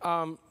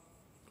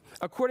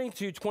 According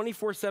to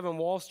 24/7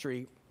 Wall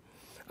Street,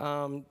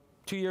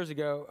 2 years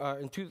ago,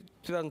 in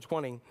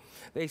 2020,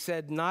 they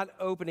said not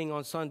opening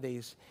on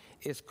Sundays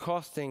is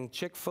costing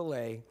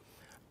Chick-fil-A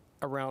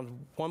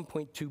around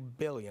 $1.2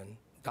 billion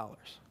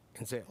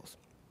in sales.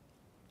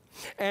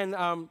 And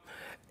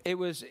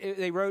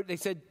they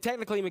said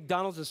technically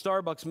McDonald's and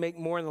Starbucks make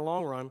more in the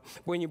long run.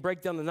 But when you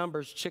break down the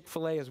numbers,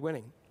 Chick-fil-A is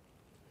winning.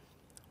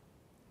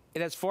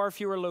 It has far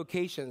fewer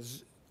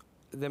locations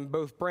than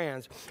both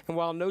brands. And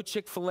while no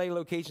Chick-fil-A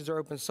locations are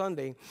open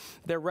Sunday,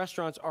 their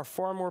restaurants are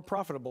far more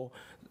profitable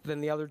than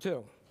the other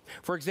two.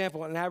 For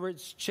example, an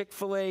average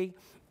Chick-fil-A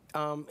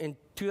in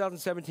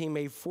 2017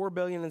 made $4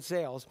 billion in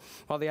sales,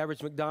 while the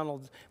average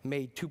McDonald's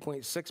made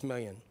 $2.6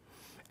 million.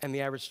 And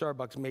the average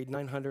Starbucks made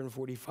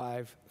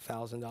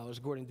 $945,000,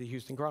 according to the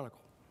Houston Chronicle.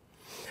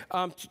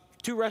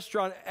 Two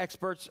restaurant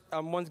experts,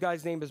 one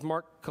guy's name is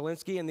Mark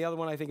Kalinsky, and the other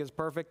one I think is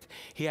perfect.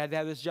 He had to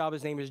have this job.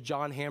 His name is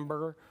John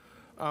Hamburger.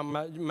 I'm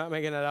not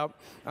making that up.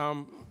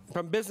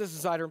 From Business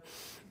Insider,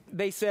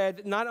 they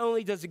said not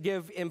only does it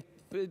give,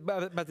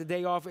 about the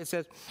day off, it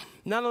says,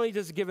 not only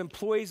does it give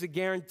employees a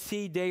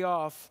guaranteed day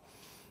off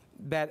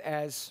that,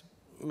 as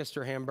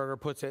Mr. Hamburger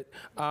puts it,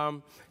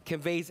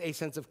 conveys a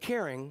sense of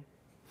caring,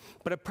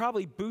 but it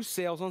probably boosts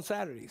sales on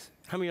Saturdays.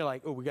 How many are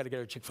like, oh, we got to get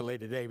our Chick-fil-A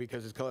today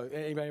because it's closed?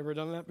 Anybody ever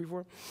done that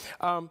before?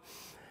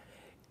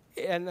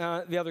 And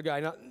the other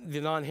guy,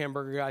 the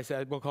non-hamburger guy,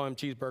 said, we'll call him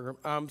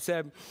Cheeseburger,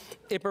 said,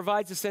 it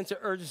provides a sense of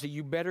urgency.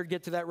 You better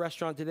get to that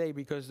restaurant today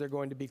because they're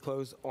going to be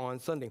closed on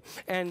Sunday.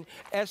 And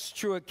S.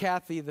 Truett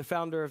Cathy, the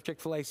founder of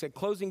Chick-fil-A, said,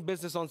 closing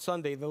business on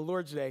Sunday, the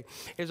Lord's Day,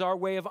 is our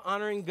way of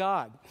honoring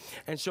God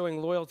and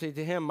showing loyalty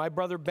to him. My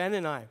brother Ben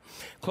and I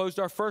closed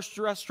our first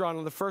restaurant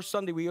on the first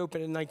Sunday we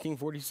opened in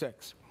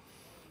 1946.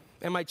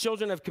 And my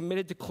children have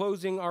committed to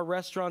closing our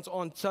restaurants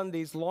on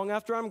Sundays long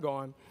after I'm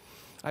gone.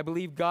 I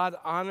believe God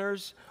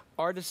honors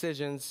our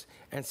decisions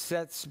and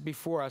sets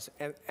before us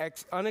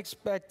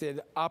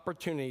unexpected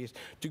opportunities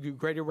to do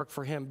greater work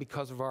for him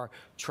because of our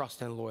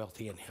trust and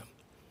loyalty in him.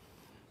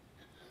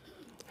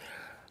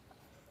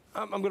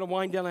 I'm going to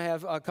wind down. I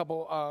have a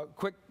couple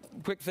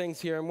quick things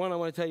here. And one, I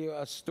want to tell you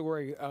a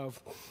story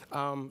of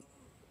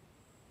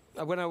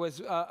when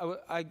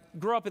I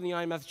grew up in the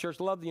United Methodist Church,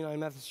 loved the United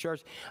Methodist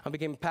Church. I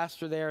became a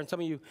pastor there. And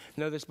some of you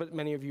know this, but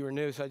many of you are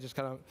new, so I just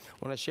kind of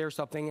want to share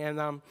something.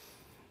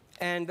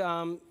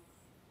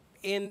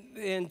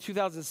 In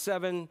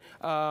 2007,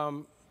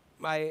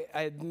 I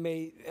had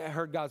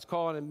heard God's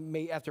call,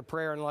 and after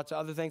prayer and lots of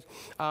other things,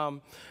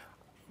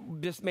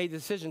 just made the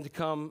decision to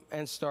come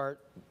and start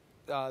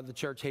the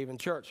church, Haven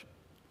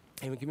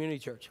Community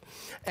Church.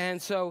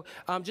 And so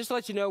just to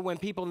let you know, when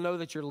people know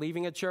that you're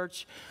leaving a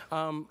church,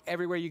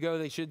 everywhere you go,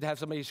 they should have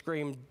somebody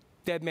scream,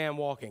 "Dead man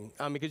walking,"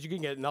 because you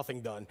can get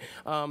nothing done.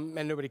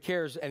 And nobody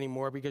cares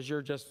anymore because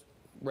you're just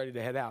ready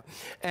to head out.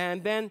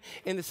 And then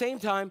in the same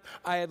time,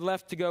 I had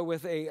left to go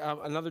with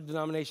another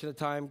denomination at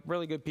the time,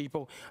 really good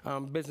people.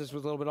 Business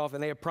was a little bit off,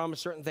 and they had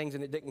promised certain things,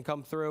 and it didn't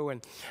come through.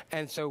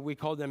 And so we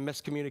called them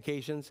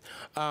miscommunications.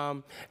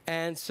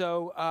 And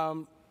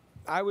so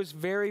I was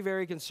very,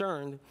 very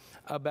concerned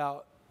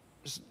about,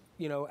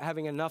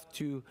 having enough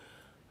to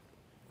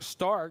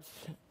start,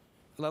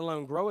 let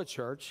alone grow a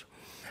church.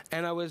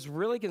 And I was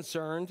really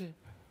concerned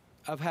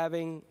of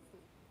having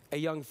a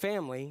young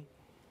family,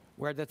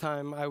 where at the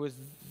time I was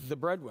the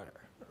breadwinner,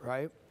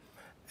 right?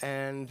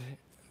 And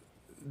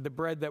the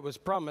bread that was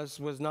promised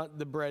was not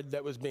the bread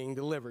that was being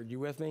delivered. You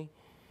with me?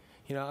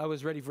 I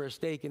was ready for a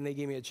steak, and they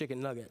gave me a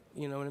chicken nugget.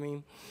 You know what I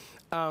mean?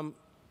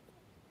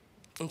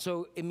 And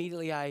so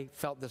immediately I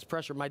felt this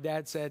pressure. My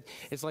dad said,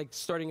 it's like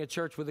starting a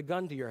church with a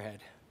gun to your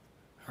head,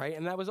 right?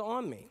 And that was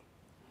on me.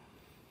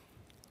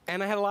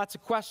 And I had lots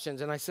of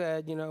questions, and I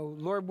said,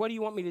 Lord, what do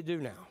you want me to do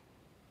now?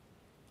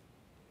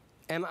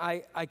 And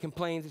I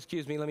complained,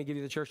 excuse me, let me give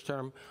you the church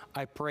term,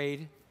 I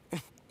prayed.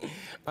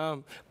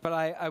 But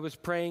I was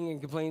praying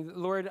and complaining,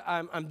 Lord,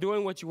 I'm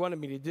doing what you wanted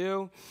me to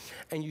do,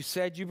 and you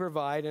said you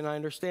provide, and I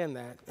understand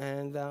that.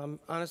 And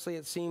honestly,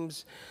 it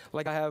seems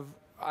like I've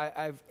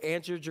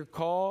answered your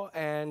call,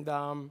 and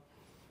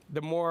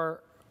the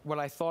more what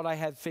I thought I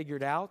had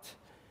figured out,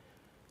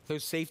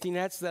 those safety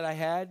nets that I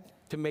had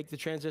to make the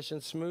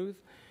transition smooth,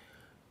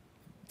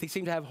 they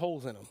seem to have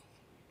holes in them.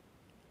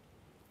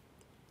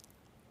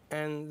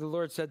 And the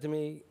Lord said to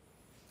me,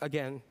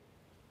 again,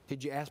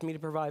 did you ask me to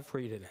provide for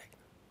you today?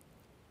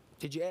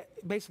 Did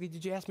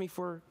you ask me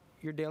for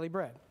your daily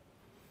bread?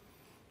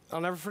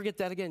 I'll never forget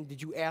that again. Did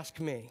you ask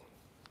me?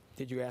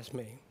 Did you ask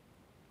me?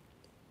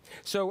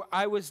 So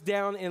I was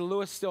down in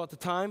Lewis still at the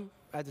time,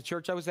 at the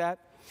church I was at,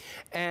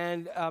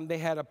 and they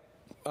had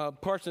a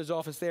parsonage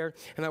office there,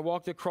 and I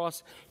walked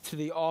across to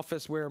the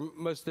office where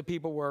most of the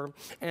people were,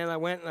 and I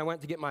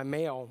went to get my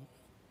mail.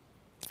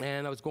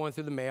 And I was going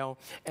through the mail,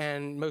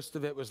 and most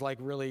of it was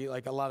really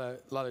a lot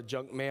of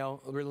junk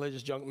mail,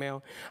 religious junk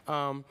mail.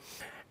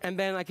 And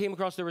then I came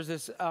across, there was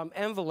this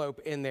envelope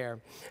in there,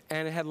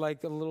 and it had a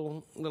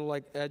little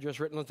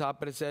address written on top,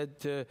 but it said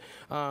to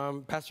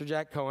Pastor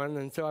Jack Cohen.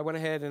 And so I went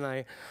ahead and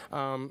I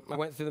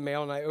went through the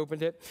mail and I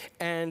opened it,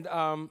 and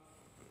I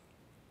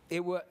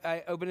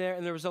opened it,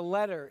 and there was a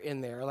letter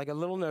in there, like a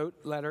little note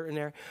letter in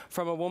there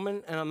from a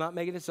woman, and I'm not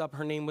making this up.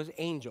 Her name was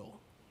Angel.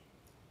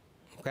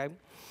 Okay.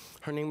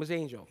 Her name was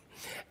Angel.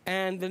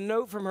 And the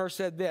note from her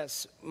said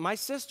this: my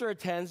sister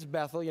attends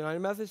Bethel United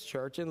Methodist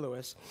Church in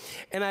Lewis,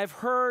 and I've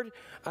heard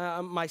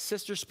my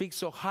sister speak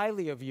so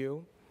highly of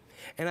you,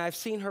 and I've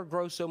seen her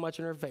grow so much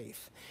in her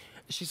faith.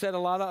 She said a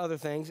lot of other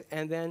things,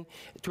 and then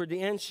toward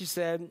the end she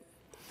said,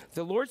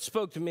 the Lord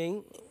spoke to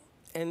me,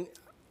 and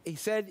he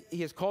said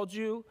he has called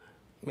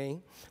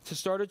me, to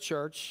start a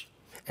church,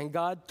 and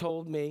God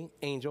told me,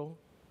 Angel,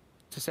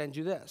 to send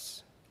you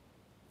this.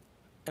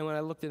 And when I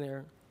looked in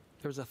there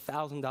was a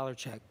 $1,000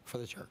 check for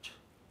the church.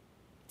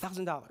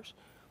 $1,000.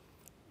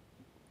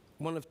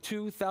 One of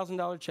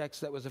 $2,000 checks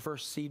that was the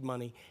first seed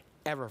money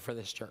ever for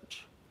this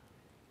church.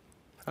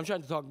 I'm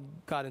trying to talk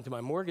God into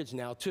my mortgage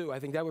now, too. I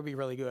think that would be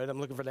really good.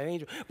 I'm looking for that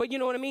angel. But you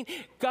know what I mean?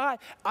 God,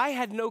 I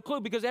had no clue,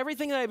 because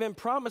everything that I've been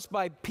promised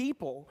by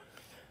people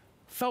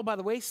fell by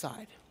the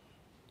wayside.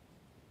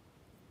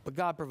 But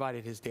God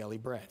provided his daily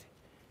bread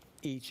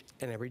each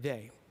and every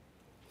day.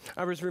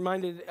 I was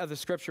reminded of the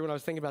scripture when I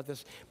was thinking about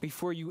this.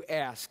 Before you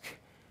ask,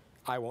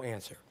 I will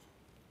answer.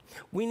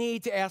 We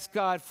need to ask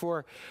God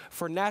for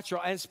natural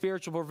and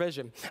spiritual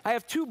provision. I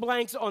have 2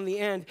 blanks on the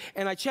end,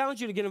 and I challenge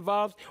you to get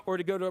involved or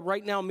to go to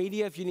Right Now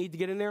Media if you need to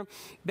get in there.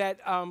 That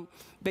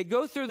they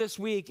go through this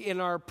week in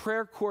our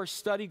prayer course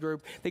study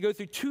group. They go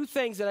through 2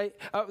 things that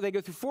they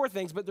go through 4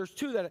 things, but there's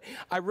 2 that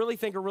I really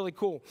think are really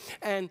cool.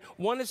 And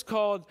one is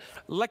called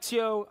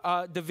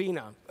Lectio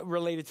Divina,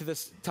 related to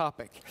this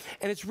topic.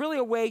 And it's really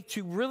a way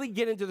to really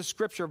get into the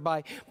scripture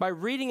by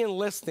reading and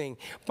listening,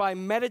 by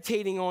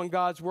meditating on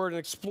God's word and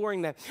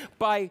exploring that,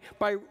 by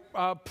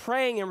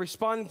praying and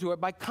responding to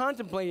it, by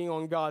contemplating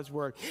on God's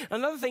word.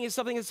 Another thing is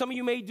something that some of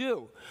you may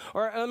do.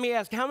 Or let me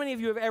ask, how many of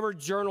you have ever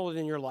journaled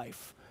in your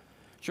life?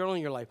 Journal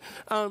in your life.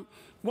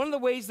 one of the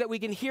ways that we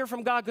can hear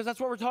from God, because that's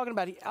what we're talking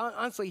about,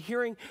 honestly,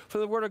 hearing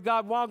from the Word of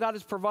God while God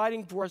is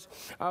providing for us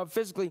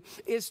physically,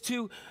 is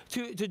to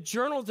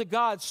journal to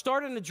God,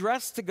 start an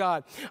address to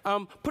God,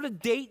 put a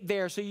date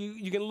there so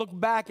you can look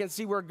back and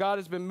see where God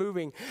has been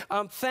moving.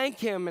 Thank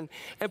Him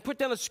and put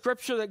down a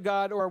scripture that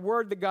God, or a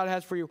word that God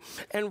has for you,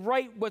 and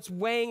write what's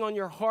weighing on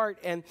your heart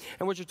and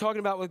what you're talking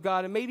about with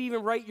God, and maybe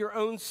even write your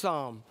own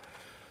psalm.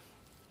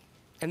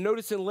 And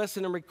notice and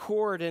listen and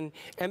record and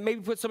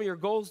maybe put some of your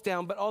goals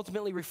down, but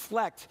ultimately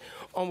reflect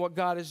on what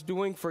God is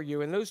doing for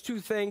you. And those two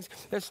things,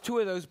 that's two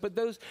of those. But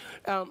those,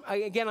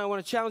 I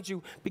want to challenge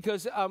you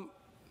because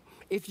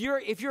if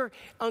you're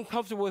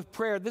uncomfortable with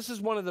prayer, this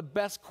is one of the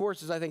best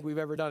courses I think we've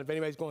ever done. If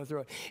anybody's going through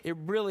it, it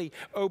really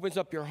opens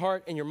up your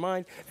heart and your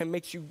mind and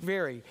makes you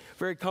very,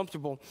 very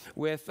comfortable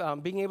with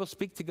being able to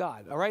speak to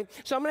God. All right.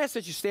 So I'm going to ask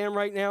that you stand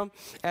right now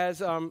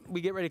as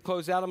we get ready to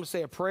close out. I'm going to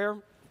say a prayer.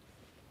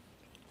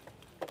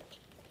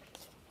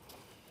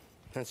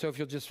 And so if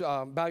you'll just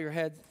bow your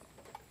head,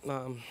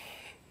 close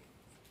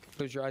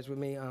your eyes with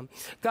me.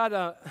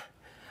 God,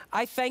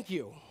 I thank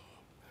you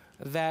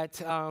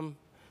that,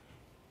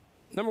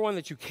 number one,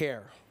 that you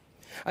care.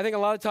 I think a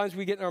lot of times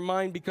we get in our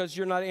mind because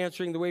you're not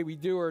answering the way we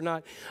do or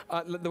not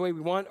the way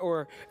we want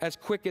or as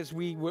quick as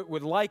we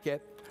would like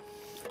it,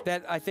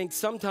 that I think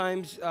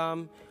sometimes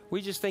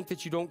we just think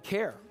that you don't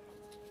care.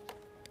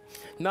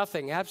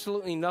 Nothing,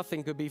 absolutely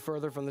nothing could be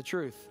further from the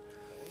truth.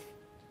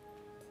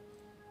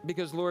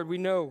 Because, Lord, we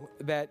know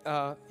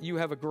that you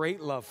have a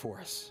great love for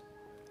us.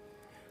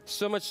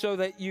 So much so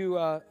that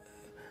you,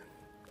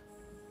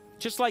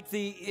 just like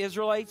the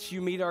Israelites,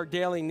 you meet our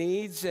daily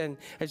needs. And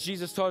as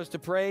Jesus taught us to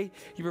pray,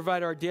 you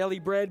provide our daily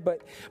bread.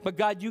 But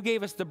God, you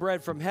gave us the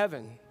bread from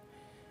heaven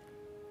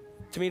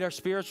to meet our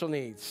spiritual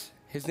needs.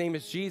 His name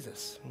is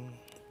Jesus.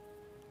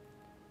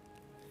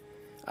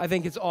 I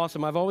think it's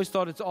awesome. I've always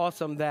thought it's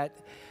awesome that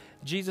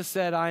Jesus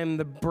said, I am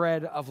the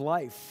bread of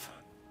life.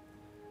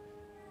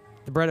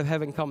 The bread of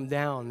heaven come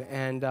down.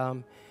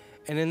 And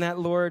in that,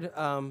 Lord,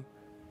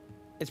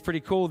 it's pretty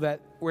cool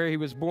that where he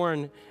was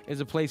born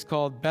is a place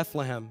called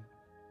Bethlehem,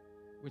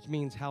 which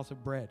means house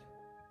of bread.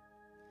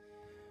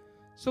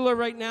 So, Lord,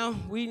 right now,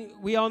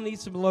 we all need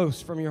some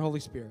loaves from your Holy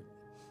Spirit.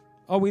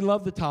 Oh, we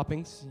love the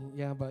toppings,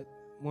 yeah, but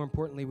more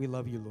importantly, we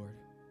love you, Lord.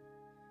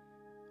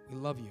 We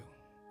love you.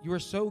 You are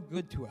so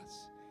good to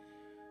us.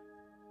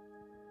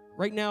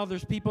 Right now,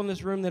 there's people in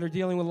this room that are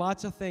dealing with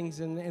lots of things,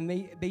 and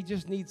they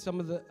just need some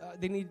of the,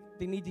 they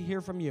need to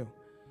hear from you.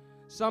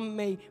 Some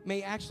may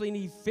actually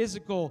need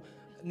physical,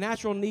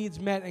 natural needs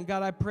met, and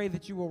God, I pray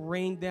that you will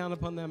rain down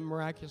upon them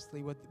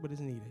miraculously what is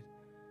needed.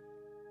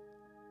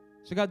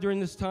 So God, during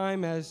this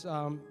time, as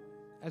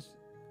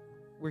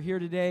we're here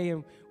today,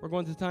 and we're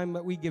going to the time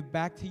that we give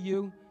back to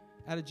you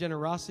out of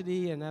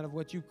generosity and out of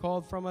what you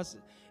called from us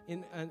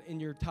in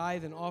your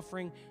tithe and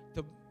offering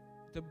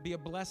to be a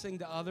blessing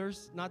to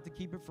others, not to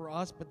keep it for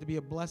us, but to be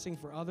a blessing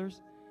for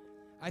others.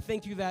 I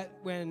thank you that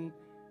when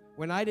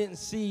I didn't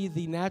see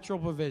the natural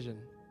provision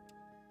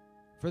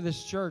for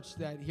this church,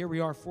 that here we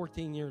are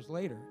 14 years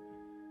later,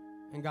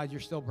 and God, you're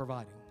still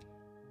providing.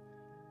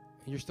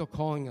 And you're still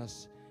calling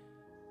us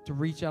to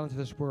reach out into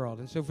this world.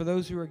 And so for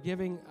those who are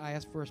giving, I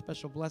ask for a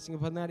special blessing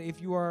upon that.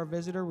 If you are a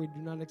visitor, we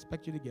do not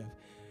expect you to give.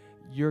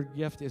 Your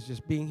gift is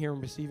just being here and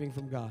receiving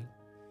from God.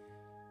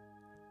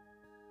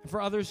 And for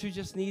others who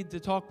just need to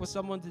talk with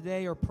someone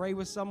today or pray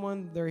with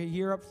someone, they're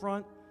here up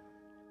front.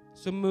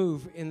 So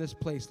move in this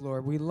place,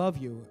 Lord. We love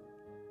you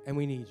and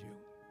we need you.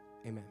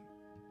 Amen.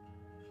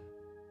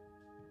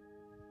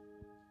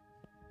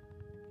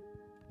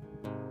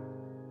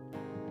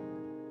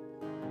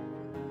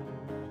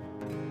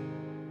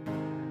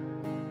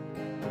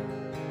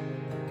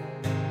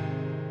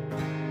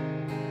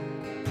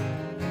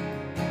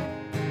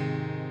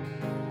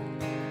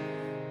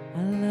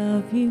 I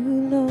love you,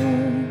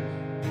 Lord.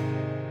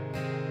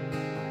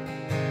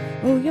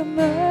 Oh, your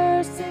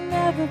mercy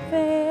never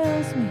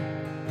fails me.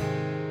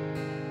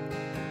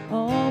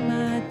 All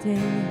my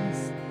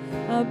days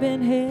I've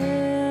been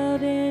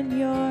held in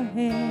your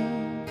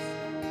hands.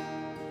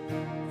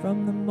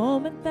 From the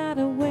moment that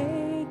I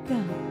wake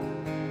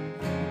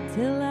up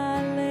till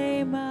I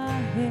lay my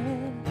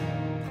head,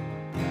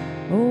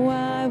 oh,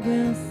 I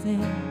will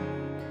sing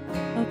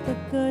of the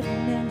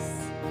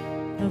goodness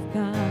of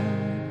God.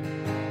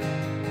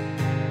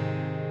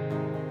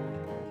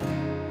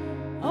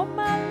 All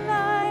my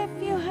life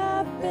you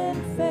have been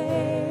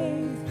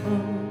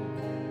faithful.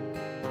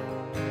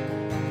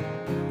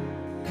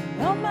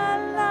 All my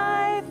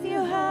life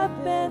you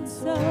have been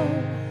so,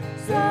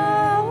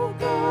 so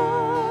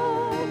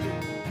good.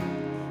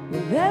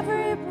 With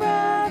every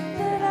breath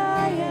that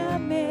I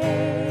am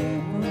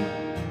able,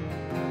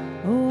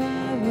 oh,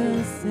 I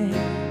will sing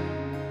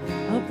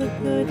of the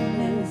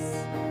goodness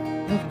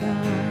of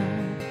God.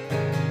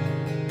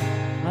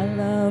 I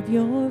love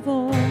your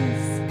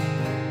voice.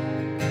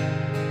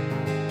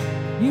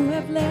 You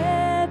have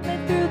led me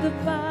through the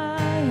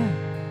fire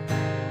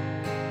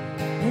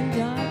in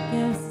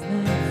darkest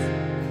nights.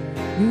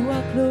 You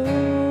are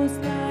close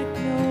like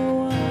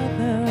no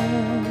other.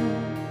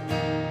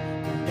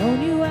 I've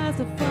known you as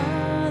a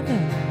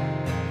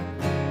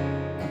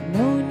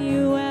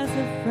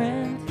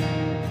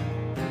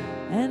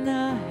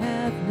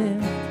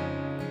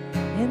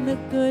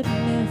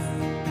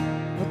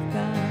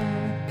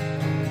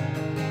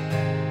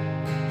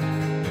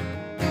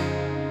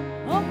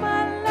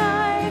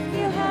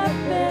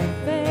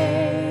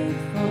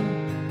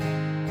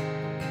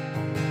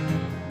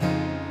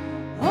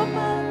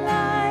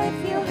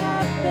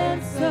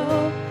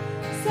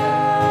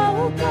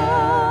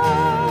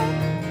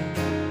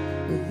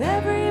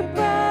every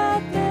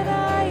breath that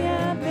I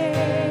am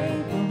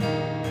able,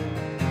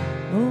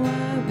 oh,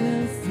 I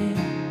will sing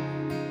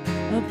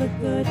of the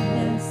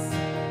goodness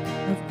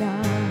of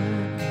God.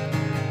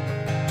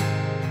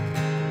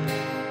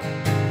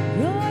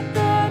 Your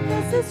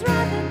goodness is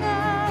running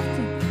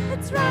after,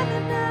 it's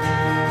running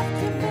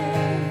after me.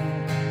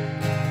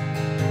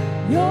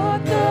 Your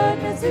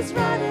goodness is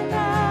running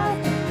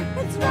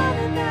after, it's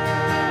running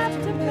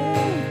after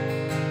me.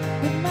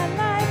 With my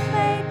life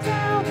laid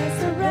down, I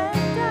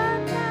surrender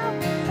now.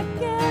 I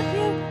give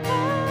you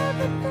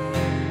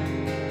everything.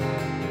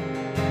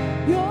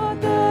 Your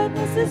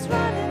goodness is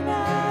running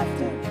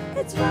after,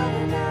 it's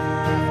running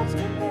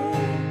after me.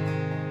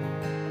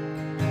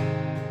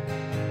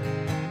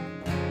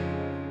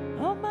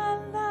 All my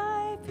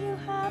life you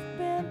have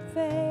been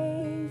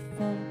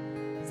faithful.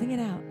 Sing it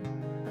out.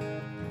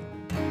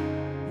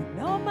 And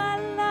all my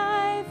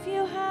life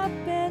you have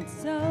been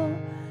so,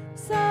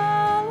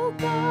 so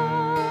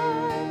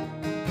good.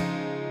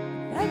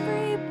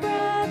 Every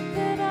breath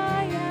that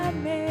I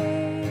am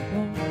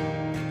able,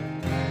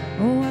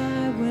 oh,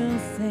 I will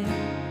sing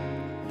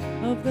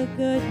of the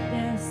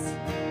goodness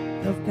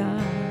of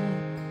God.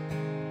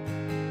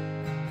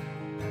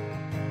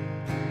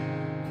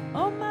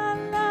 All my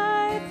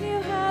life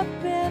you have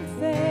been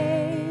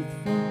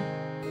faithful.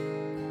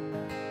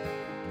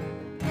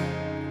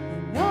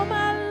 And all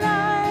my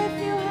life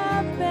you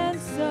have been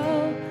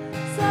so,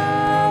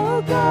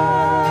 so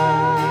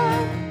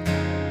good.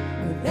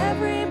 With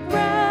every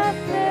breath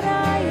that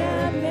I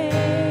am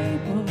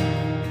able,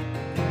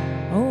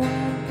 oh,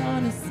 I'm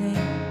gonna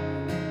sing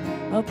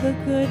of the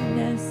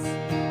goodness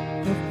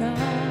of God.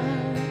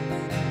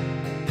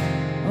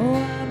 Oh,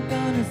 I'm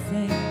gonna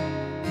sing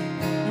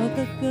of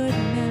the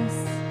goodness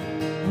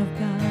of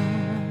God.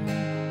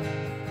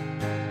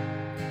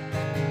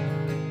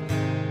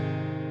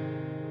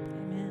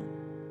 Amen.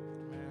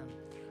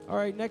 All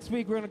right, next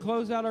week we're going to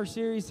close out our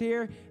series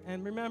here.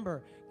 And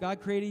remember, God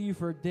created you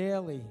for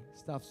daily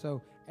stuff.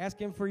 So ask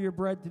Him for your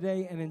bread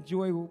today and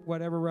enjoy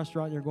whatever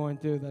restaurant you're going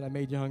to that I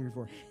made you hungry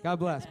for. God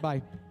bless.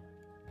 Bye.